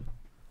cheap one.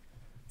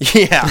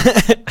 Yeah.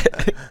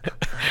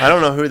 I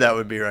don't know who that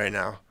would be right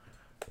now.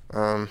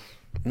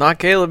 Not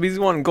Caleb. He's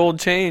wanting gold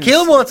chains.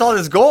 Caleb wants all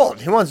his gold.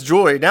 He wants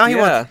jewelry. Now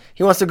Yeah.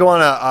 he wants to go on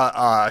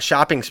a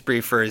shopping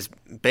spree for his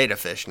beta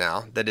fish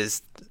now that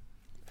is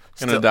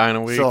Gonna die in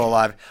a week. still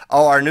alive.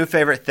 Oh, our new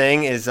favorite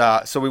thing is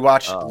so we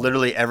watch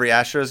literally every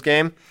Astros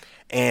game,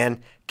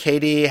 and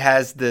Katie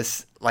has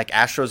this like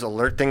Astros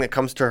alert thing that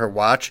comes to her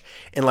watch,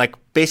 and like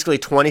basically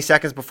 20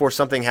 seconds before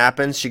something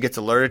happens, she gets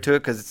alerted to it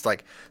because it's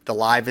like the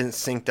live isn't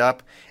synced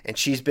up, and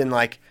she's been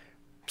like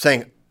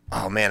saying,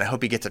 "Oh man, I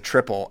hope he gets a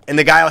triple," and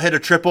the guy will hit a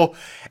triple.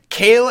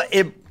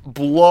 It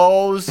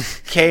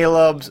blows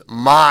Caleb's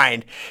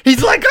mind.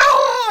 He's like,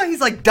 "Oh!"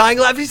 He's like dying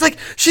laughing. He's like,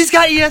 "She's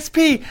got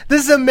ESP.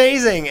 This is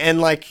amazing," and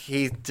like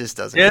he just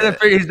doesn't. get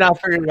it. He's not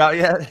figured it out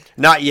yet.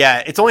 Not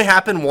yet. It's only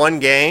happened one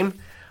game,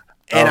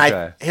 and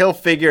Okay. he'll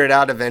figure it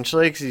out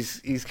eventually because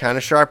he's kind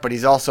of sharp, but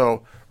he's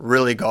also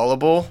really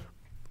gullible,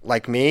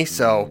 like me.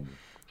 So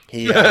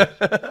he,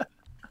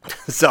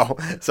 so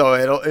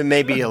it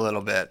may be a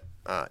little bit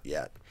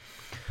yet.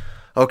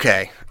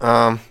 Okay.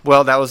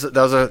 Well, that was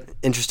an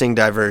interesting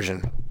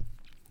diversion.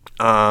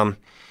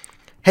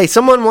 Hey,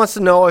 someone wants to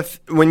know if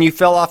when you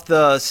fell off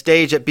the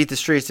stage at Beat the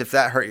Streets, if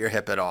that hurt your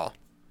hip at all.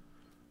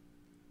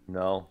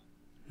 No.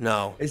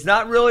 No. It's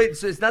not really.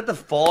 So it's not the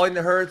falling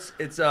that hurts.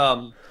 It's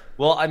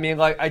Well, I mean,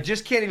 like I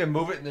just can't even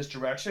move it in this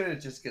direction. It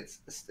just gets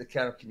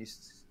kind of. Can you?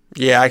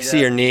 Yeah, I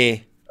see your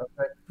knee.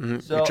 Okay.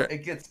 Mhm. So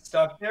it gets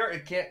stuck there.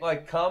 It can't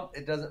like come.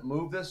 It doesn't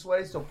move this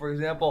way. So for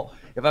example,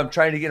 if I'm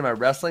trying to get in my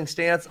wrestling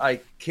stance,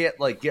 I can't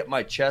like get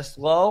my chest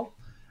low.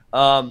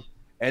 And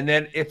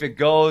then if it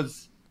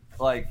goes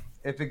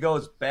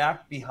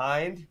back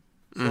behind,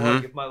 so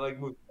like if my leg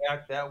moves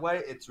back that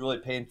way, it's really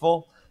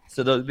painful.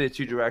 So those would be the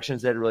two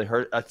directions that really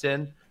hurt us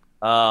in.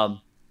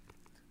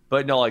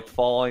 But no, like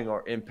falling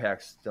or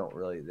impacts don't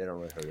really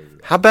hurt it.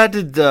 How bad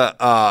did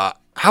how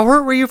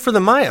hurt were you for the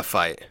Maya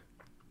fight?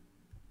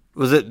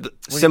 Was it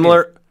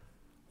similar?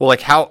 Well,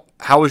 like how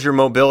was your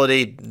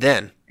mobility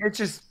then? It's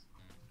just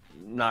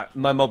not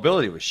my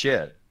mobility was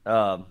shit.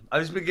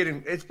 It's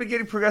been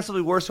getting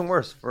progressively worse and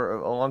worse for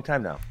a long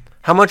time now.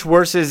 How much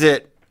worse is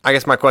it? I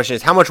guess my question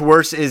is, how much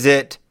worse is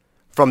it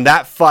from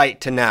that fight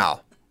to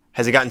now?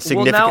 Has it gotten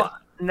significant? Well,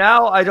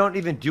 now I don't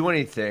even do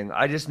anything.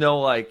 I just know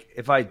like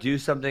if I do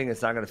something,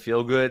 it's not going to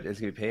feel good.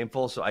 It's going to be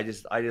painful. So I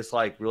just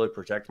like really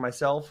protect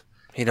myself.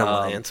 You don't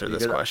want to answer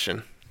this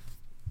question.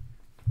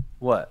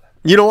 What?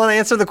 You don't want to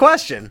answer the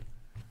question.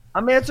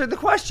 I'm answering the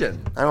question.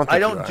 I don't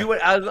think you do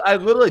it. I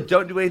literally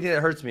don't do anything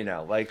that hurts me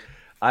now. Like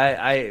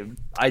I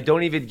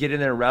don't even get in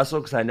there and wrestle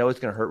because I know it's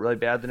going to hurt really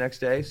bad the next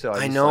day. So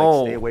I just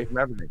like, stay away from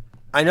everything.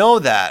 I know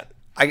that.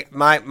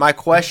 My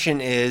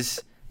question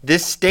is,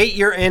 this state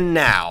you're in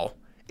now,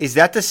 is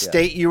that the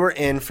state you were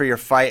in for your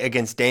fight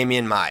against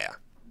Damian Maia?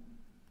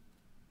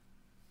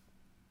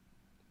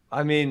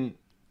 I mean,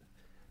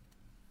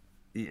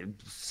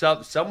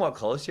 somewhat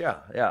close. Yeah.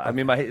 I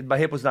mean, my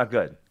hip was not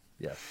good.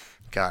 Yes.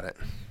 Got it.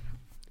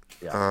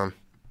 Yeah.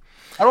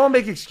 I don't want to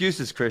make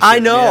excuses, Christian. I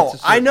know.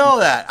 I know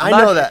that. I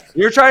know that.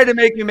 You're trying to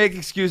make me make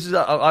excuses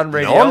on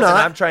radio. No, I'm not. And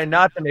I'm trying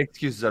not to make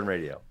excuses on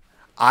radio.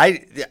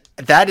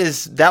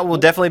 That will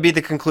definitely be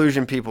the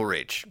conclusion people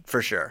reach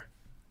for sure.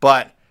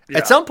 But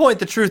At some point,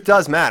 the truth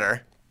does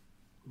matter.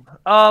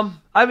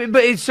 I mean,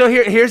 but so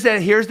here's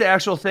the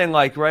actual thing.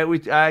 Like,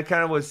 right? I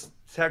kind of was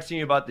texting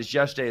you about this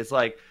yesterday. It's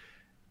like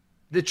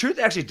the truth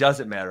actually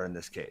doesn't matter in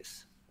this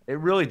case. It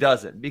really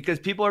doesn't, because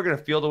people are going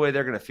to feel the way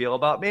they're going to feel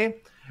about me,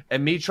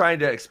 and me trying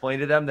to explain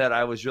to them that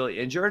I was really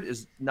injured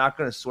is not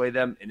going to sway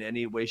them in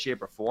any way,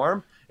 shape, or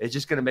form. It's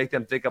just going to make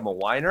them think I'm a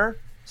whiner.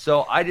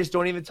 So I just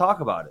don't even talk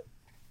about it.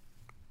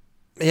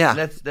 Yeah,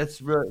 and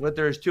that's really what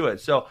there is to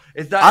it. So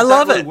it's not. I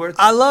love really it. Worth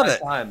I love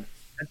it. Time.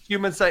 It's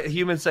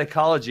human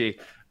psychology.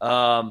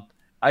 I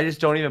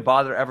just don't even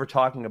bother ever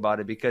talking about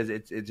it because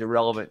it's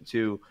irrelevant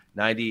to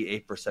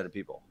 98% of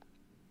people.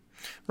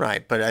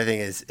 Right, but I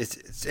think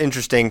it's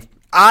interesting.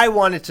 I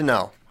wanted to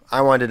know.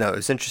 It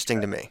was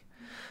interesting to me.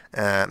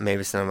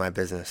 Maybe it's none of my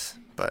business,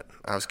 but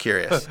I was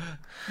curious.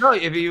 No,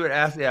 if you would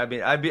ask me, I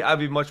mean, I'd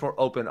be much more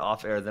open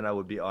off air than I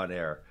would be on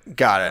air.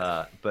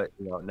 Got it. But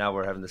now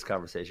we're having this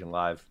conversation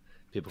live.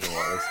 People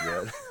can listen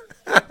to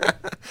it.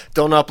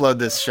 Don't upload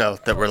this show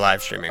that we're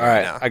live streaming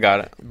right now. I got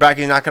it.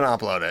 Bracky's not going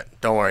to upload it.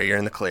 Don't worry, you're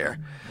in the clear.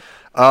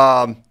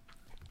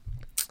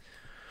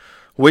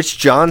 Which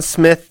John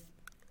Smith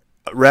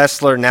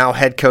wrestler, now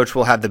head coach,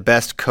 will have the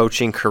best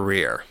coaching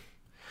career?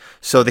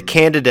 So the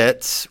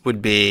candidates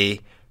would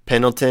be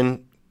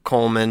Pendleton,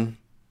 Coleman,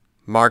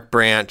 Mark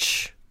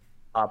Branch,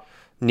 Pop.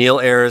 Neil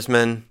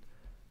Arisman,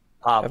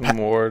 Kevin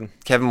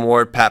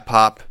Ward, Pat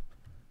Pop.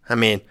 I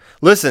mean,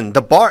 listen,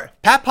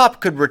 Pat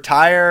Pop could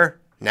retire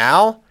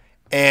now,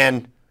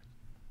 and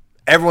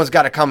everyone's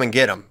got to come and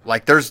get him.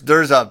 Like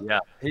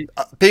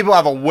people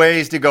have a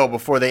ways to go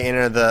before they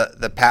enter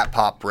the Pat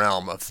Pop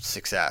realm of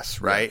success,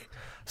 right? Yeah.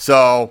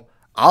 So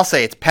I'll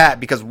say it's Pat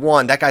because,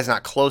 one, that guy's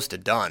not close to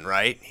done,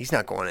 right? He's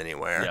not going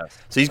anywhere. Yes.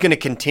 So he's going to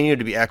continue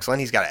to be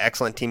excellent. He's got an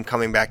excellent team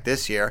coming back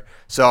this year.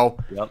 So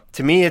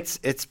to me,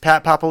 it's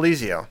Pat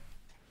Popalizio.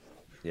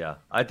 Yeah,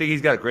 I think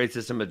he's got a great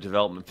system of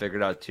development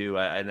figured out too.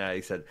 And I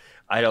said,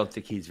 I don't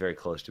think he's very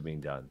close to being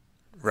done.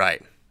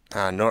 Right.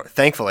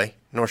 Thankfully,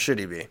 nor should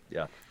he be.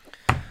 Yeah.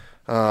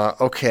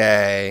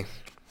 Okay.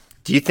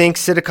 Do you think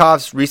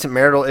Sidikov's recent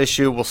marital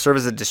issue will serve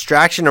as a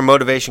distraction or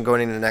motivation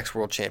going into the next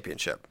World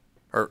Championship?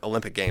 Or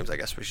Olympic Games, I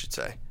guess we should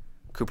say.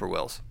 Cooper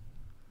Wills.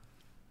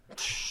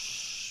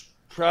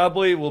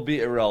 Probably will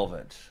be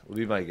irrelevant, would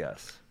be my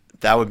guess.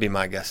 That would be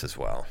my guess as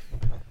well.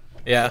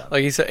 Yeah,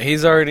 like he said,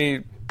 he's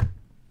already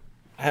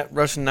at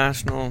Russian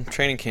national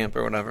training camp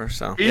or whatever.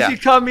 So easy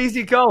come,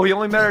 easy go. He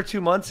only met her 2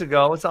 months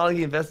ago. It's not like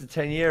he invested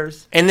 10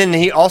 years. And then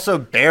he also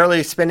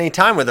barely spent any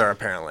time with her,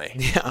 apparently.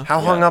 Yeah. How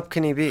hung up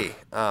can he be?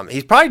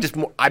 He's probably just,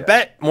 I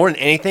bet more than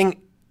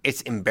anything,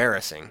 it's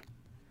embarrassing.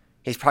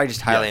 He's probably just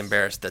highly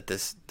embarrassed that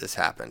this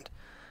happened.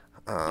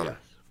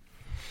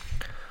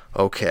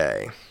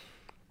 Okay.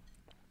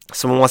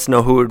 Someone wants to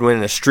know who would win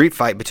in a street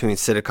fight between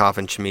Sidikov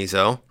and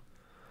Chamizo.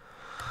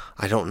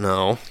 I don't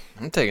know.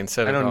 I'm taking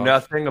Sidikov. I know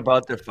nothing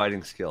about their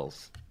fighting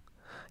skills.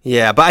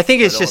 Yeah, but I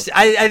think it's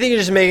I think you're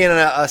just making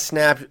a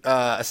snap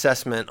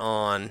assessment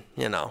on,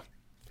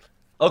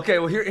 Okay,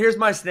 well, here's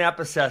my snap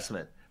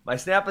assessment. My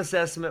snap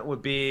assessment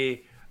would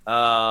be,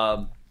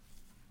 that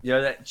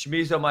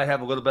Chamizo might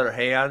have a little better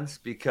hands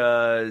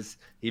because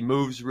he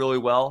moves really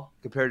well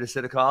compared to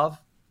Sidikov.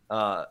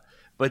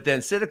 But then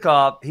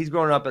Sidikov, he's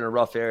growing up in a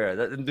rough area.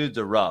 Them dudes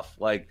are rough.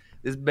 Like,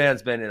 this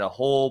man's been in a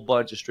whole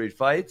bunch of street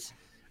fights.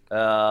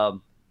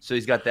 So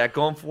he's got that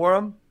going for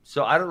him.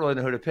 So I don't really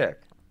know who to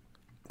pick.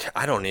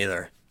 I don't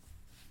either.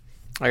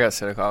 I got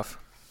Sidikov.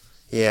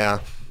 Yeah.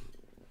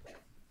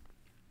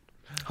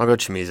 I'll go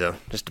Chamizo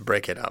just to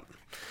break it up.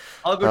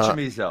 I'll go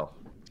Chamizo.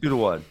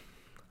 2-1.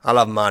 I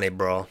love money,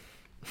 bro.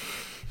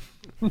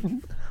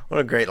 What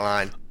a great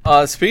line.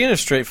 Speaking of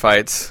street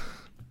fights,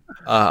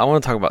 I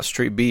want to talk about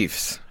street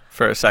beefs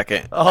for a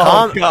second.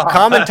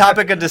 Common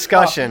topic of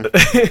discussion.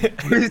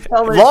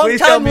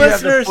 Long-time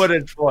listeners.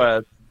 Footage for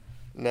us.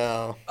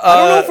 No. I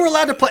don't know if we're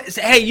allowed to play.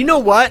 Hey, you know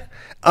what?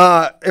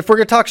 If we're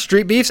going to talk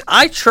street beefs,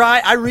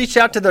 I reached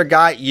out to their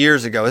guy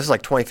years ago. This is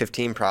like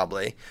 2015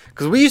 probably.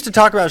 Because we used to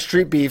talk about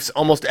street beefs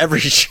almost every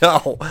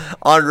show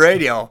on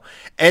radio.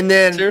 And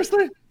then...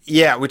 Seriously?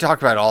 Yeah, we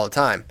talked about it all the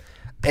time.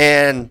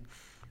 And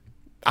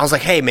I was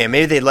like, hey, man,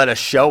 maybe they'd let us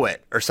show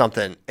it or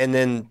something. And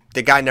then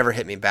the guy never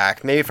hit me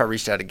back. Maybe if I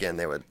reached out again,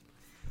 they would.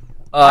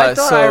 I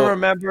thought I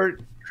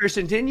remembered...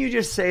 Christian, didn't you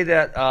just say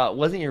that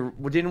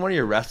didn't one of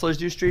your wrestlers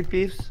do street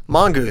beefs?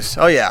 Mongoose.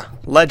 Oh yeah,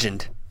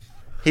 legend.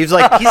 He's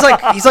like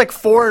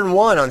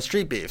 4-1 on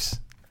street beefs.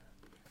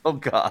 Oh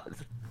god.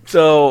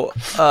 So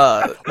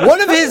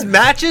one of his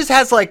matches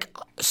has like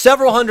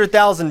several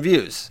 100,000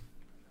 views.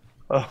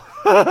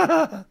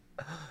 Oh.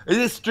 Is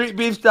it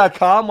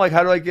streetbeefs.com? Like,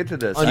 how do I get to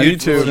this? On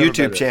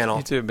YouTube channel.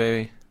 YouTube,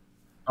 baby.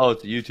 Oh,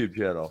 it's a YouTube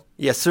channel.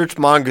 Yeah, search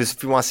Mongoose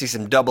if you want to see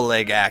some double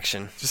leg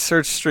action. Just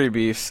search street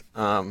beefs.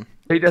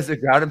 He does the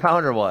ground and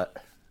pound or what?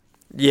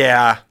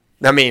 Yeah.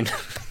 I mean,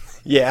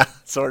 yeah,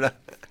 sort of.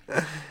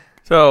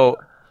 So,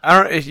 I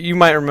don't know if you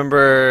might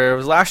remember, it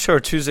was last show or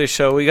Tuesday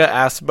show, we got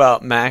asked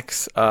about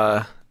Max,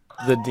 the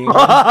Dean.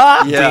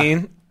 Yeah.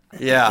 Dean.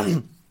 Yeah.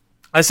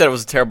 I said it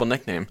was a terrible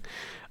nickname.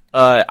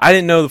 I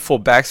didn't know the full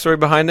backstory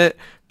behind it,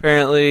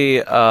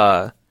 Apparently,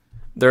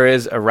 there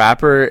is a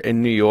rapper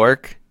in New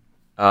York,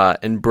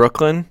 in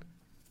Brooklyn,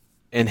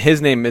 and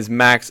his name is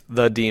Max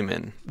the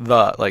Demon.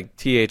 The, like,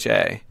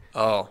 THA.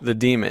 Oh. The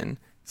Demon.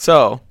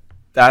 So,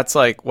 that's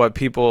like what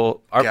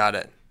people are. Got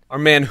it. Our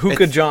man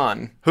Hookah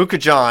John. Hookah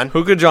John.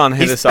 Hookah John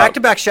hit us up.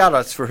 Back-to-back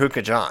shout-outs for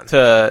Hookah John.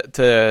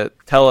 To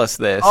tell us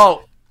this.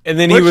 Oh. And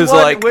then he was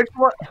like, which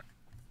one?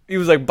 He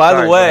was like, by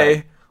the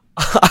way,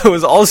 I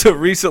was also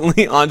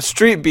recently on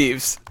Street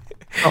Beefs.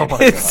 Oh my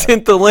and God.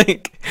 sent the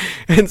link.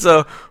 And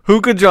so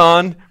Hookah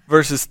John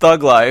versus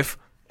Thug Life,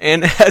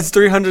 and it has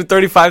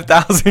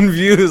 335,000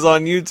 views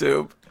on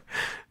YouTube.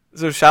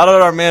 So shout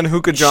out our man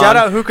Hookah John. Shout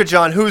out Hookah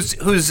John,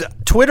 whose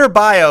Twitter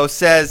bio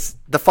says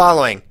the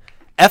following: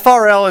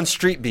 FRL and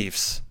Street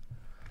Beefs.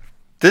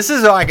 This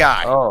is our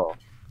guy. Oh.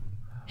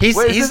 He's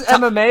Wait, is this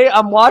MMA?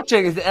 I'm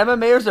watching. Is it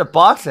MMA or is it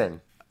boxing?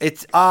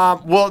 It's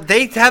well,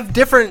 they have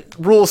different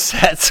rule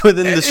sets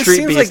within the Street It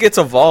seems Beefs. like it's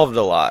evolved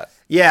a lot.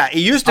 Yeah, it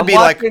used to I'm be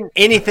watching- like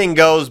anything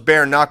goes,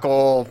 bare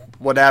knuckle,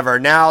 whatever.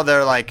 Now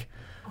they're like,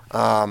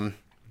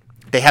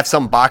 they have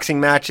some boxing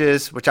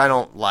matches, which I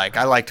don't like.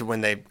 I liked it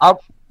when they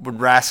would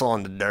wrestle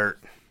on the dirt.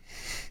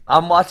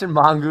 I'm watching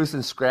Mongoose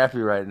and Scrappy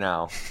right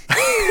now.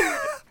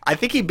 I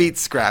think he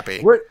beats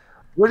Scrappy.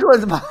 Which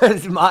one's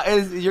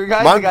is your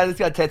guy the guy that's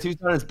got tattoos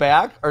on his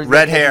back? Or is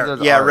Red that tattoos hair. on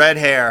his Yeah, arm? red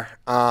hair.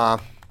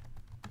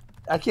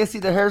 I can't see.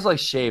 The hair's like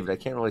shaved. I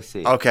can't really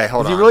see. Okay,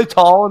 hold Is on. he really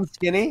tall and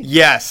skinny?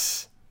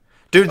 Yes.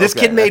 Dude, this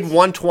Okay, kid made that's-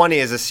 120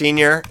 as a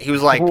senior. He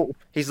was like,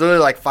 he's literally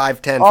like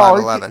 5'10", Oh,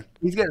 5'11".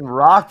 he's getting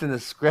rocked in the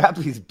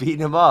Scrappy's beating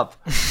him up.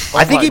 Oh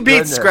I think my he beats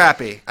goodness.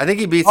 Scrappy. I think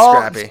he beats Oh,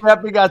 Scrappy.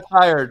 Scrappy got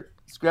tired.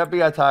 Scrappy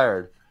got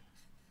tired.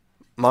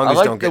 Mongoose I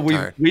like don't get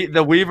tired.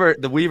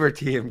 the Weaver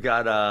team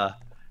got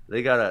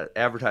they got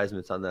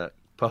advertisements on that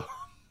post.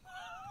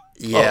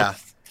 Yeah.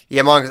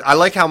 Yeah, Mongoose. I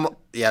like how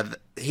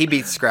he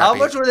beats Scrappy. How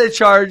much were they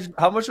charged?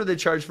 How much were they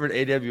charged for an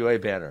AWA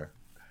banner?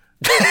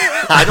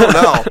 I don't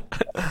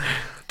know.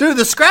 Dude,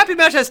 the Scrappy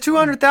match has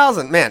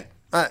 200,000. Man,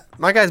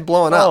 my guy's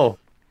blowing up. Oh,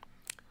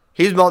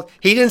 He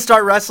didn't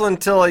start wrestling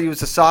until he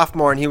was a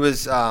sophomore, and he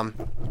was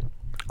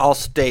all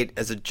state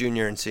as a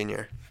junior and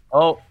senior.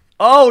 oh,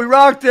 we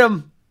rocked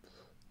him.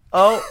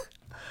 Oh,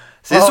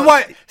 See, this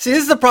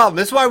is the problem.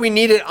 This is why we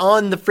need it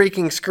on the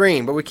freaking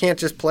screen, but we can't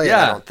just play it. I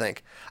Yeah. don't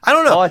think. I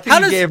don't know. I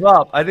think he gave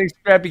up. I think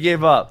Scrappy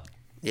gave up.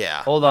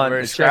 Yeah. Hold on,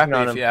 Very just checking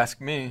scrappy, on if him. you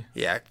ask me.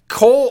 Yeah.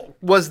 Cole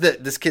was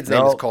this kid's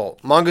name is No. Cole.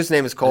 Mongoose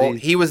name is Cole.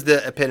 He's- He was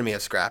the epitome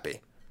of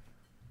Scrappy.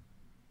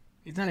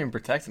 He's not even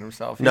protecting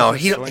himself. He's No,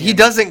 just he swinging.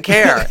 doesn't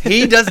care.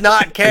 He does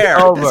not care.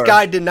 It's over. This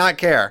guy did not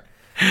care.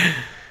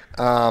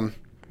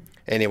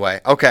 Anyway,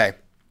 okay.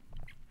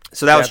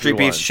 So that was Scrappy Street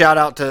Beefs. won. Shout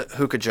out to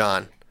Hookah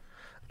John.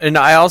 And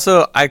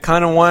I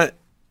kind of want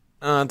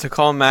to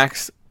call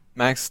Max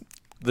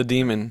the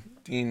Demon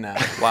Dean now.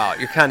 Wow,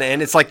 you're kind of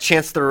in. It's like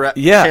Chance the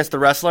Yeah. Chance the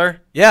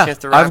Wrestler. Yeah, Chance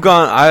the Rapper.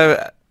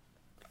 I've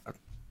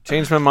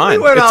changed my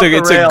mind. We went off the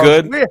It's a rails.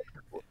 good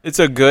it's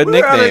a good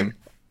we were having- nickname.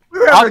 We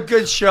were having a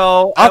good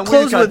show. I'll and we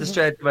close just got with-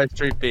 distracted by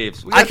Street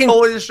Beefs. We I got can-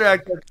 totally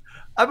distracted.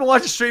 I've been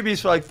watching Street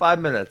Beefs for like 5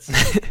 minutes.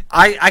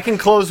 I can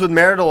close with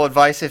marital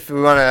advice if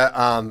we want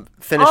to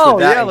finish Oh,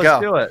 with that yeah, and let's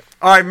go. do it.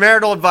 All right,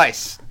 marital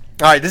advice.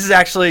 All right, this is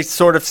actually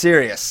sort of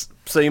serious,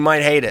 so you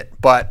might hate it,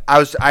 but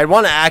I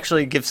want to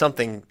actually give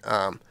something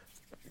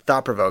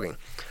thought provoking.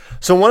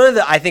 So one of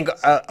the I think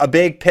a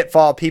big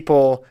pitfall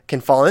people can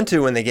fall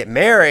into when they get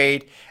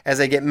married, as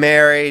they get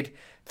married,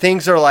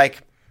 things are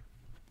like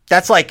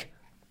that's like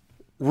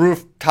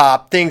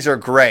rooftop. Things are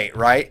great,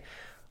 right?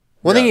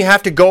 One thing you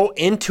have to go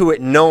into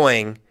it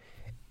knowing,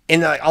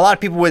 and a lot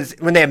of people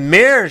when they have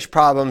marriage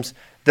problems,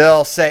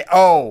 they'll say,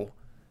 "Oh,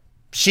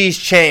 she's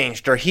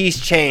changed or he's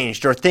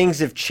changed or things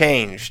have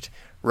changed,"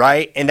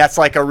 right? And that's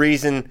like a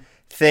reason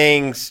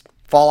things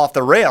fall off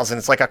the rails, and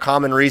it's like a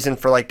common reason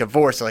for like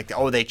divorce. Like,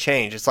 oh, they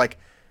changed. It's like,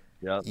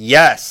 Yep.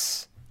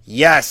 yes,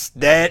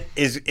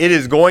 it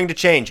is going to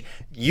change.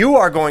 You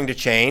are going to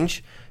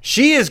change.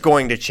 She is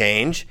going to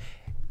change,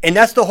 and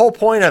that's the whole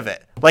point of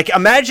it. Like,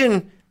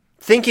 imagine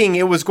thinking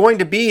it was going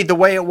to be the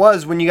way it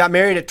was when you got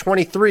married at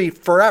 23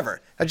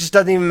 forever. That just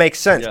doesn't even make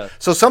sense. Yeah.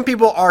 So some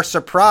people are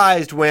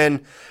surprised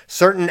when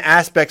certain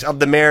aspects of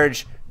the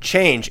marriage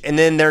change, and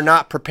then they're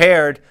not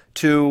prepared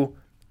to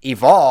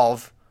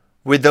evolve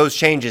with those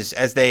changes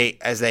as they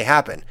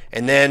happen.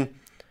 And then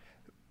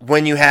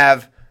when you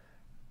have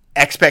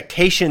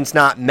expectations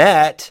not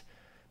met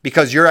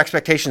because your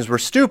expectations were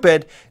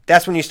stupid,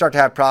 that's when you start to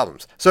have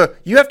problems. So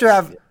you have to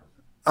have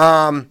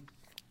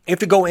you have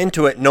to go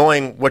into it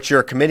knowing what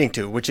you're committing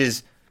to, which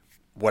is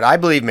what I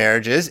believe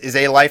marriage is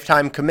a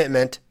lifetime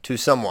commitment to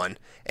someone.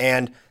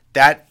 And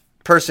that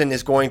person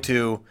is going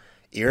to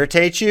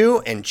irritate you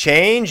and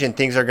change, and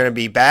things are going to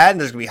be bad, and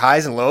there's going to be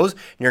highs and lows,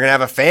 and you're going to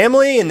have a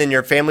family, and then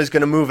your family's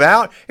going to move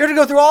out. You have to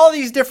go through all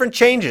these different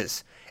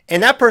changes.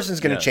 And that person's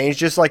going to change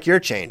just like you're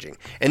changing.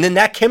 And then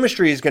that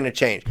chemistry is going to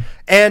change.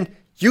 And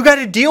you got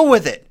to deal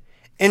with it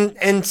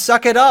and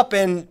suck it up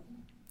and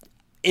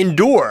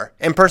endure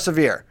and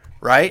persevere,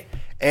 right?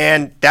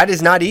 And that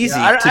is not easy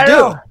to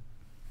do.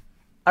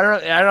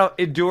 I don't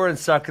endure and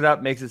suck it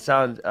up makes it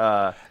sound.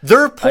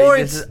 There are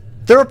points.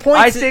 There are points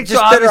I think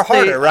just so, that are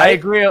harder, right? I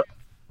agree.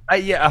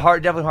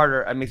 Definitely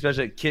harder. I mean,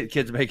 especially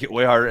kids make it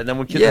way harder. And then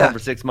when kids are home for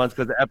 6 months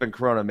because the effing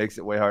corona makes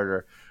it way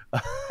harder.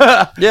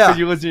 Because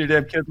you listen to your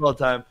damn kids all the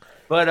time.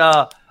 But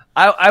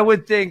I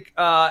would think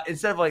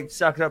instead of like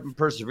suck it up and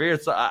persevere,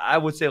 I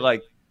would say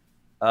like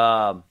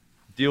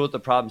deal with the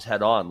problems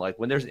head on. Like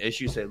when there's an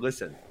issue, say,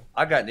 listen,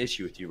 I got an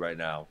issue with you right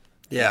now.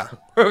 Yeah,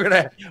 we're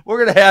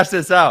gonna hash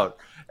this out,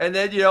 and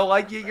then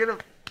like you're gonna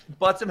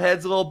butt some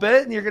heads a little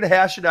bit, and you're gonna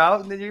hash it out,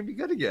 and then you're gonna be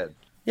good again.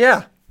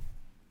 Yeah.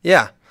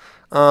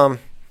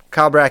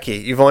 Kyle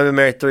Brackey, you've only been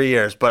married 3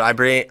 years, but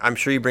I'm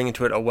sure you bring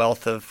into it a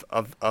wealth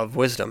of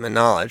wisdom and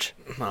knowledge.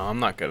 No, I'm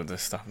not good at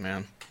this stuff,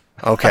 man.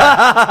 Okay.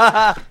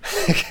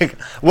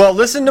 Well,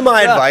 listen to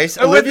my advice.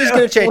 Olivia's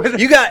going to change.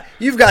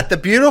 You've got the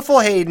beautiful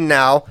Hayden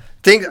now.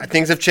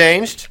 Things have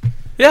changed.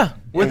 Yeah.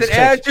 With an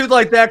attitude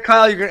like that,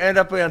 Kyle, you're going to end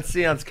up on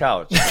Sion's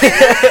couch.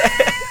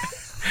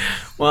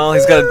 Well,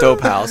 he's got a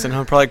dope house, and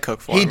he'll probably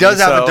cook for me. He does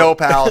have a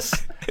dope house.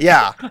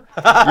 Yeah.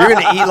 You're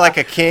going to eat like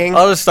a king.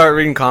 I'll just start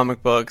reading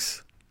comic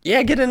books.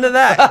 Yeah, get into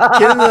that.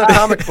 Get into the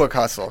comic book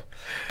hustle.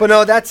 But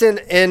no, that's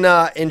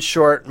in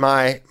short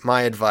my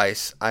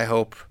advice. I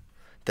hope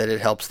that it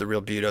helps the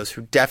real Butos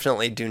who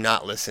definitely do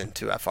not listen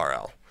to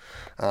FRL.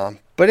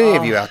 But any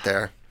of you out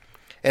there,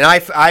 and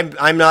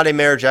I'm not a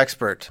marriage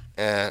expert,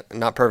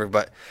 not perfect,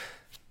 but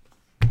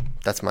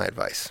that's my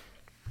advice.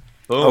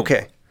 Boom.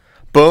 Okay,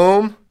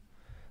 boom.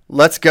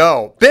 Let's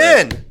go,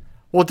 Ben.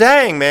 Well,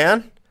 dang,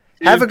 man.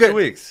 Have a good 2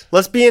 weeks.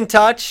 Let's be in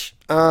touch.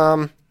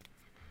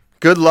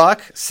 Good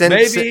luck.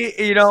 Maybe,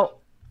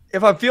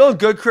 if I'm feeling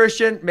good,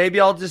 Christian, maybe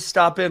I'll just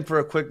stop in for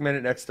a quick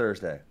minute next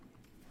Thursday.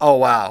 Oh,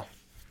 wow.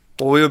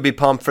 Well, we would be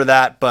pumped for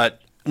that,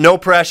 but no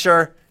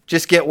pressure.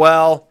 Just get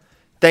well.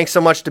 Thanks so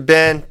much to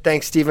Ben.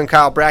 Thanks, Stephen,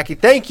 Kyle Brackey.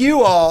 Thank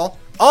you all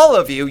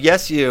of you,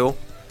 yes, you,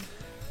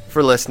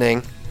 for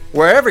listening.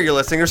 Wherever you're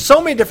listening, there's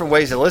so many different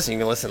ways to listen. You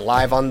can listen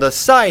live on the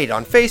site,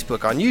 on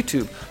Facebook, on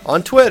YouTube,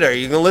 on Twitter.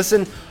 You can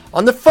listen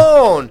on the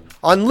phone,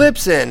 on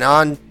Libsyn,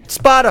 on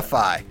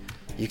Spotify.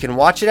 You can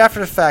watch it after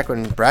the fact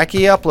when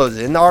Brackey uploads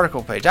it in the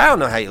article page. I don't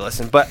know how you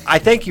listen, but I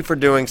thank you for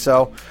doing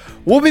so.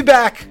 We'll be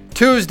back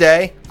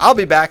Tuesday. I'll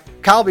be back.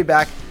 Kyle will be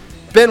back.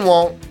 Ben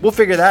won't. We'll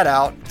figure that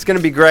out. It's going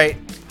to be great.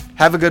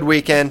 Have a good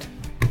weekend.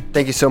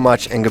 Thank you so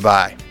much, and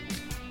goodbye.